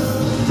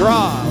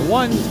 Draw,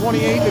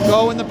 1:28 to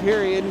go in the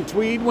period, and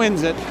Tweed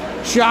wins it.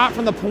 Shot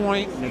from the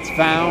point, and it's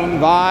found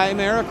by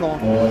Miracle.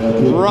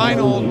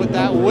 Reinhold with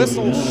that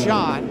whistle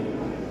shot,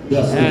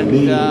 and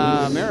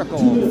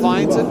Miracle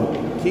finds it,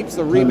 keeps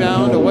the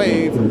rebound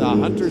away from the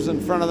Hunters in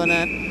front of the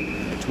net.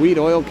 Tweed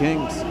Oil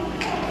Kings.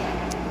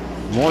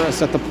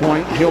 Morris at the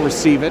point, he'll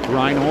receive it.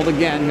 Reinhold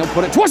again, he'll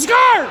put it to a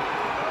score!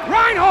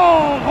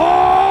 Reinhold,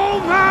 oh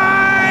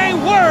my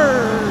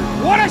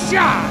word, what a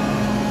shot!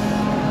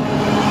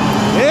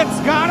 It's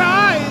got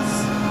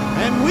eyes,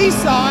 and we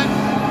saw it.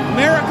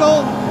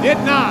 Miracle did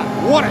not.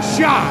 What a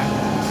shot!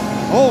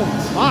 Oh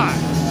my!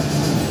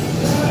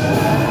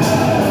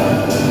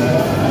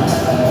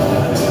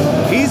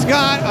 He's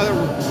got a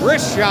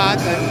wrist shot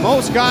that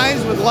most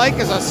guys would like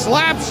as a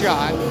slap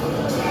shot,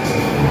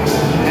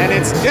 and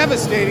it's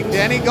devastating to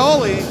any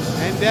goalie.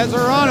 And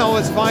Deseronto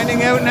is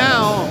finding out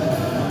now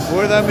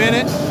with a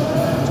minute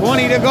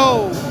 20 to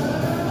go.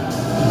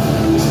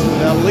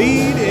 The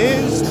lead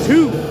is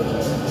 2.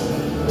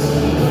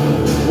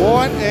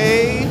 What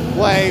a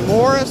play.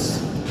 Morris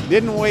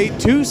didn't wait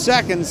 2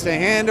 seconds to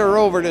hand her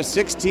over to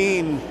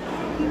 16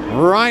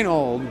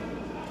 Reinhold.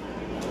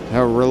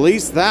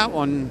 Released that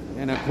one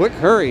in a quick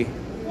hurry.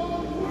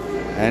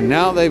 And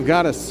now they've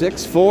got a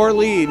 6-4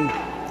 lead.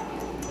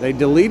 They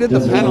deleted the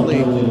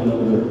penalty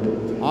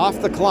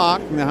off the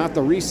clock, and they'll have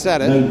to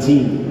reset it.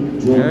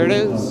 There it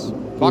is.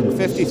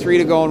 $1:53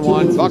 to go in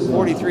one,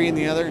 $1:43 in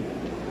the other.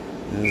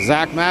 And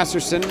Zach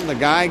Masterson, the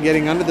guy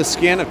getting under the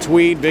skin of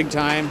Tweed big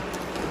time,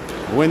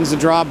 wins the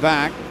draw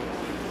back.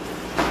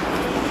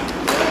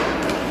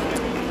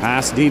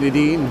 Pass D to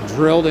D and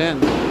drilled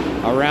in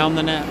around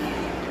the net.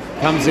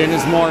 Comes in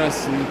as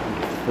Morris and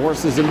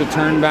forces him to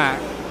turn back.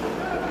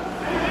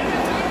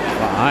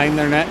 Behind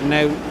their net and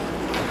out.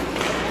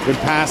 Good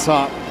pass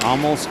up,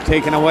 almost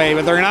taken away,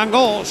 but they're in on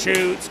goal.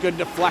 Shoots, good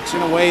deflection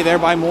away there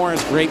by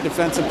Morris. Great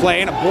defensive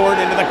play and a board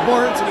into the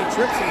boards, and he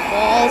trips and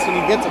falls, and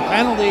he gets a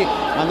penalty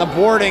on the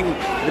boarding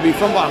to be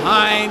from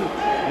behind,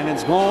 and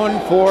it's going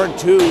for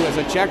 2 as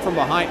a check from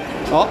behind.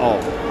 Uh-oh.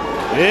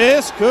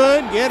 This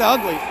could get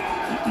ugly.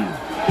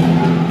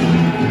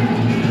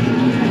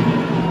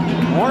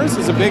 Morris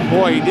is a big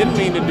boy. He didn't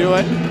mean to do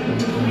it.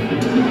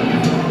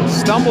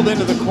 Stumbled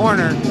into the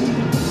corner,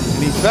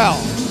 and he fell.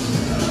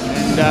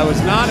 And it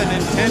was not an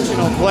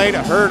intentional play to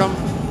hurt him.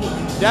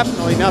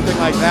 Definitely nothing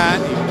like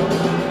that.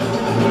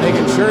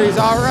 Making sure he's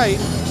all right.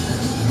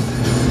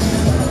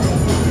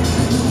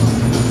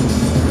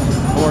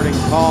 Boarding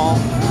call.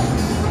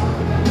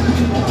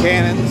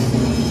 Cannons.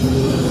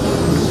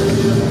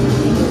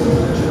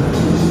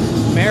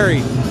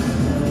 Mary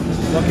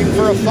looking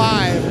for a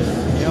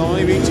 5. He'll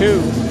only be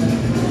 2.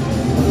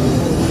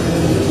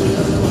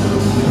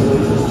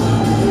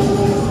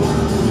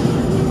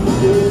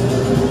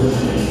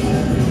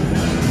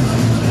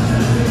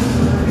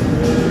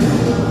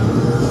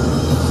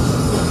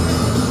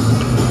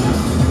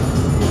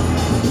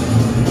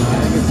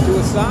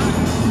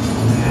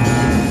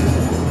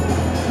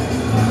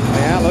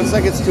 Yeah, looks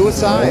like it's to a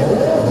side.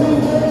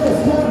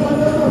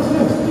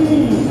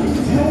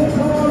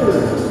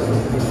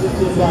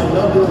 Assisted by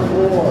number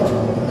 4,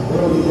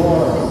 Brody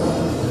Morris,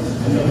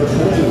 and number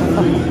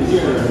 23,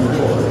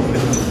 Deseronto.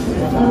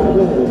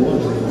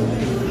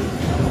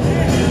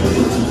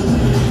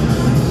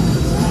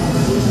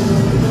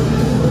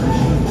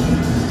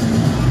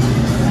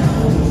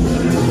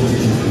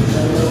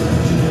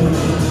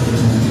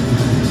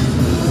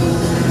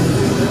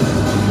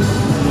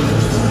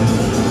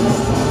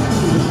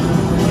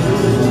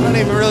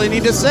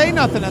 Need to say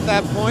nothing at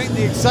that point.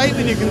 The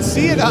excitement, you can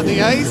see it on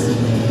the ice.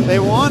 They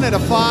won at a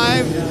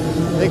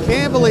 5. They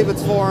can't believe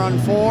it's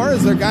 4-on-4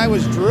 as their guy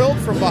was drilled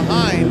from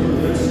behind.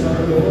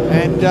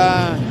 And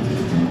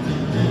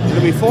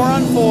it'll be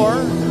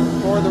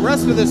 4-on-4 for the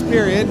rest of this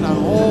period on a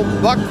whole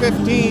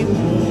 $1:15.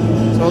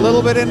 So a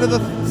little bit into the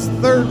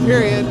 3rd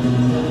period.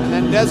 And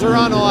then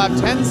Deseronto will have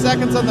 10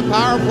 seconds on the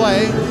power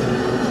play.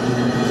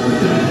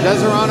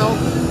 Deseronto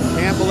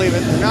can't believe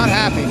it. They're not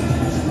happy.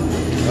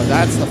 But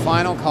that's the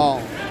final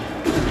call.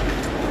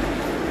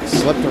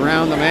 Slipped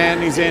around the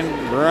man he's in.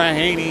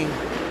 Brahaney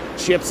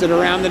chips it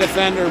around the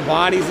defender,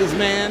 bodies his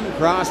man,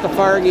 across to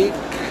Fargy,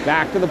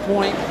 back to the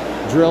point,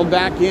 drilled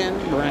back in.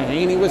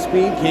 Brahaney with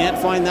speed, can't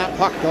find that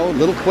puck though. A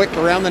little quick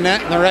around the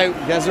net, and they're out.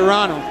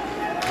 Deseronto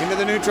into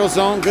the neutral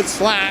zone, good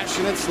slash,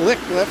 and it's lick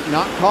lift,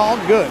 not called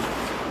good.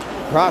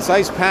 Cross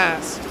ice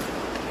pass.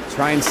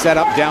 Try and set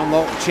up down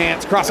low,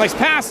 chance, cross ice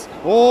pass.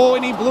 Oh,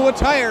 and he blew a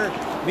tire,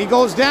 and he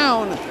goes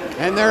down,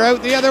 and they're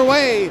out the other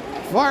way.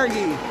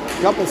 Fargy,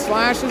 couple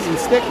slashes and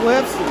stick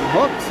lifts and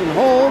hooks and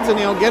holds, and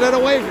he'll get it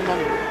away from him.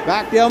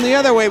 Back down the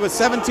other way with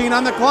 17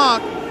 on the clock.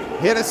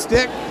 Hit a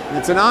stick, and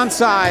it's an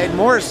onside.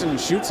 Morrison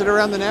shoots it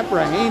around the net.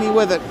 Brahaney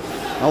with it.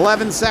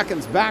 11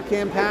 seconds,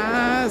 backhand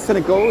pass, and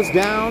it goes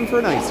down for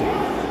an icing.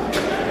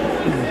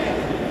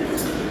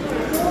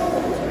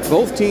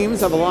 Both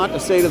teams have a lot to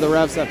say to the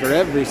refs after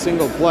every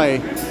single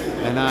play,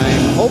 and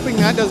I'm hoping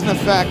that doesn't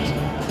affect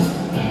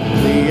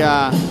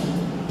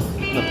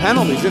the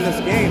penalties in this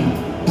game.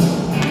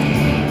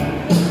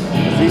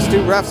 These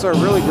two refs are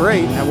really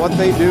great at what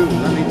they do.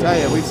 Let me tell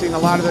you, we've seen a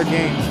lot of their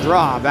games.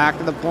 Draw, back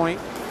to the point.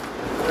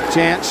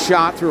 Chance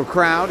shot through a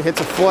crowd, hits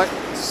a foot,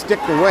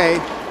 sticked away,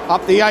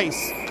 up the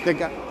ice.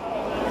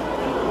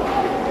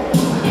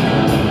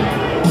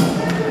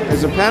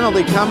 There's a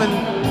penalty coming.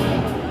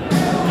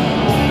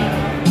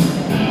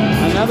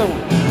 Another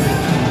one.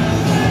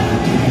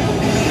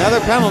 Another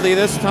penalty,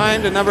 this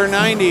time to number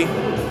 90,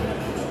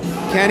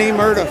 Kenny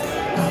Murdoch.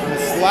 A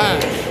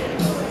slash.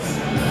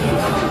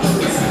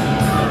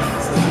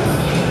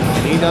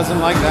 He doesn't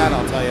like that,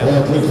 I'll tell you.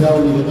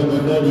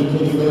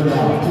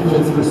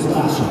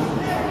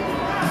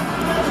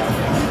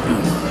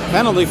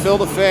 Penalty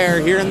filled affair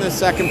here in the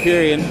second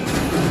period. A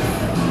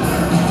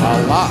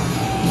lot.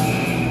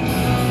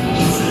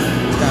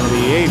 It's got to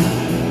be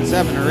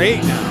 7 or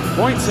 8 now.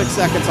 0.6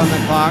 seconds on the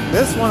clock.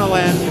 This one will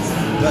end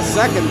the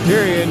second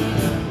period.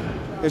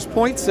 There's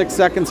 0.6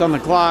 seconds on the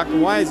clock.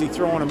 Why is he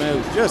throwing him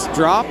out? Just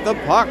drop the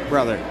puck,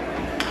 brother.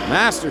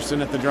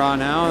 Masterson at the draw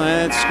now.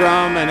 And it's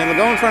scrum, and it'll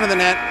go in front of the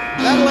net.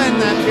 That'll end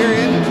that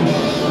period.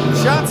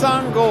 Shots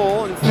on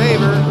goal in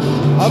favor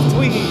of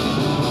Tweed.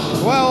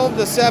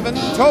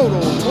 12-7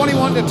 total.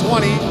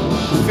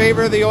 21-20 in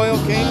favor of the Oil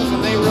Kings,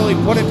 and they really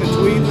put it to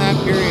Tweed in that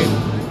period.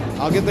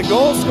 I'll get the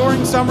goal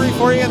scoring summary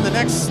for you in the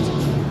next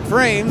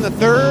frame, the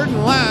third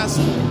and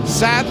last.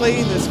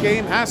 Sadly, this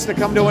game has to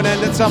come to an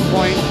end at some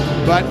point,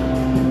 but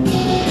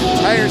the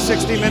entire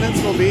 60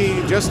 minutes will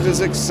be just as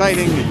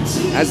exciting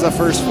as the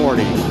first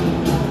 40.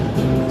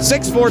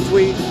 6-4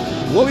 Tweed.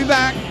 We'll be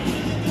back.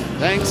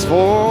 Thanks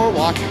for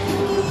watching.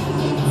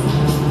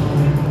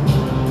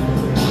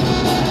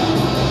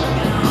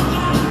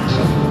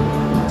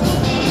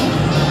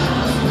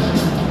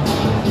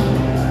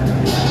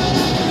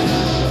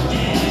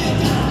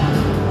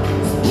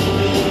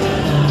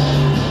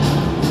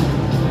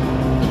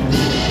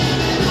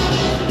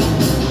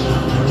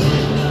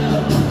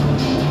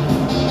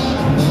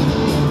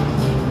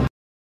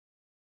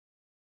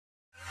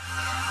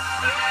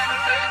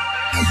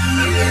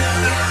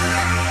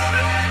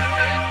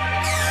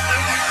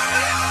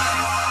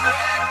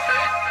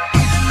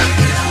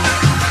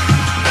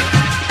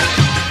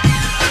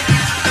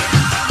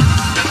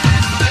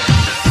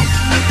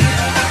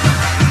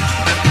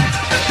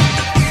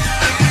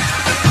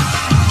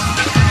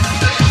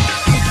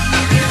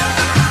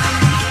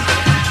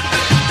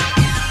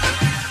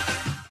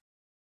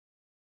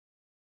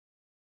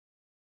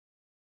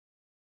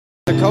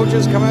 The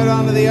coaches come out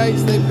onto the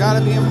ice, they've got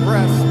to be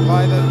impressed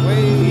by the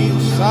way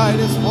each side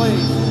is played.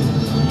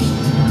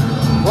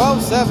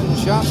 12-7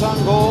 shots on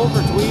goal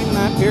for Tweed in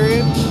that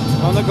period.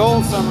 On the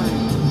goal summary,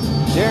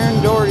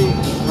 Darren Doherty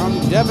from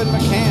Devin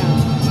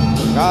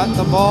McCann got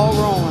the ball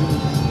rolling,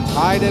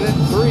 tied it at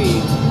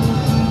 3,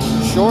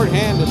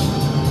 short-handed.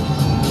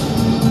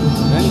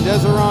 Then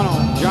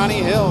Deseronto,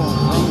 Johnny Hill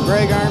from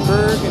Greg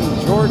Arnberg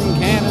and Jordan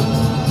Cannon.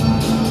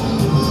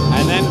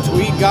 And then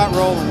Tweed got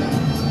rolling.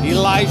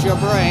 Elijah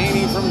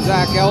Brahaney from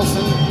Zach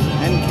Elson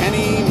and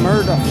Kenny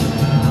Murdoch.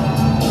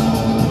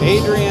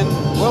 Adrian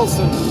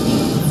Wilson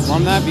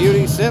from that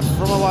beauty sip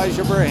from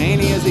Elijah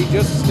Brahaney as he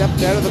just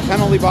stepped out of the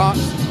penalty box.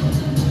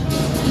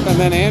 And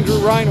then Andrew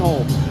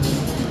Reinhold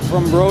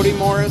from Brody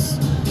Morris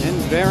and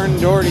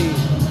Darren Doherty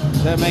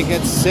to make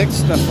it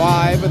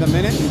 6-5 with a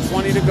minute and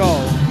 20 to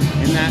go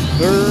in that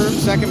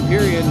second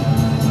period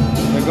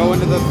to go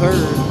into the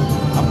third,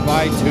 up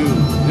by 2.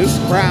 This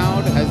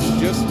crowd has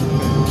just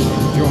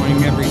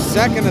enjoying every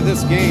second of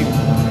this game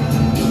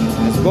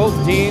as both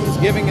teams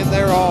giving it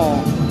their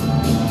all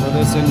for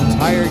this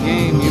entire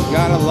game. You've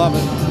got to love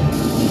it.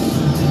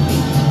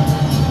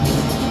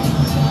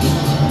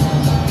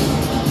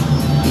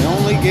 The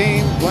only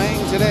game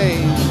playing today,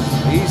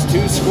 these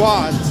two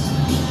squads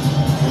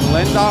will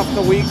end off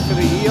the week for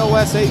the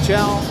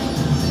EOSHL.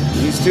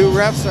 These two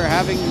refs are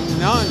having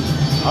none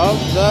of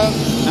the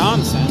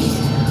nonsense,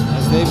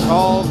 as they've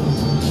called.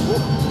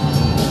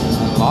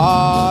 A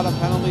lot of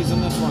penalties in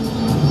this one.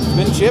 It's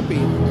been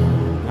chippy.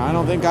 I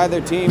don't think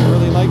either team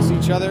really likes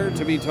each other,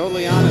 to be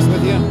totally honest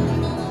with you.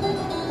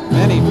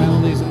 Many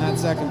penalties in that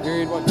second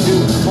period. 2, 4, 6,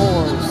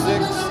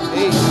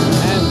 8,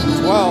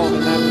 10, 12 in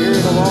that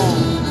period alone.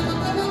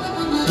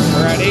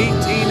 We're at 18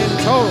 in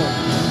total.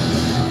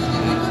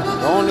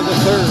 Going to the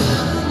third.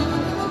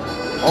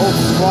 Both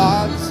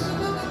squads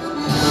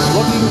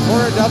looking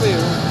for a W.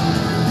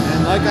 And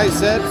like I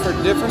said, for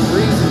different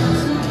reasons.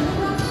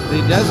 The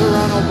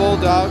Deseronto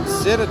Bulldogs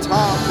sit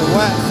atop the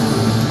West,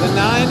 the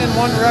 9-1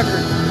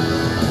 record.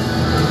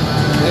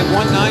 They've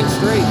won 9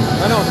 straight.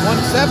 Oh no, won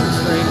 7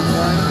 straight, I'm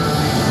sorry.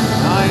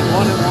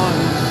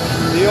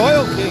 9-1-1. The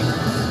Oil Kings,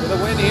 with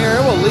a win here,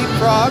 will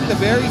leapfrog the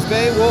Barry's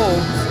Bay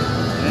Wolves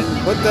and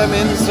put them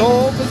in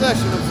sole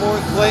possession of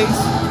 4th place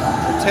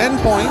for 10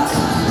 points.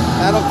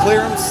 That'll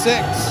clear them 6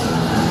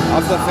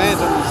 of the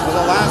Phantoms for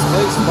the last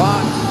place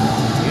spot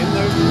in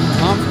the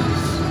conference.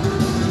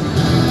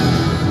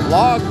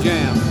 Log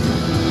jam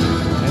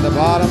at the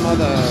bottom of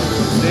the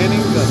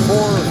standings, the 4,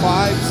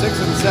 5, 6,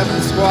 and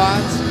 7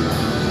 squads.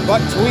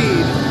 But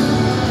Tweed,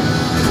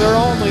 they're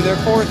only their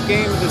 4th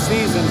game of the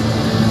season.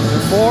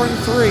 They're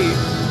 4-3.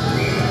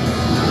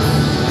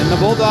 And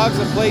the Bulldogs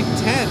have played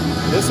 10.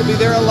 This will be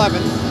their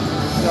 11th.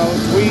 So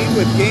Tweed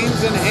with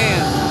games in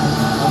hand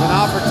have an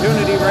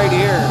opportunity right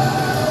here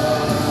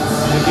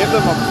to give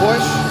them a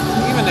push,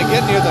 even to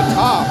get near the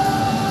top.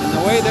 And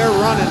the way they're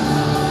running,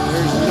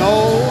 there's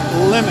no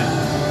limit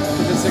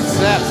to the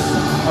success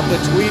of the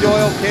Tweed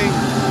Oil Kings.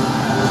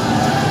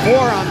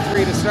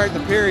 4-on-3 to start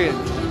the period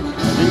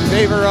in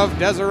favor of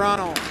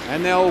Deseronto,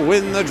 and they'll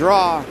win the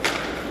draw.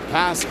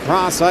 Pass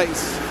cross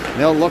ice.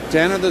 They'll look to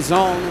enter the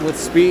zone with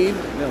speed.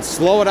 They'll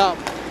slow it up.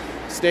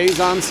 Stays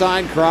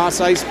onside,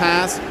 cross ice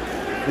pass.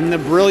 And the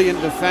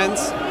brilliant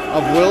defense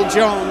of Will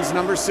Jones,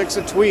 number 6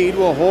 of Tweed,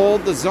 will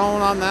hold the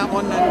zone on that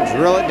one and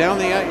drill it down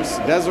the ice.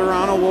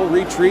 Deseronto will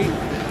retreat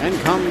and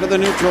come to the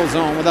neutral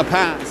zone with a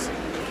pass.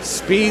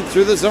 Speed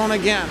through the zone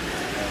again.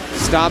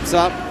 Stops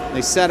up.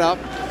 They set up.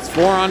 It's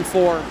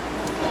 4-on-4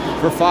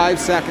 for 5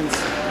 seconds.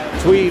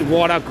 Tweed,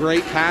 what a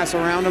great pass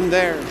around him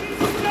there.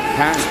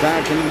 Pass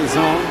back into the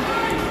zone.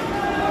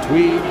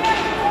 Tweed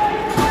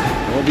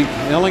will be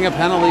filling a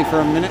penalty for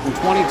 1 minute and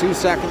 22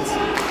 seconds.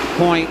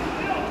 Point.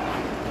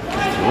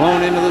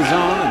 Thrown into the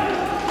zone.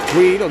 And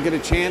Tweed will get a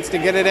chance to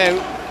get it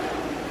out.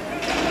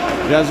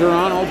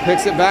 Deseronto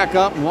picks it back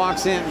up and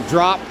walks in.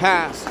 Drop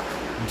pass.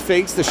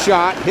 Fakes the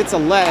shot, hits a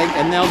leg,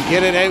 and they'll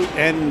get it out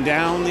and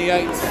down the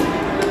ice.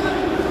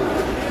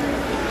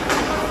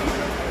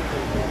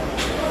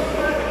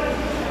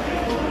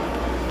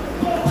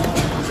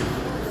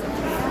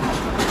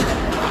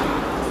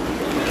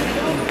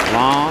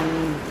 Long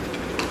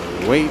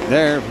wait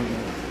there for the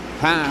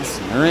pass.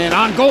 They're in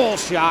on goal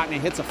shot, and he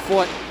hits a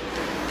foot.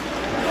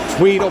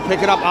 Tweed will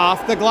pick it up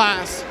off the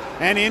glass,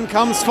 and in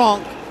comes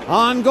Funk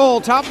on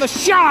goal, top of the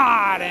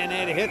shot, and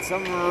it hits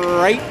him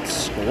right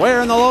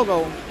square in the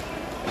logo.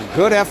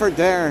 Good effort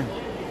there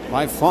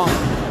by Funk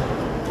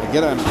to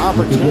get an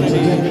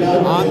opportunity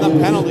on the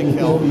penalty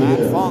kill. Matt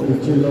Funk,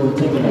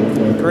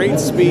 great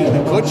speed,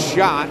 a good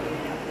shot.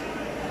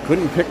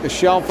 Couldn't pick the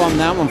shelf on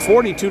that one.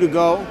 42 to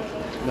go.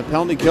 The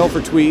penalty kill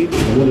for Tweed.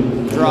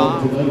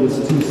 Draw.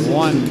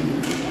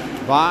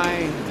 1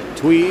 by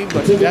Tweed,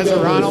 but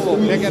Deseronto will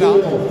pick it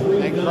up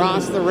and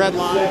cross the red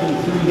line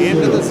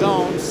into the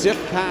zone.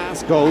 Sift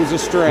pass goes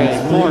astray.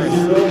 Morris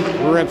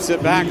rips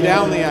it back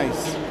down the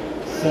ice.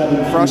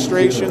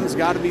 Frustration's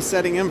got to be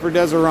setting in for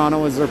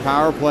Deseronto as their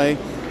power play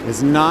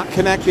is not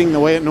connecting the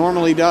way it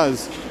normally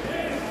does.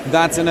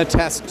 That's an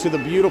attest to the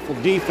beautiful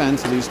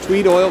defense of these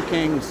Tweed Oil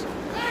Kings.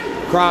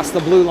 Across the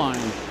blue line,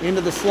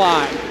 into the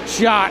slot,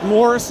 shot,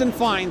 Morrison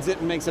finds it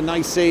and makes a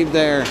nice save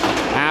there.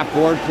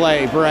 Half-board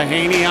play,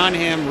 Brahaney on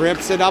him,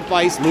 rips it up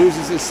ice,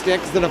 loses his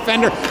sticks, the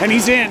defender, and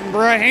he's in.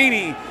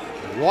 Brahaney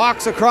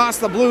walks across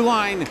the blue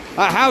line.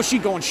 How's she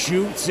going?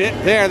 Shoots it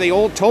there, the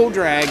old toe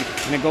drag,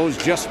 and it goes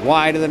just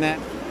wide of the net.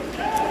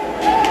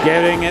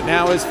 Getting it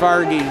now is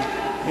Fargy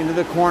into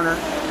the corner.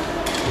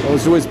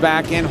 Goes to his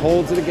back end,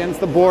 holds it against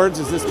the boards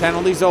as this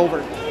penalty's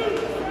over.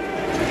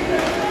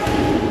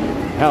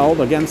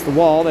 Held against the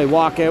wall, they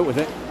walk out with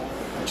it.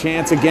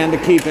 Chance again to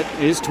keep it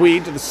is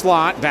Tweed to the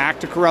slot, back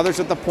to Carruthers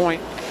at the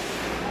point.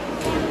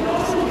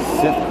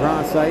 Sift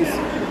cross ice.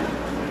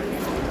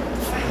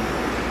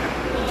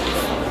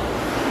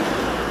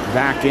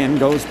 Back in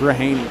goes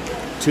Brahaney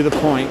to the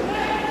point.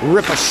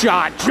 Rip a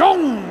shot,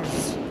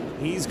 Jones!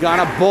 He's got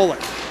a bullet.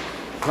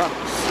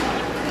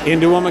 Carruthers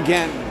into him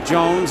again.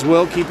 Jones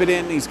will keep it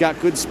in, he's got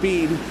good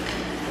speed.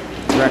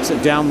 Directs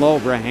it down low,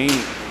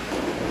 Brahaney.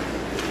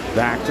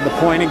 Back to the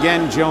point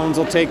again. Jones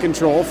will take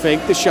control,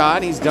 fake the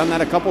shot. He's done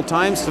that a couple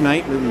times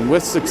tonight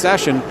with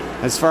succession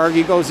as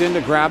Fargy goes in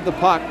to grab the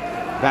puck.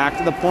 Back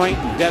to the point.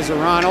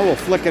 Deseronto will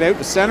flick it out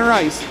to center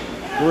ice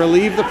to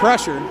relieve the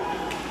pressure.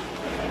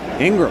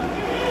 Ingram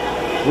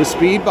with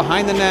speed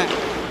behind the net.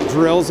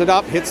 Drills it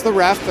up, hits the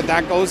ref, but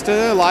that goes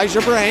to Elijah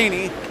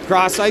Brahaney.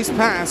 Cross ice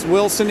pass.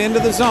 Wilson into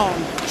the zone.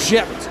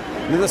 Shipped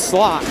into the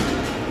slot.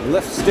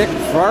 Lift stick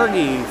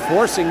Fargy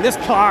forcing this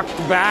puck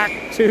back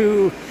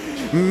to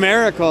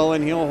Miracle,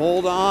 and he'll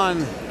hold on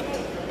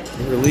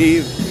to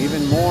relieve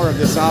even more of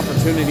this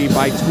opportunity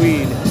by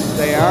Tweed.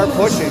 They are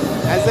pushing,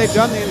 as they've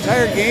done the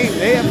entire game.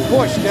 They have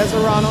pushed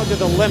Deseronto to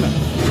the limit.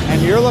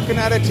 And you're looking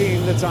at a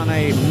team that's on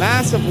a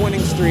massive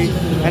winning streak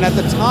and at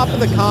the top of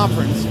the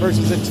conference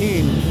versus a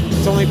team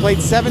that's only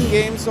played 7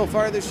 games so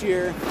far this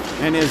year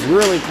and is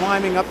really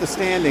climbing up the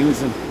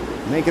standings and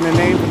making a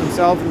name for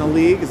themselves in the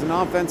league as an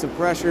offensive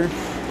pressure.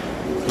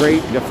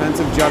 Great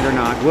defensive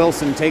juggernaut.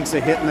 Wilson takes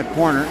a hit in the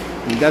corner.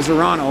 And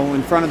Deseronto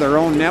in front of their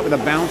own net with a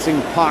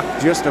bouncing puck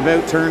just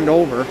about turned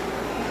over.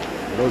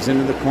 Goes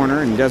into the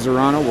corner, and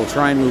Deseronto will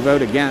try and move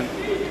out again.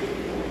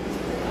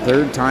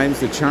 3rd time's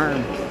the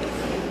charm.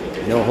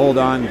 He'll hold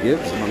on,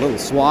 gives him a little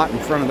swat in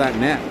front of that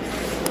net.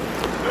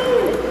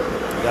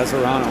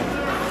 Deseronto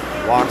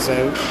walks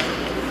out,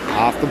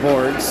 off the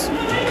boards.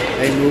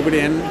 They move it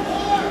in.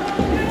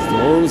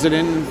 Throws it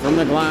in from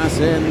the glass,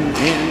 in,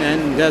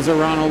 and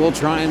Deseronto will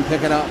try and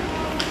pick it up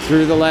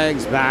through the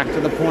legs. Back to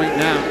the point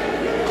now.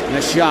 And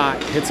a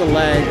shot hits a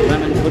leg.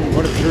 Lemon couldn't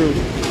put it through.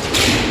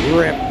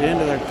 Ripped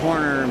into the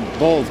corner.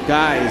 Both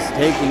guys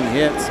taking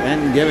hits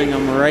and giving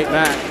them right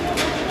back.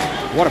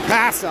 What a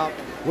pass up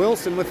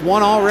Wilson with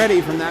one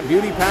already from that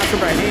beauty passer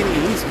by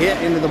Haney. He's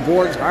hit into the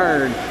boards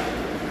hard.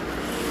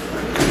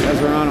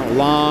 Deseronto,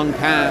 long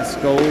pass,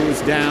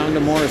 goes down to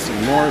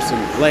Morrison.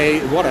 Morrison play,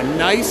 what a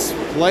nice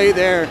play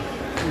there.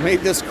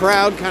 Made this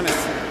crowd kind of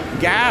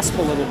gasp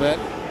a little bit.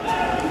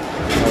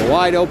 A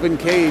wide open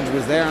cage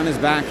was there on his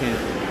backhand.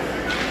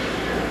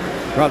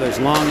 Brothers,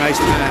 long, nice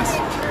pass.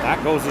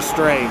 That goes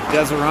astray.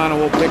 Deseronto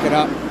will pick it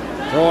up,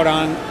 throw it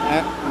on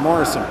at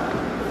Morrison.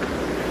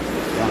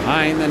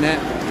 Behind the net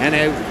and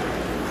out.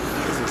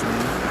 What's his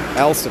name?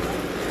 Elson.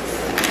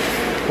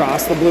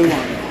 Across the blue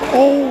line.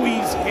 Oh,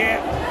 he's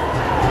hit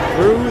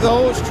through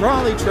those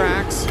trolley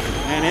tracks,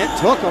 and it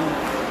took him.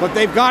 But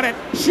they've got it.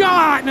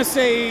 Shot and a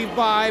save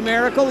by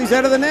Miracle. He's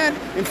out of the net.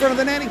 In front of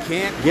the net. He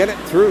can't get it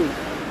through.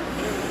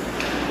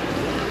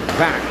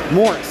 Back.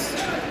 Morris.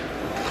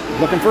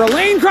 Looking for a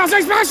lane.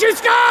 Cross-ice pass. Shoot.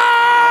 Score!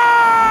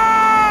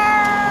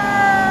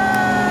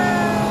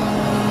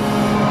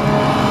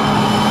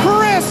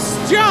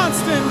 Chris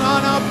Johnston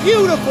on a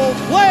beautiful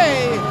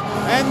play.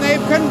 And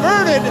they've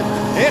converted.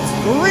 It's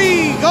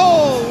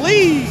 3-goal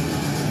lead.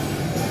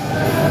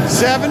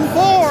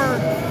 7-4.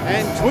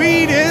 And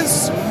Tweed is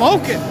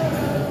smoking.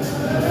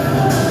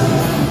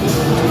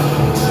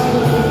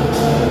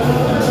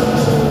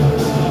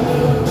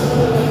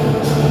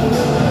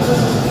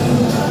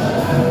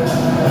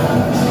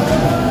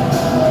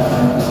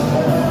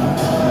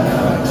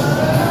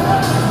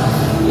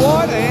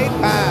 What a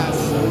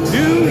pass.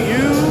 Do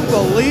you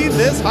believe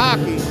this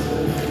hockey?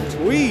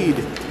 Tweed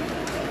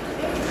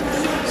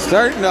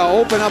starting to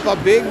open up a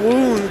big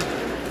wound.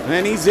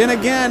 And he's in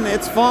again.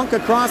 It's Funk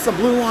across the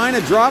blue line.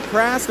 A drop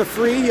pass to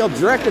Free. He'll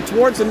direct it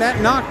towards the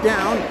net, knocked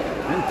down,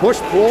 and push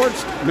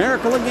towards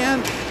Miracle again.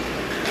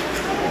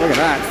 Look at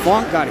that.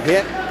 Funk got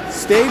hit,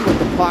 stayed with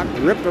the puck,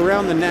 ripped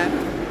around the net,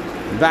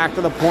 back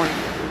to the point.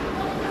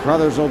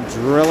 Brothers will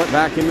drill it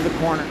back into the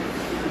corner.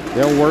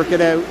 They'll work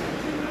it out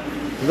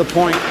to the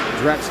point,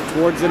 directs it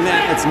towards the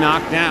net. It's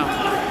knocked down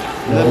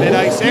to the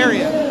mid-ice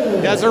area.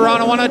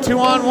 Deseronto on a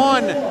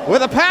 2-on-1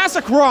 with a pass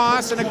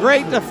across and a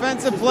great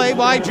defensive play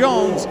by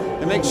Jones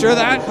to make sure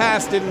that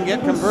pass didn't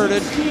get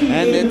converted,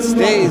 and it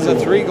stays a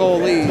 3-goal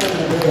lead.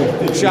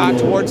 Shot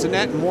towards the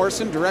net, and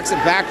Morrison directs it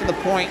back to the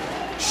point.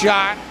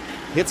 Shot,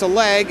 hits a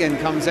leg, and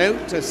comes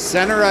out to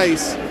center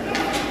ice.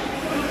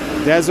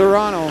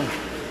 Deseronto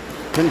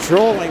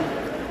controlling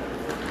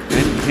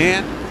and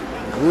can't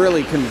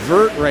really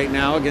convert right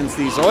now against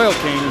these Oil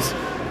Kings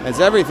as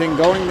everything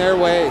going their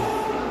way.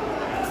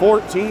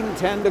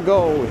 14-10 to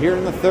go here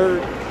in the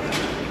third.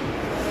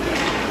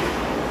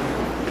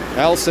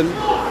 Elson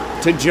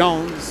to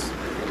Jones.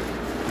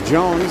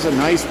 Jones, a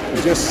nice,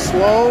 just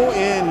slow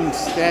and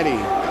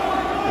steady.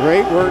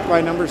 Great work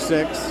by number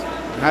 6.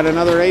 Had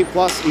another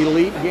A-plus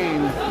elite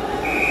game.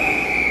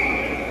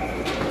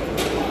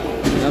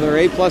 Another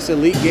A-plus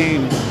elite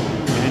game.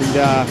 And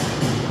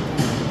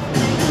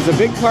it's a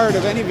big part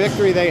of any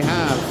victory they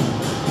have.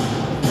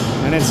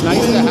 And it's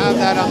nice to have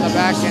that on the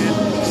back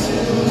end.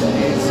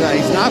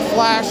 He's not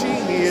flashy.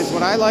 He is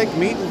what I like,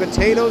 meat and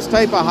potatoes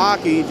type of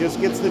hockey. He just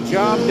gets the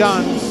job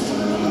done.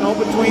 There's no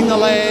between the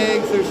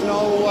legs. There's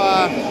no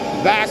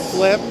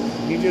backflip.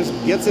 He just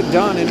gets it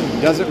done and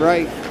does it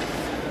right.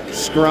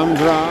 Scrum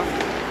draw.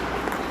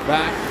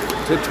 Back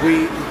to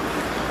Tweed.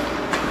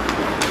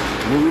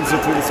 Moves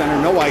it to the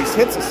center. No ice.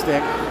 Hits a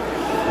stick.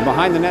 And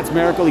behind the net's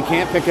Miracle. He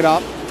can't pick it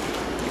up.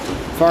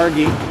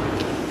 Fargy.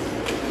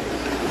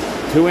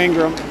 To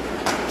Ingram.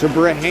 To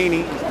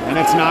Brahaney. And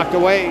it's knocked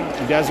away.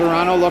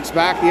 Deseronto looks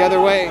back the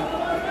other way.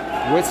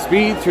 With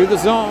speed through the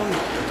zone.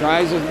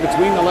 Tries it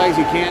between the legs.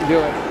 He can't do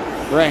it.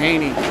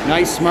 Brahaney.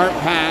 Nice smart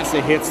pass.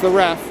 It hits the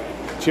ref.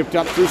 Chipped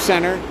up through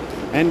center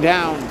and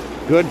down.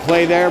 Good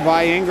play there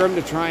by Ingram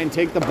to try and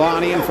take the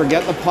body and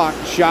forget the puck.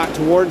 Shot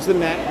towards the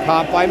net.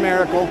 Caught by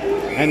Miracle.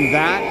 And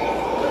that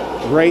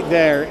right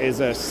there is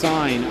a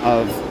sign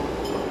of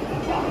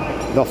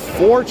the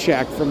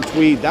forecheck from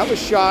Tweed. That was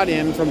shot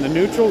in from the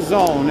neutral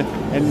zone,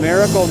 and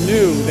Miracle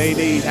knew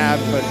they'd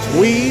have a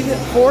Tweed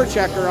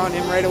forechecker on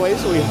him right away,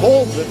 so he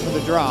holds it for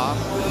the draw.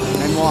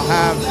 And we'll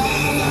have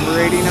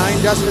number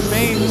 89, Justin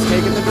Maines,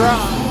 taking the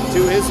draw.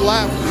 To his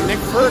left, Nick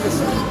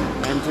Ferguson.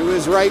 And to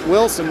his right,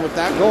 Wilson with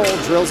that goal.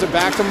 Drills it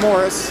back to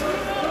Morris.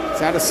 He's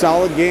had a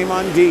solid game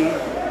on D.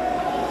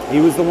 He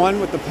was the one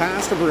with the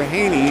pass to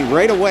Brahaney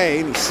right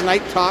away, and he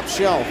sniped top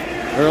shelf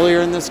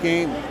earlier in this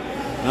game.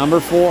 Number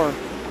 4.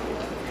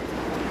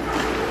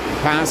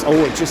 Pass,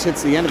 oh, it just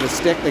hits the end of the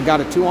stick. They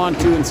got a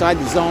 2-on-2 inside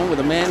the zone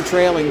with a man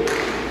trailing.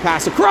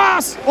 Pass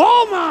across.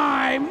 Oh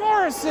my,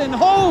 Morrison,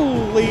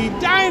 holy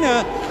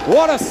Dinah.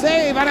 What a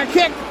save and a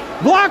kick.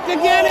 Blocked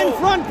again in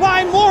front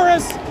by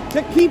Morris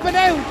to keep it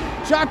out.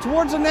 Shot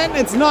towards the net and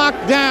it's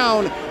knocked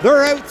down.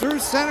 They're out through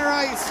center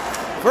ice.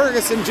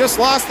 Ferguson just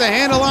lost the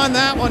handle on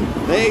that one.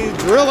 They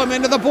drill him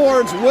into the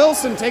boards.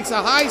 Wilson takes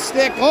a high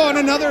stick. Oh, and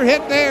another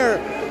hit there.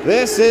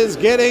 This is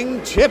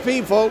getting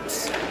chippy,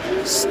 folks.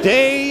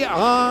 Stay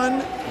on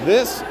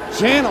this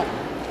channel.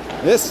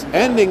 This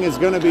ending is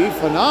going to be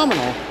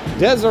phenomenal.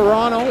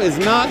 Deseronto is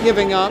not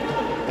giving up,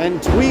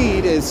 and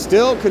Tweed is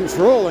still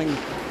controlling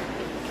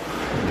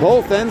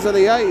both ends of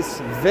the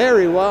ice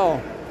very well.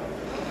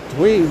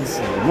 Tweeds,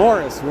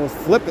 Morris will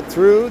flip it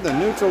through the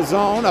neutral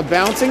zone. A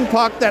bouncing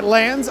puck that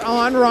lands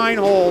on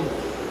Reinhold.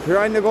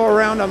 Trying to go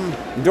around him.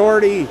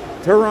 Doherty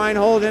to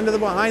Reinhold into the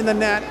behind the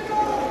net.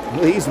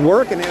 He's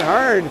working it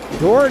hard.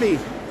 Doherty,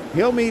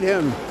 he'll meet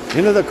him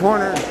into the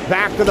corner.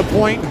 Back to the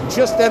point,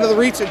 just out of the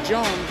reach of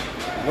Jones.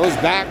 Goes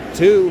back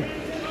to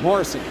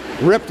Morrison.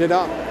 Ripped it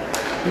up.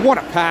 What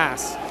a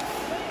pass.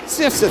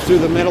 Sifts it through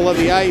the middle of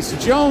the ice.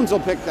 Jones will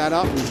pick that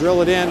up and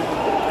drill it in.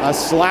 A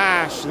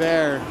slash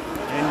there.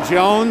 And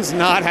Jones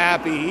not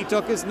happy. He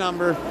took his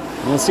number.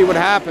 We'll see what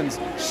happens.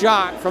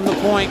 Shot from the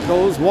point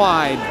goes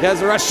wide.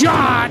 Deseronto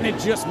shot, and it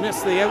just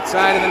missed the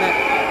outside of the net.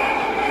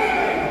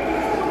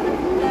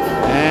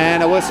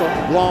 And a whistle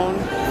blown.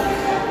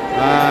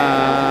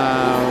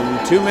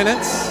 2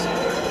 minutes.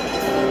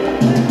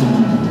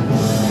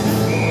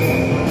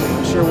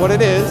 Not sure what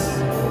it is.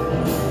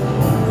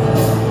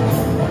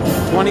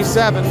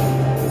 27,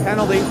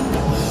 penalty.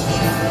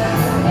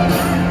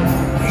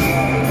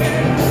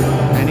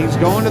 And he's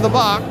going to the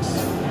box.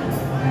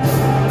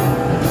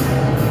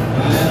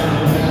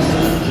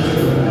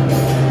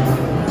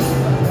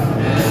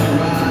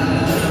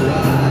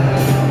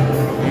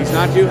 He's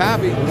not too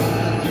happy.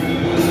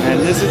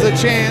 And this is a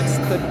chance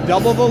to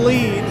double the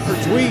lead for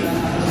Tweed.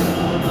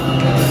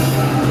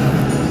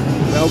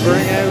 They'll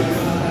bring out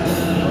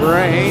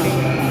Braheny,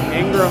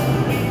 Ingram,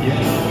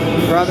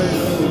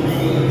 Brothers.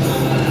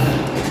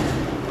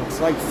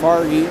 Like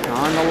Fargy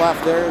on the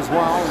left there as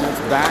well, and it's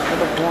back to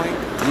the point.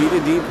 Need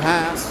a deep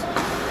pass.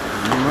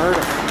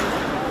 Murder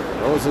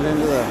throws it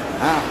into the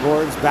half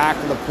boards, back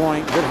to the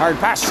point. Good hard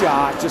pass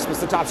shot, just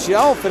missed the top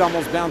shelf. It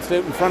almost bounced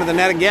out in front of the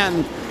net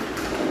again.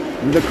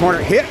 Into the corner,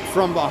 hit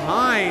from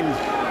behind.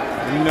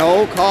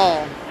 No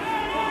call.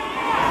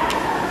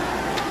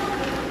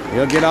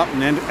 He'll get up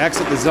and then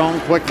exit the zone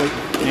quickly.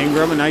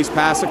 Ingram, a nice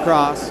pass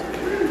across.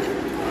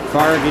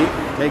 Fargy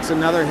takes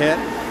another hit.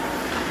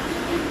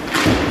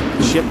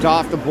 Chipped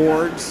off the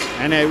boards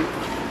and out.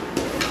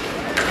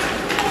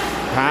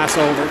 Pass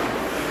over.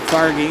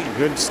 Fargy,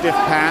 good stiff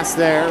pass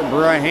there.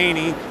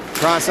 Braheny,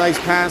 cross ice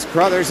pass.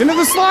 Crothers into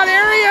the slot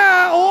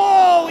area.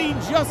 Oh, he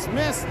just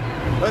missed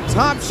the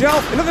top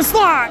shelf into the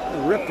slot.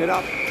 Ripped it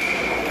up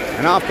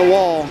and off the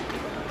wall.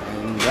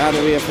 And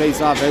that'll be a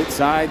face-off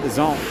outside the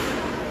zone.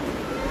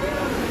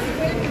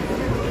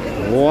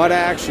 What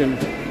action.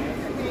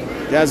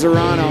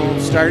 Deseronto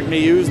starting to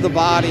use the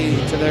body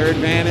to their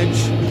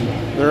advantage.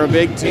 They're a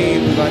big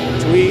team, but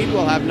Tweed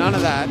will have none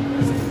of that.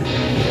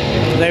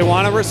 They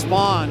want to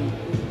respond,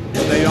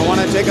 but they don't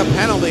want to take a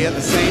penalty at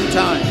the same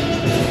time.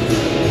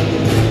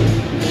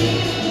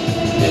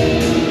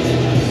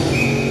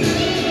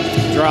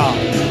 Draw.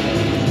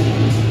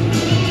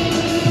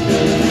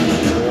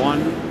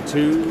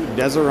 1-2,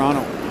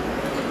 Deseronto.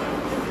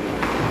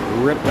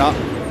 Ripped up,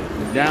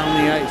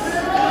 down the ice.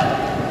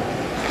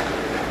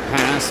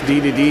 Pass, D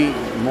to D,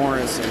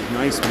 Morris. A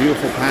nice,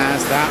 beautiful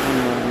pass. That one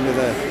into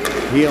the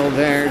heel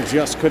there,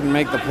 just couldn't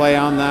make the play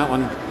on that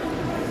one.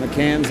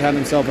 McCann's had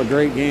himself a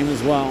great game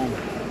as well.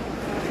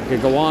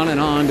 Could go on and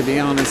on, to be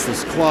honest.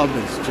 This club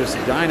is just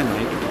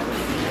dynamite.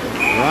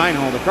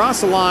 Reinhold across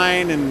the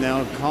line, and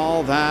they'll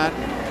call that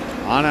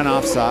on and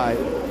offside.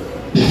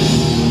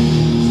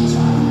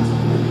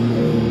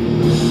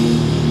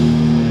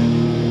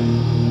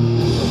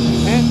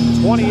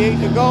 10:28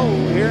 to go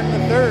here in the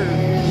third.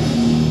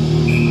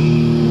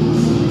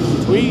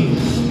 Tweed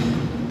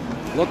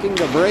looking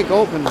to break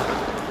open a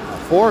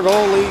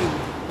 4-goal lead.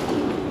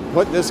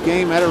 Put this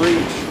game out of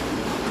reach.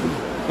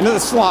 Into the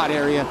slot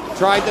area.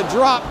 Tried the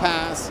drop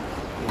pass.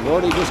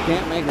 Lordy just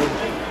can't make it.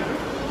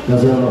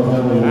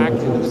 Back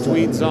into the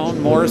Tweed zone.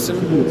 Morrison.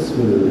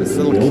 This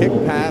little kick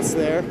pass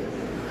there.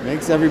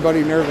 Makes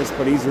everybody nervous,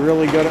 but he's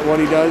really good at what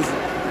he does.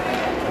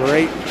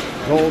 Great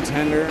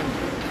goaltender.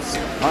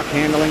 Puck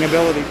handling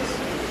abilities.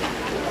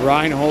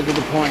 Reinhold to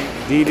the point.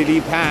 D to D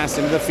pass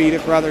into the feet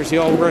of Crothers.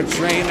 He'll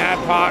retrain that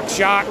puck.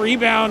 Shot,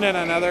 rebound, and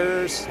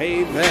another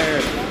save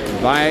there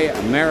by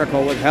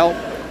Miracle with help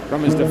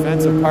from his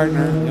defensive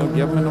partner. He'll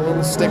give him a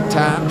little stick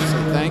tap.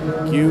 So thank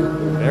you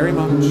very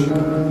much.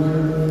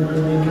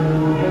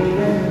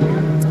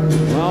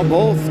 Well,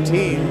 both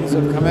teams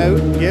have come out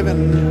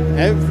given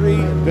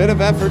every bit of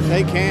effort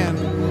they can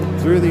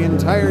through the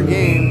entire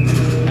game.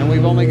 And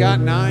we've only got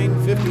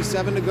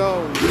 9:57 to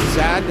go.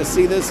 Sad to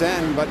see this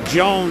end, but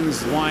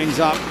Jones winds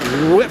up,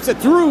 whips it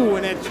through,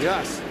 and it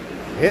just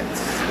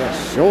hits the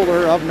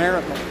shoulder of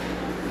Miracle.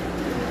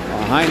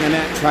 Behind the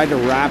net, tried to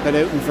wrap it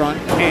out in front,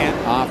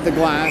 can't, off the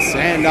glass,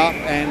 and up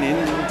and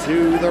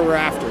into the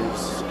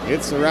rafters.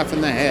 Hits the ref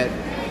in the head.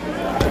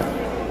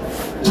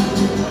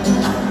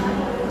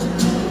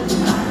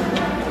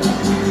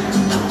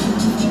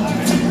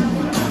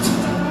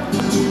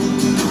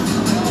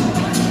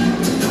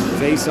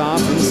 Face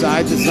off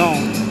inside the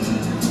zone.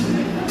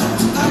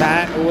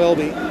 That will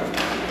be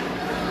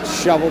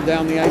shoveled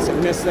down the ice. It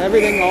missed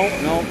everything. Oh,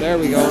 no, there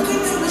we go.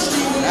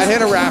 That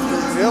hit a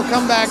rafter. He'll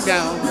come back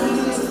down.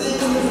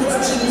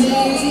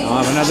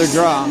 I'll have another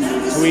draw.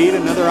 Tweed,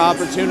 another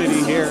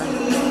opportunity here.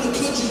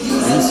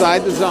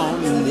 inside the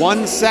zone.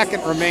 1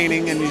 second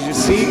remaining, and you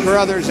just see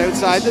Carruthers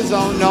outside the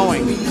zone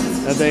knowing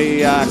that they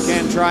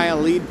can try a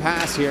lead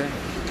pass here.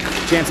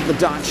 Chance of the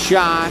dot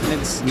shot, and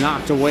it's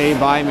knocked away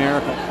by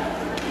Miracle.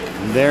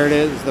 And there it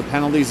is. The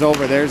penalty's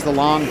over. There's the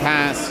long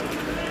pass.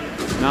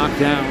 Knocked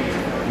down.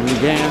 And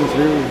again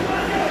through,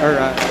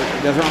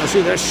 Deseronto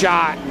shoot their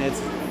shot, and it's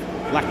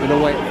deflected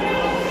away.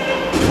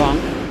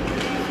 Funk.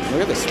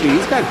 Look at the speed.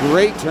 He's got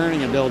great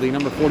turning ability,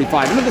 number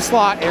 45. Into the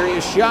slot area,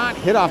 shot,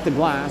 hit off the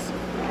glass.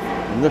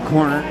 In the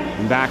corner,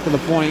 and back to the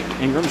point.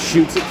 Ingram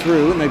shoots it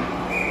through, and they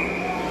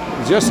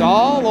just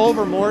all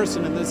over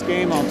Morrison in this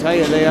game, I'll tell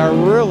you. They are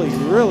really,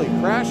 really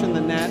crashing the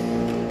net.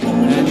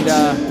 And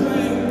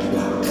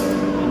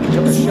he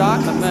took a shot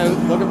in the mouth,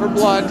 looking for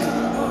blood.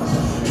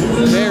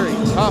 Very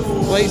tough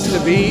place to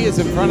be is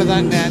in front of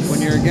that net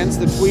when you're against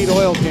the Tweed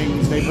Oil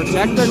Kings. They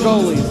protect their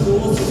goalies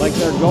like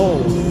they're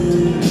gold.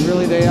 And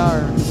really they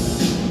are.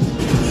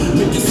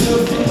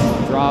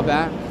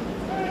 Drawback.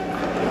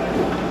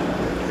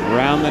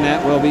 Around the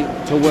net will be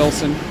to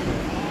Wilson.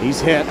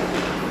 He's hit.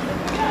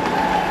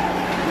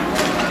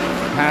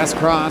 Pass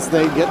cross,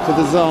 they get to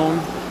the zone.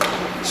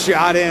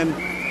 Shot in.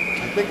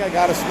 I think I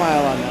got a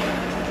smile on that.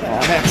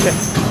 Oh, heck.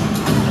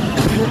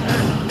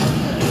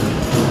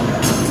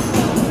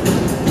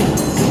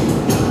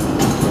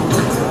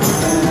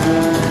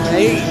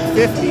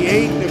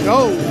 8:58 to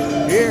go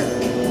here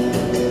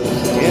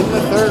in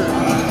the third.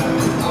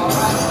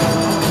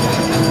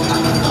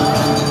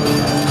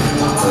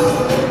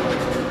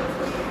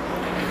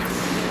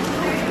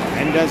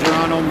 And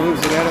Deseronto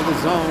moves it out of the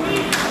zone.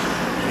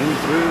 In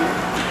through.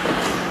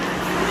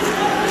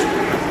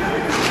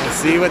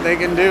 See what they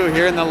can do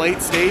here in the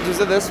late stages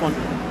of this one.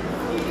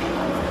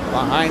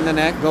 Behind the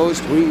net goes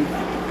Tweed.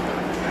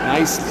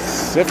 Nice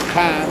sift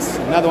pass.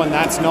 Another one,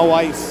 that's no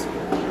ice.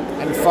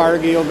 And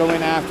Fargy will go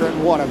in after it.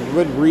 What a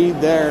good read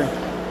there.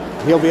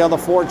 He'll be able to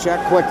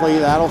forecheck quickly.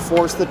 That'll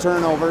force the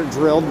turnover.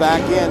 Drilled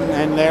back in.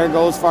 And there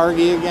goes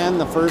Fargy again.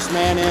 The first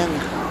man in.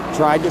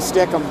 Tried to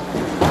stick him.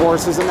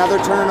 Forces another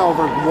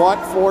turnover. What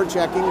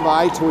forechecking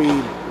by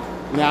Tweed.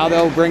 Now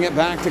they'll bring it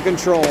back to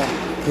control.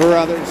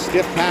 Carruthers,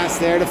 stiff pass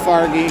there to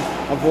Fargy,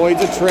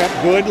 avoids a trip.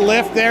 Good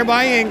lift there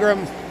by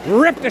Ingram.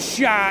 Ripped a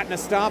shot and a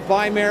stop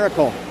by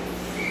Miracle.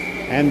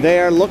 And they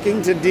are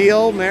looking to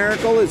deal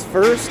Miracle his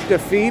first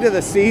defeat of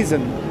the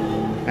season.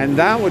 And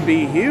that would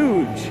be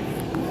huge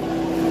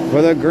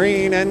for the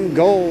green and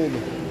gold.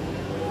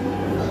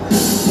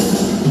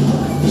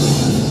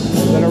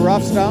 A bit of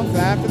rough stuff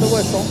after the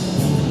whistle.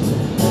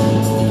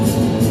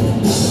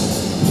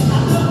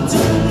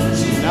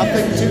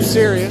 Nothing too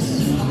serious.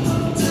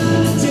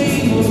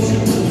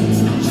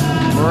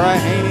 Mariah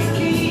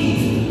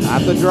Haney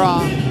at the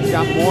draw. He's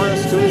got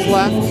Morris to his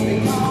left.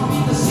 He's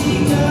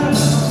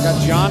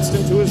got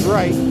Johnston to his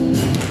right.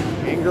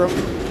 Ingram.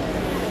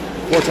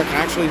 Forecheck.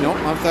 Actually, no,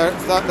 I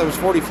thought that was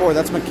 44.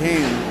 That's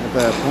McCann at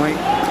the point.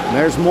 And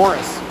there's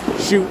Morris.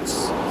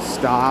 Shoots.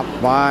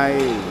 Stopped by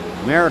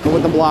Miracle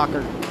with the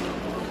blocker.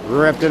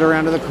 Ripped it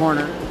around to the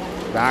corner.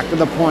 Back to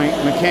the point.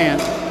 McCann.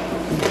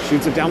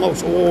 Shoots it down low.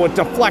 Oh, it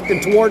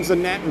deflected towards the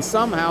net and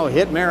somehow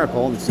hit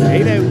Miracle and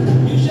stayed out.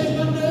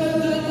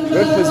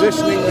 Good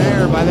positioning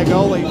there by the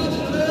goalie.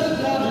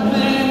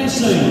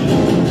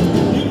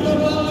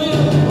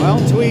 Well,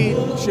 Tweed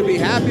should be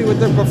happy with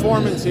their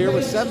performance here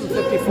with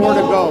 7:54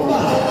 to go.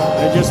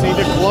 They just need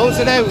to close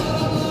it out.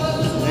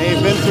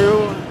 They've been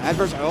through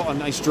adverse. Oh, a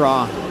nice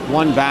draw.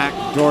 One back.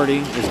 Doherty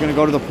is going to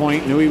go to the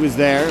point. Knew he was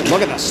there.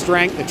 Look at the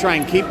strength to try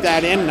and keep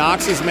that in.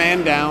 Knocks his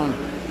man down.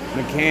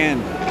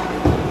 McCann.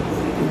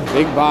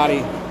 Big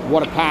body.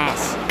 What a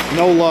pass.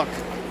 No look.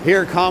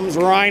 Here comes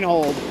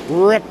Reinhold.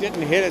 Ripped it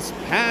and hit his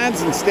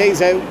pads and stays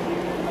out.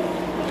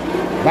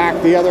 Back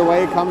the other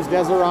way comes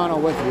Deseronto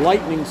with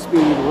lightning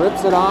speed.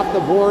 Rips it off the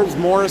boards.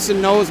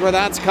 Morrison knows where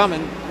that's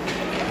coming.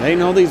 They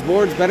know these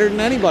boards better than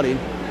anybody.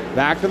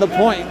 Back to the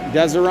point.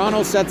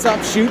 Deseronto sets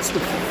up, shoots,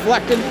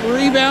 deflected,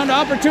 rebound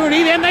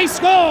opportunity, then they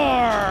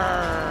score!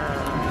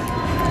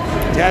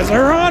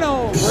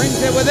 Deseronto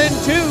brings it within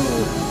 2.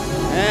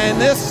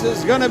 And this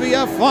is going to be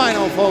a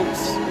final,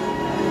 folks.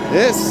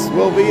 This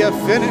will be a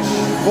finish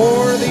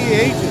for the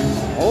ages.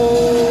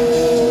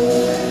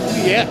 Oh,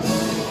 yes.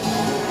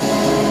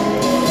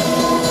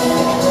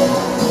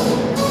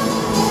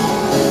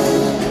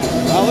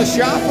 Well, a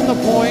shot from the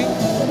point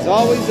is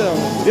always a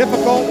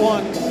difficult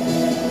one,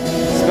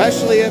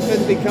 especially if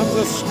it becomes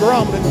a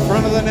scrum in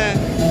front of the net.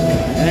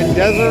 And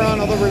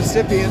Deseronto, the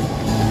recipient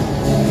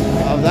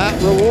of that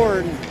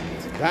reward,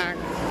 is back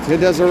to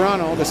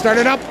Deseronto to start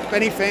it up.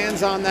 Any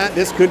fans on that?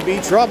 This could be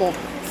trouble.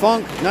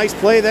 Funk, nice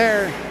play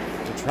there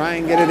to try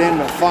and get it in,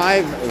 but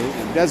 5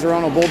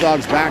 Deseronto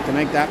Bulldogs back to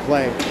make that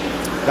play.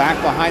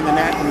 Back behind the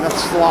net in the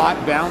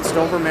slot, bounced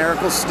over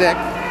Miracle's stick,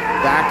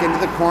 back into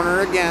the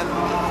corner again.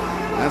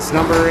 That's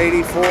number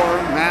 84,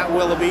 Matt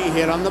Willoughby,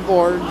 hit on the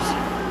boards,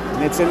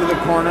 and it's into the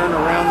corner and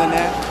around the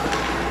net.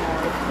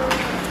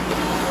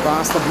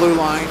 Across the blue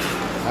line,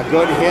 a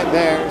good hit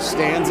there,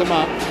 stands him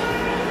up.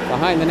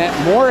 Behind the net,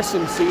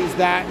 Morrison sees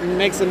that and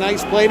makes a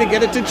nice play to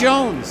get it to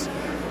Jones.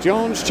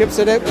 Jones chips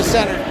it out to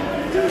center.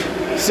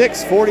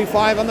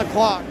 6:45 on the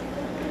clock.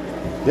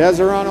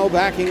 Deseronto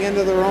backing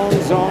into their own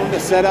zone to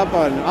set up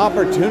an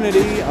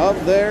opportunity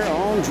of their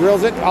own.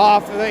 Drills it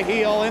off the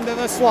heel into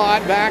the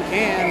slot,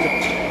 backhand,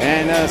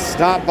 and a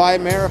stop by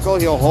Miracle.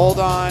 He'll hold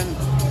on.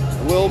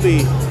 Will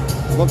be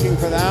looking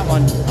for that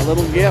one. A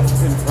little gift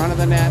in front of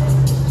the net.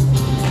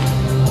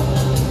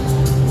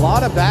 A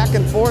lot of back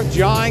and forth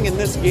jawing in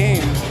this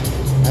game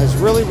has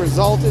really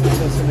resulted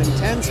in some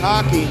intense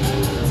hockey.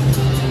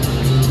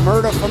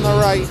 Murda from the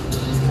right.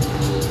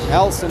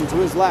 Elson to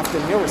his left,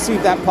 and he'll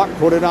receive that puck,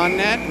 put it on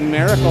net, and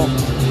Miracle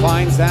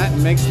finds that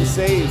and makes the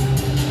save.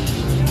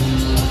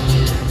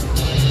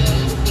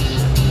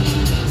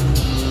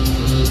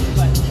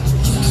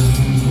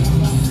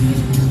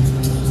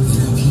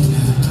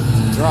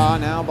 Draw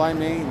now by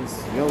Mains.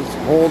 He'll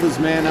hold his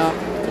man up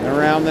and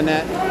around the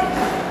net.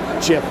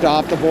 Chipped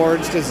off the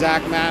boards to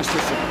Zach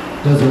Masterson.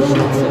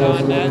 Shoots it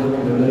on net.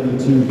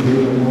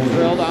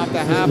 Drilled off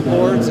the half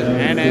boards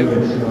and out.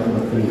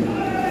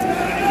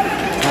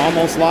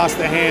 Almost lost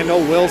the handle.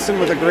 Wilson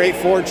with a great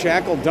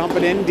forecheck will dump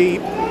it in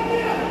deep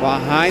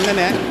behind the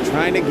net,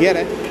 trying to get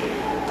it,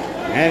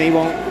 and he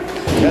won't.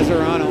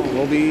 Deseronto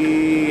will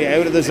be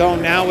out of the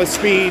zone now with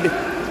speed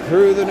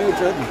through the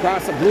neutral,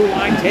 across the blue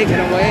line, taken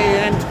away,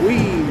 and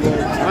Tweed will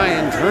try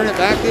and turn it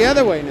back the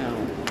other way now.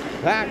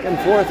 Back and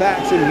forth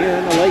action here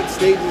in the late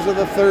stages of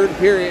the third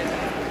period.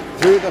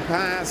 Through the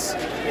pass,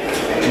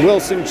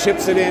 Wilson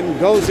chips it in,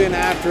 goes in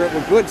after it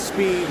with good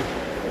speed.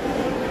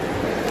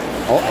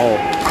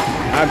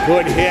 A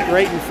good hit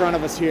right in front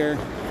of us here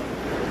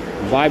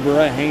by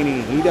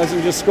Haney. He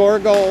doesn't just score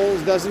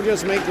goals, doesn't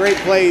just make great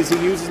plays, he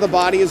uses the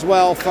body as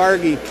well.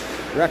 Fargy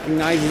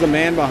recognizes the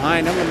man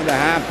behind him into the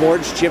half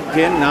boards, chipped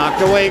in,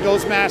 knocked away,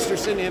 goes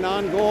Masterson in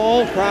on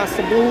goal, across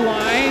the blue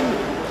line,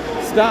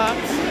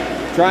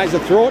 stops, tries to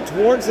throw it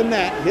towards the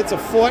net, hits a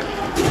foot,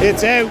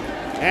 it's out,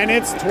 and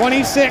it's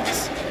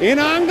 26 in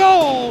on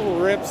goal,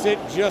 rips it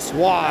just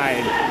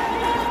wide.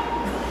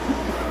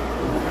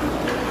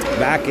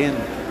 Back in.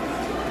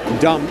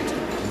 Dumped,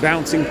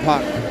 bouncing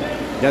puck.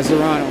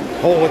 Deseronto.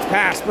 Oh, it's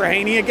past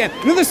Haney again.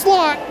 To the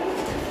slot.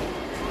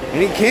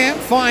 And he can't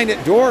find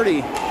it.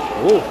 Doherty.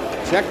 Oh,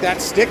 check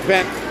that stick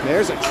bent.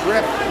 There's a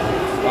trip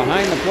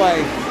behind the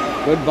play.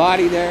 Good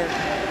body there.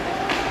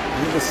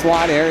 Into the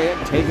slot area.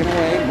 Taken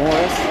away.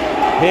 Morris.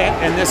 Hit.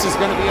 And this is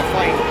going to be a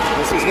fight.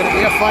 This is going to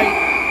be a fight.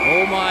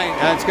 Oh my.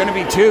 It's going to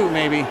be two,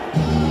 maybe.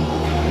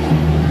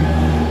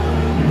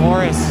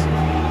 Morris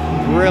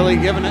really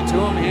giving it to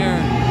him here.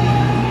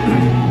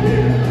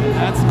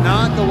 That's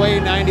not the way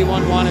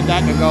 91 wanted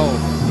that to go.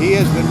 He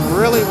has been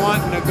really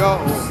wanting to go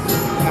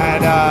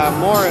at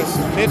Morris.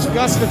 Mitch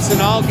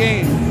Gustafson all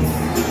game.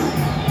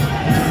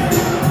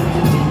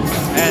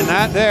 And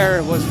that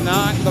there was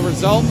not the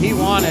result he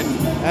wanted,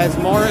 as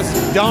Morris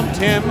dumped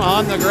him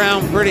on the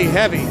ground pretty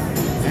heavy.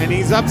 And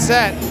he's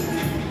upset.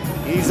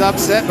 He's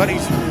upset, but he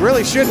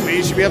really shouldn't be.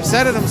 He should be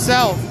upset at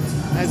himself,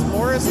 as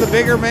Morris, the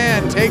bigger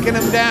man, taking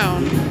him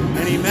down.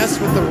 And he messed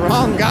with the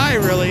wrong guy,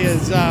 really,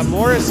 as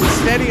Morris is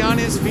steady on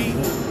his feet.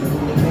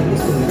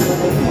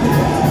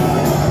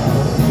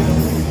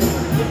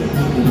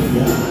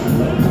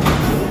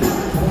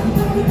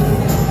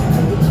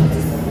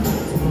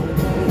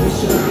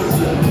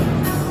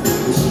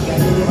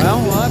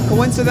 Well,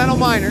 coincidental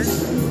minors.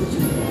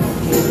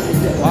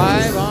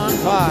 5 on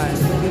 5.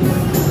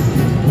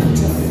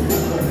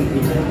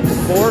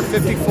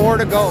 4:54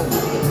 to go.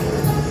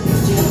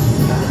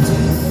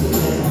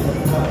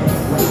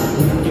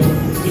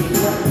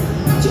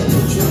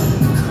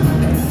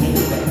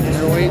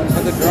 They're waiting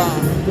for the draw.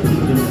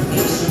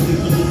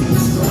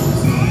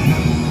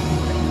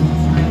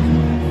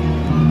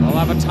 They'll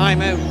have a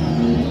timeout.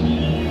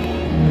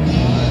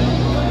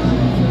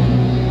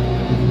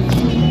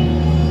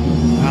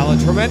 Well, a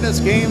tremendous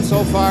game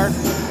so far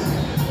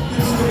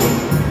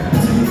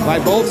by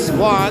both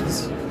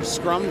squads.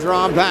 Scrum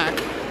drawn back,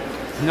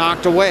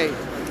 knocked away.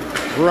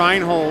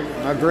 Reinhold,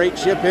 a great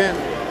chip in.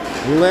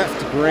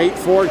 Lift, great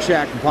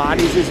forecheck,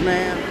 bodies his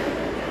man.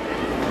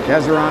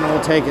 Deseronto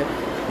will take it.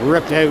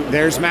 Ripped out.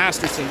 There's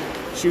Masterson.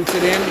 Shoots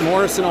it in.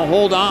 Morrison will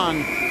hold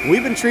on.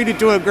 We've been treated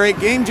to a great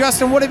game.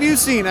 Justin, what have you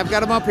seen? I've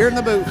got him up here in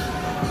the booth.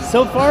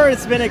 So far,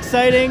 it's been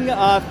exciting,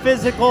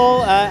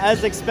 physical,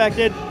 as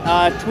expected.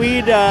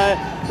 Tweed,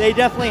 they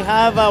definitely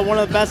have one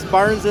of the best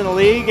barns in the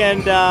league,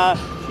 and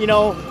you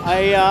know,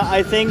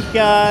 I think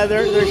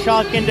they're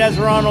shocking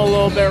Deseronto a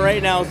little bit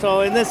right now.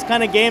 So in this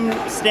kind of game,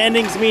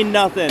 standings mean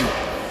nothing.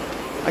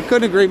 I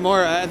couldn't agree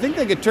more. I think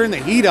they could turn the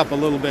heat up a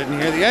little bit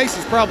in here. The ice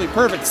is probably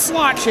perfect.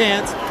 Slot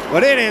chance,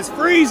 but it is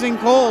freezing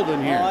cold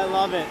in here. Oh, I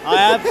love it.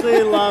 I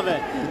absolutely love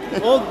it.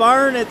 Old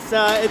Barn, it's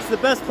the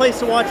best place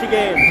to watch a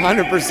game.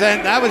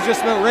 100%. That was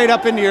just right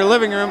up into your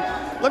living room.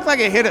 Looked like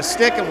it hit a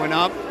stick and went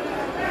up.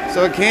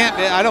 So it can't,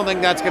 I don't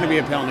think that's going to be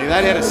a penalty.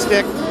 That hit a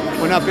stick,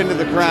 went up into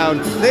the crowd.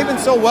 They've been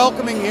so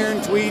welcoming here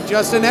in Tweed,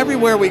 Justin.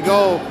 Everywhere we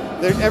go,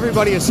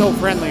 everybody is so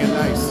friendly and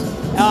nice.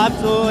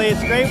 Absolutely.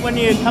 It's great when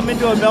you come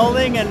into a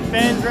building and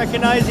fans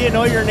recognize you,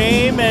 know your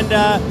name, and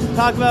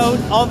talk about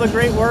all the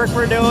great work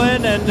we're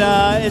doing. And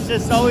it's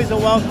just always a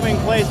welcoming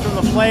place from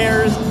the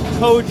players,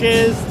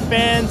 coaches,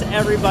 fans,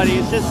 everybody.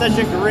 It's just such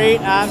a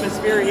great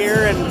atmosphere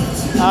here, and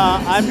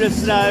I'm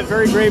just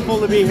very grateful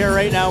to be here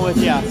right now with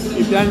you.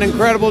 You've done an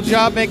incredible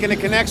job making a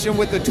connection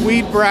with the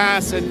Tweed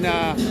brass, and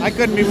I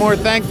couldn't be more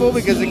thankful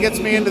because it gets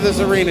me into this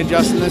arena,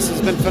 Justin. This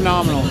has been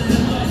phenomenal.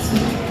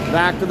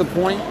 Back to the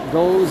point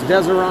goes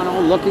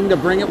Deseronto, looking to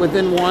bring it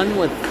within one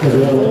with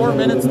 4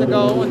 minutes to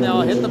go, and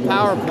they'll hit the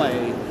power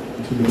play.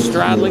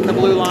 Straddling the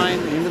blue line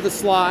into the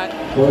slot.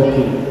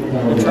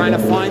 They're trying to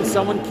find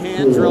someone.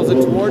 Can drills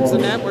it towards the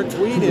net where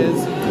Tweed is.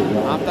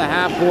 Off the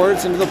half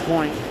boards into the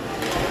point.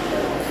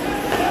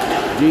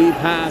 D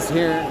pass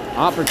here.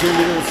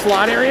 Opportunity to the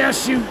slot area.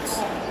 Shoots.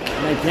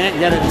 And they can't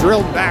get it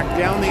drilled back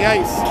down the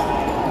ice.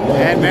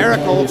 And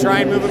Miracle will try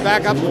and move it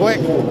back up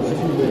quick.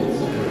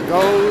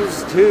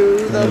 Goes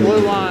to the blue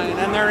line,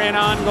 and they're in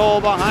on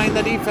goal behind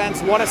the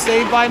defense. What a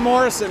save by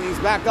Morrison. He's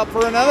back up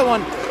for another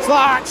one.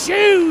 Slot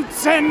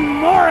shoots, and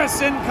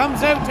Morrison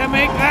comes out to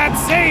make that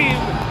save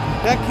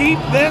to keep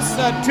this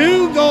a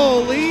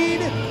 2-goal lead.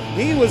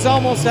 He was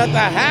almost at the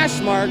hash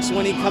marks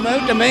when he come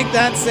out to make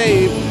that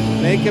save,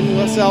 make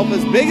himself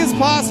as big as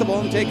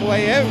possible and take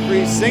away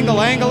every single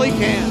angle he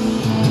can.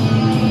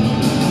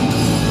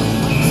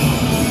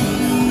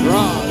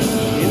 Draws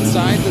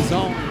inside the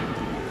zone.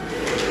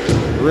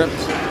 Ripped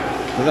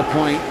to the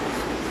point,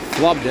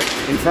 flubbed it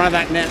in front of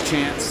that net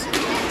chance.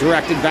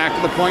 Directed back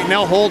to the point,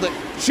 now hold it.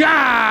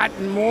 Shot!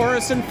 And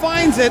Morrison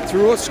finds it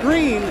through a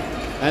screen.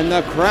 And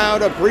the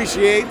crowd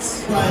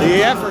appreciates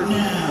the effort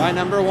by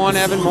number 1,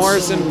 Evan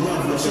Morrison.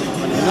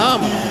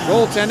 Phenomenal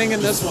goaltending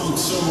in this one.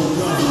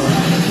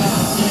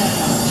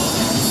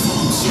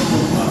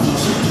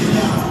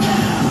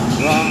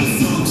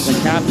 Ross, the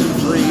captain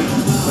free.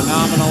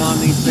 Phenomenal on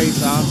these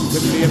faceoffs.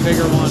 Couldn't be a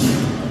bigger one.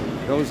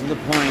 Goes to the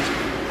point.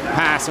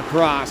 Pass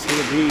across to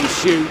the D,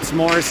 shoots,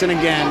 Morrison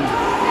again.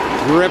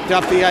 Ripped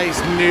up the ice,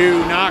 new,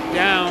 knocked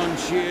down,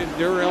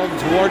 drilled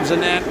towards the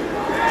net.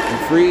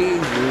 And free,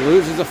 he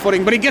loses the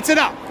footing, but he gets it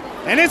up.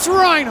 And it's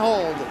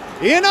Reinhold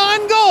in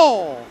on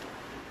goal.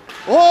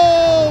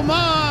 Oh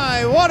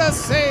my, what a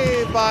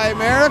save by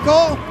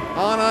Miracle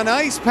on a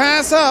nice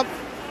pass up.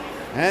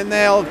 And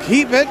they'll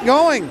keep it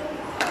going.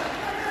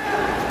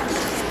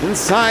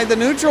 Inside the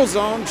neutral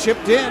zone,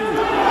 chipped in.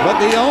 But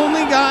the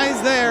only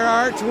guys there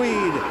are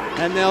Tweed.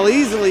 And they'll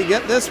easily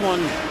get this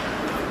one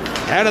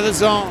out of the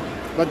zone.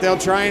 But they'll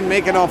try and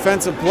make an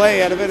offensive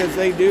play out of it as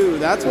they do.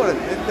 That's what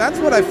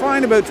I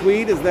find about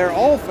Tweed, is their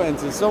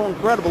offense is so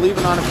incredible,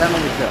 even on a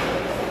penalty kill.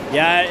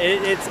 Yeah,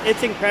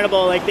 it's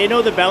incredible. Like, they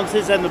know the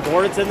bounces and the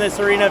boards in this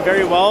arena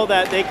very well,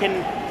 that they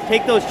can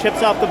take those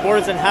chips off the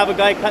boards and have a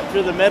guy cut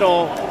through the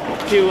middle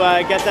to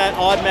get that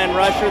odd man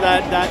rush or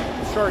that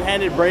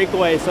short-handed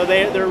breakaway. So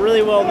they're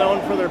really well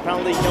known for their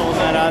penalty kill in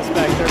that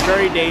aspect. They're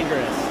very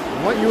dangerous.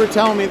 What you were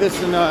telling me, this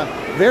is a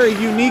very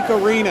unique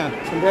arena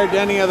compared to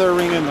any other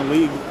arena in the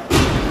league.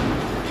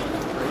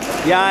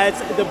 Yeah,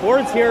 the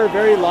boards here are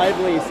very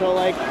lively, so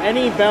like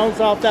any bounce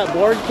off that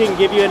board can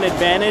give you an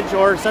advantage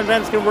or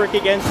sometimes can work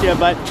against you,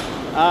 but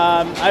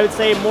I would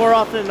say more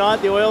often than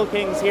not the Oil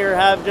Kings here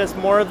have just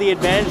more of the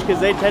advantage because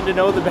they tend to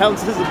know the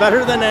bounces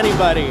better than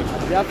anybody.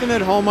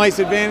 Definite home ice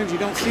advantage. You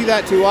don't see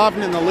that too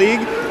often in the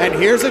league, and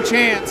here's a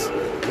chance.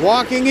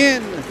 Walking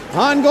in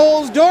on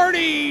goals,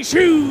 Doherty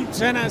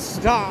shoots, and a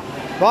stop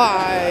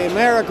by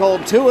Miracle.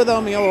 2 of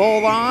them, he'll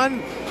hold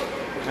on.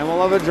 And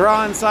we'll have a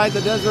draw inside the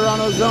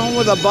Deseronto zone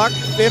with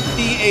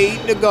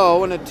 $1:58 to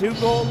go and a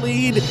 2-goal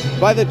lead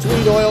by the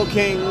Tweed Oil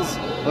Kings.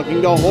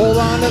 Looking to hold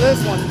on to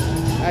this one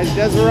as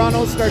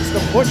Deseronto starts to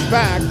push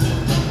back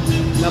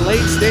in the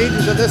late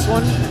stages of this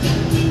one.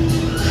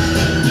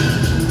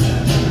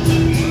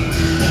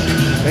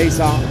 Face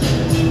off.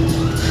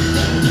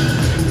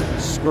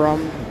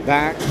 Scrum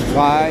back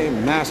by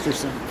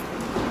Masterson.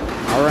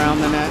 Around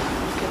the net.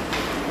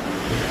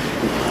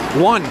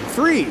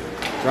 1-3.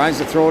 Tries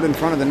to throw it in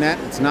front of the net.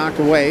 It's knocked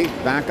away.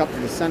 Back up to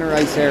the center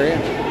ice area.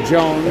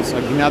 Jones,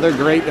 another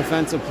great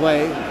defensive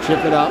play.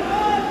 Chip it up.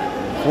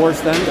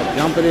 Force them to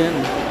dump it in.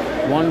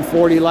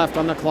 1:40 left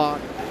on the clock.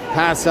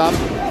 Pass up.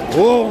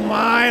 Oh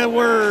my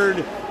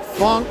word.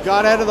 Funk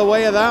got out of the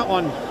way of that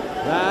one.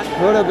 That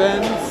could have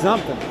been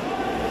something.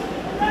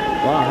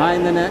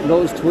 Behind the net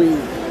goes Tweed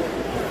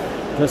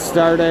to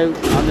start out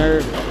on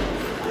their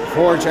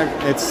forecheck.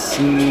 It's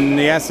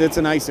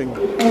an icing.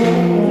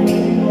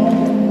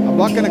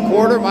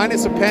 $1.25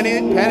 minus a penny,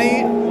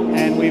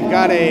 and we've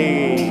got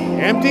a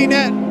empty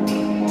net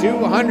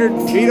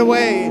 200 feet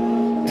away,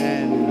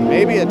 and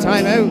maybe a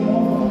timeout.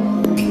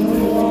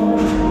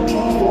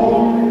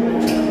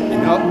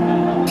 Nope.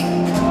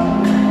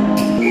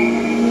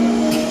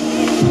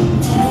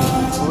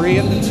 3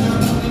 of the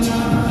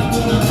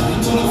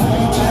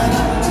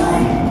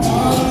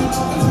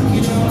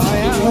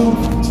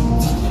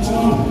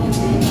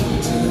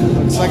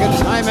looks like a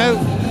timeout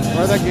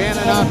for the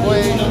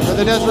Gananoque, for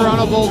the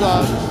Deseronto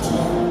Bulldogs.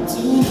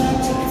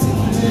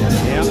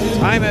 Yeah,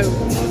 timeout.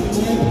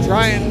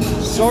 try and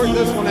sort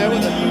this one out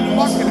with a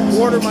buck and a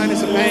quarter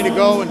minus a penny to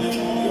go, and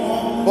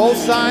both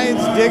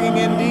sides digging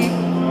in deep.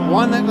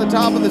 One at the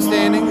top of the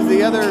standings,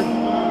 the other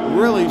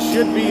really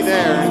should be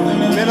there in the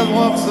middle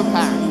of the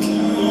pack.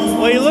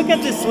 Well, you look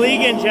at this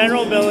league in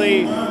general,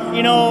 Billy,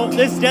 you know,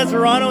 this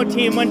Deseronto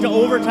team went to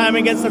overtime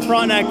against the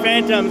Frontenac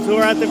Phantoms, who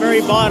are at the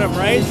very bottom,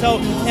 right? So,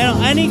 you know,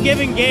 any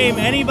given game,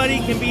 anybody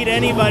can beat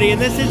anybody, and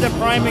this is a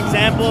prime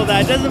example of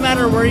that. It doesn't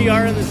matter where you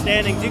are in the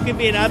standings. You can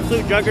be an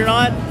absolute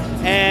juggernaut,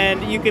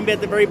 and you can be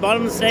at the very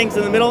bottom of the standings,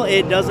 in the middle.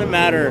 It doesn't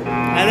matter.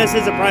 And this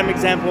is a prime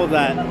example of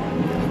that.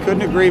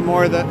 Couldn't agree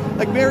more.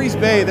 Like Mary's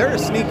Bay, they're a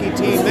sneaky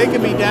team. They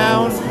can be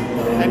down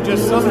and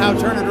just somehow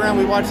turn it around.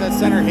 We watched that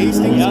Center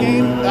Hastings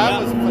game.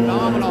 That was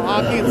phenomenal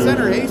hockey. And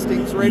Center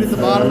Hastings right at the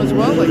bottom as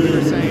well, like you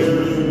were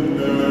saying.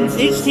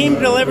 Each team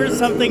delivers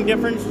something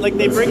different. Like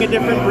they bring a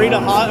different breed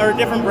of or a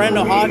different brand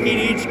of hockey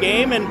to each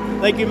game.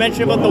 And like you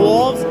mentioned about the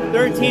Wolves,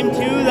 they're a team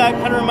too that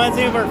kind of reminds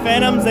me of our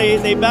Phantoms.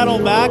 They battle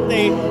back.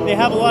 They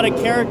have a lot of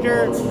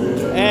character.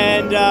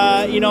 And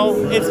you know,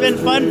 it's been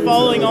fun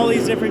following all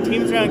these different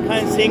teams around,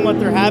 kind of seeing what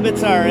their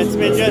habits are. It's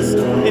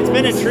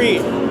been a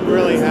treat. It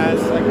really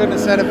has. I couldn't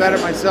have said it better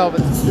myself.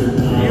 It's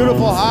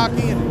beautiful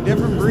hockey and a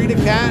different breed of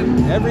cat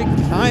every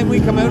time we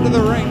come out to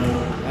the rink.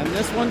 And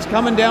this one's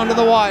coming down to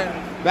the wire.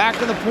 Back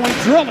to the point,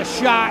 drill a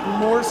shot, and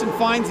Morrison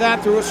finds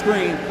that through a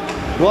screen.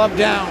 Glove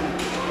down,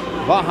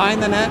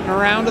 behind the net and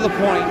around to the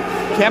point.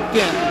 Kept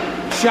in.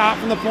 Shot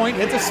from the point,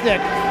 hits a stick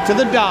to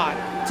the dot,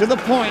 to the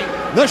point.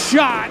 The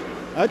shot.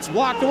 It's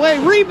blocked away.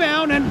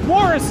 Rebound, and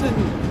Morrison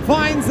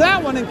finds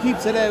that one and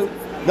keeps it out.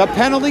 The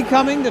penalty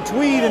coming to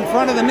Tweed in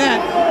front of the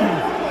net.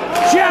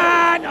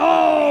 Shot!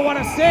 Oh, what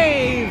a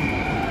save!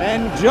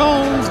 And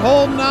Jones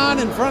holding on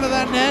in front of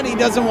that net. He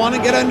doesn't want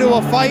to get into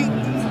a fight.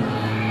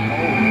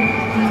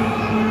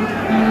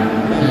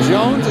 And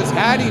Jones has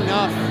had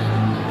enough.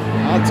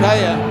 I'll tell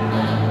you,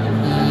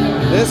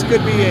 this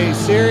could be a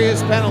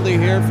serious penalty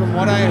here from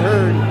what I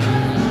heard.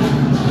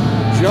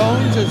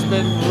 Jones has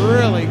been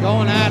really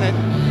going at it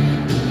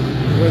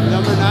with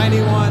number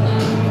 91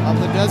 of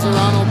the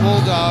Deseronto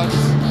Bulldogs,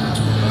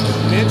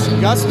 Mitch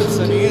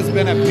Gustafson. He has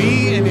been a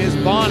bee in his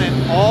bonnet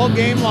all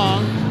game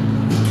long,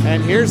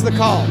 and here's the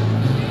call.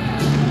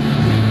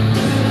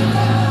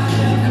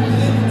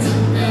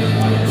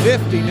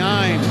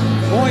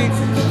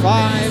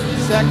 59.5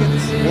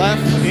 seconds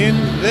left in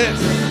this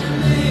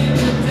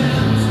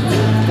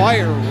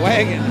fire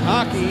wagon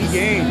hockey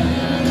game.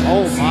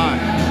 Oh my.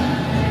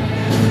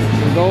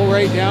 We'll go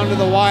right down to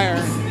the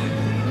wire.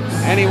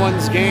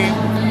 Anyone's game.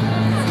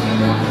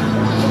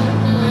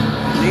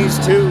 These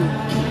two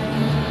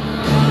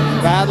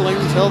battling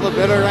till the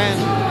bitter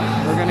end.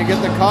 We're going to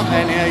get the cup,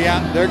 and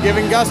yeah, they're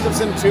giving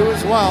Gustafson two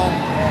as well.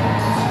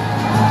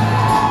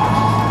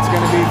 It's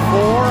going to be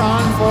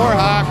 4-on-4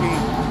 hockey,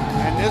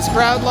 and this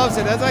crowd loves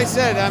it. As I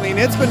said, I mean,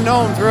 it's been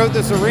known throughout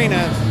this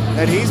arena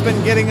that he's been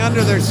getting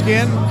under their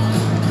skin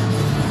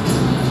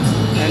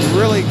and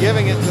really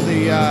giving it to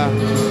the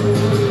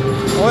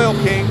Oil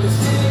Kings.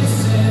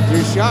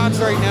 Your shots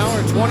right now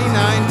are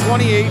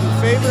 29-28 in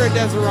favor of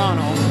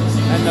Deseronto,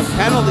 and the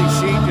penalty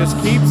sheet just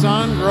keeps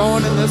on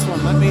growing in this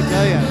one. Let me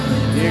tell you,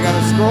 you got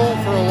to scroll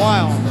for a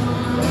while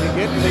to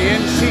get to the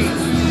end sheet.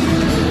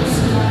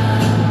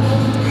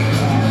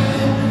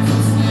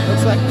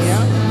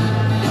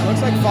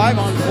 Looks like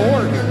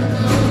 5-on-4 here.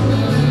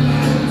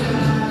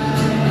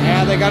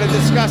 Yeah, they got to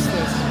discuss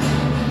this.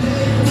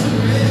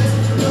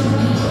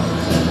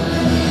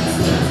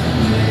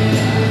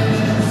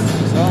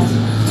 So,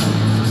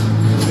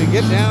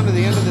 get down to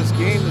the end of this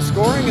game. The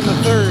scoring in the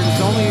third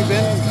has only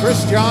been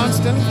Chris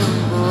Johnston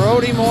from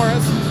Brody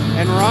Morris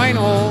and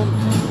Reinhold,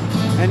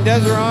 and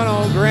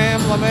Deseronto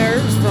Graham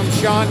Lemairs from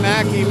Sean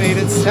Mackey made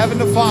it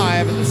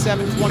 7-5 at the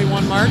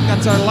 7:21 mark.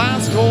 That's our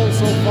last goal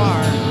so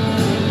far.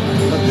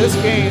 But this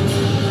game,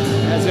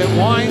 as it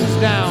winds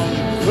down,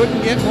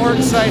 couldn't get more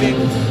exciting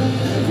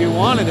if you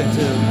wanted it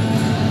to.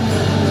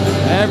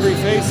 Every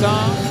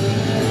face-off,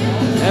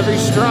 every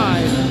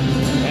stride.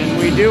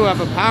 We do have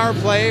a power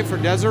play for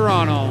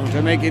Deseronto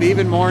to make it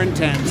even more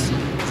intense.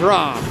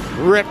 Draw,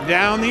 rip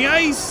down the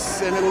ice,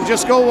 and it'll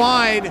just go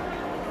wide.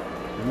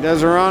 And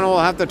Deseronto will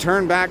have to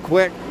turn back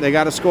quick. They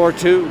got to score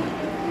two.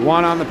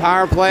 One on the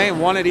power play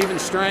and one at even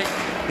strength.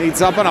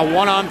 He's up on a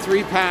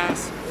 1-on-3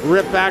 pass.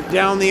 Rip back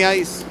down the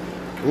ice.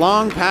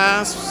 Long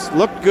pass,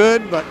 looked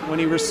good, but when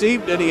he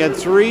received it, he had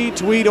three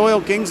Tweed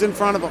Oil Kings in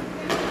front of him.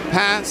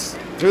 Pass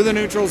through the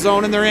neutral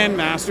zone and they're in.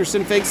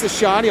 Masterson fakes the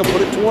shot. He'll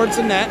put it towards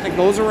the net and it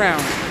goes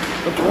around.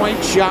 The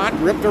point shot,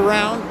 ripped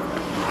around,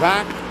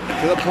 back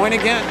to the point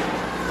again.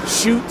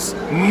 Shoots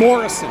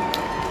Morrison,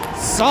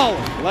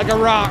 solid like a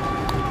rock.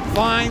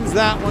 Finds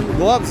that one,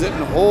 gloves it,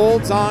 and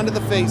holds on to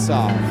the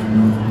face-off.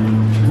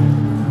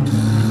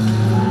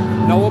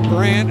 Noah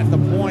Brandt at the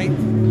point,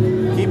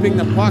 keeping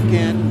the puck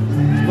in.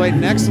 He's played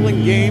an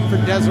excellent game for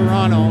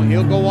Deseronto.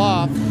 He'll go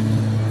off.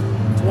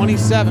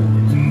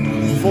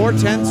 27,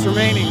 4/10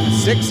 remaining,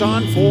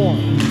 6-on-4.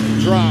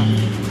 Draw,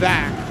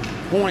 back,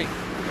 point,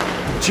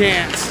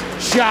 chance.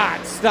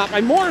 Shot, stopped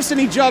by Morrison.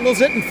 He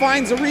juggles it and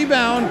finds a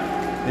rebound.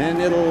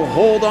 And it'll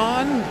hold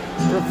on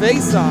for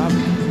face-off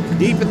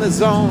deep in the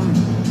zone.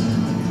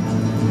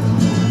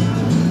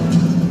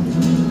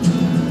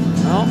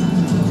 Well,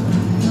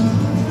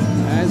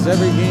 as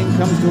every game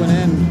comes to an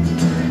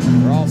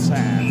end, we're all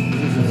sad.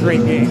 This is a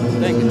great game.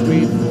 Thank you,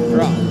 Tweed.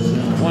 Drop.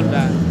 One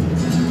back.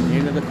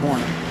 Into the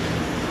corner.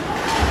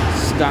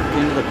 Stuck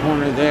into the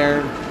corner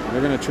there.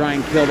 They're going to try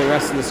and kill the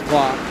rest of this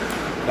clock.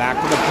 Back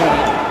to the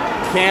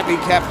point. Can't be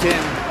kept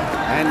in.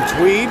 And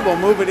Tweed will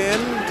move it in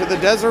to the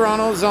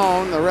Deseronto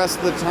zone. The rest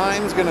of the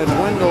time's going to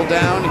dwindle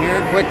down here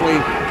quickly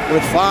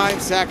with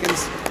 5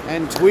 seconds.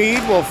 And Tweed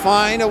will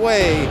find a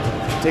way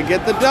to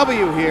get the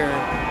W here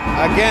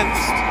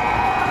against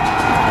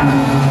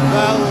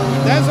the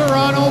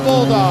Deseronto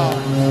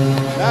Bulldogs.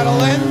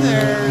 That'll end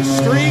their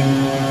streak,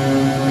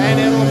 and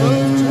it'll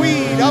move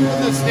Tweed up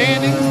in the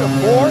standings to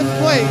 4th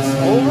place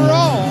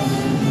overall.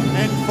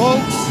 And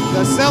folks,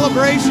 the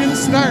celebration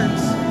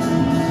starts.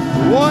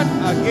 What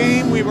a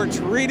game we were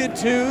treated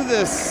to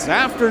this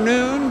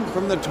afternoon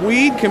from the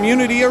Tweed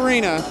Community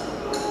Arena.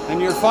 And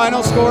your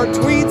final score,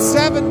 Tweed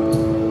 7,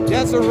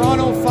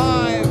 Deseronto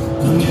 5.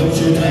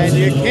 And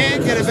you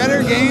can't get a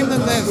better game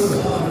than this.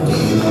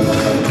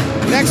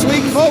 Next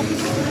week, folks,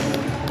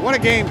 what a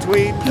game,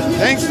 Tweed.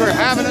 Thanks for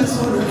having us.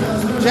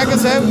 Check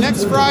us out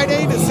next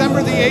Friday,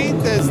 December the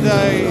 8th, as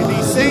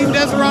the same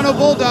Deseronto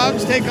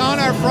Bulldogs take on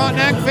our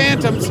Frontenac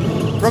Phantoms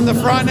from the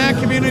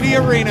Frontenac Community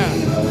Arena.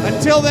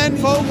 Until then,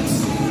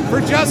 folks, for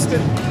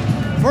Justin,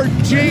 for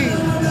Gene,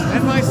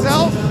 and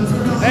myself,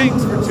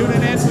 thanks for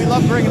tuning in. We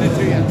love bringing it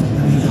to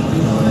you.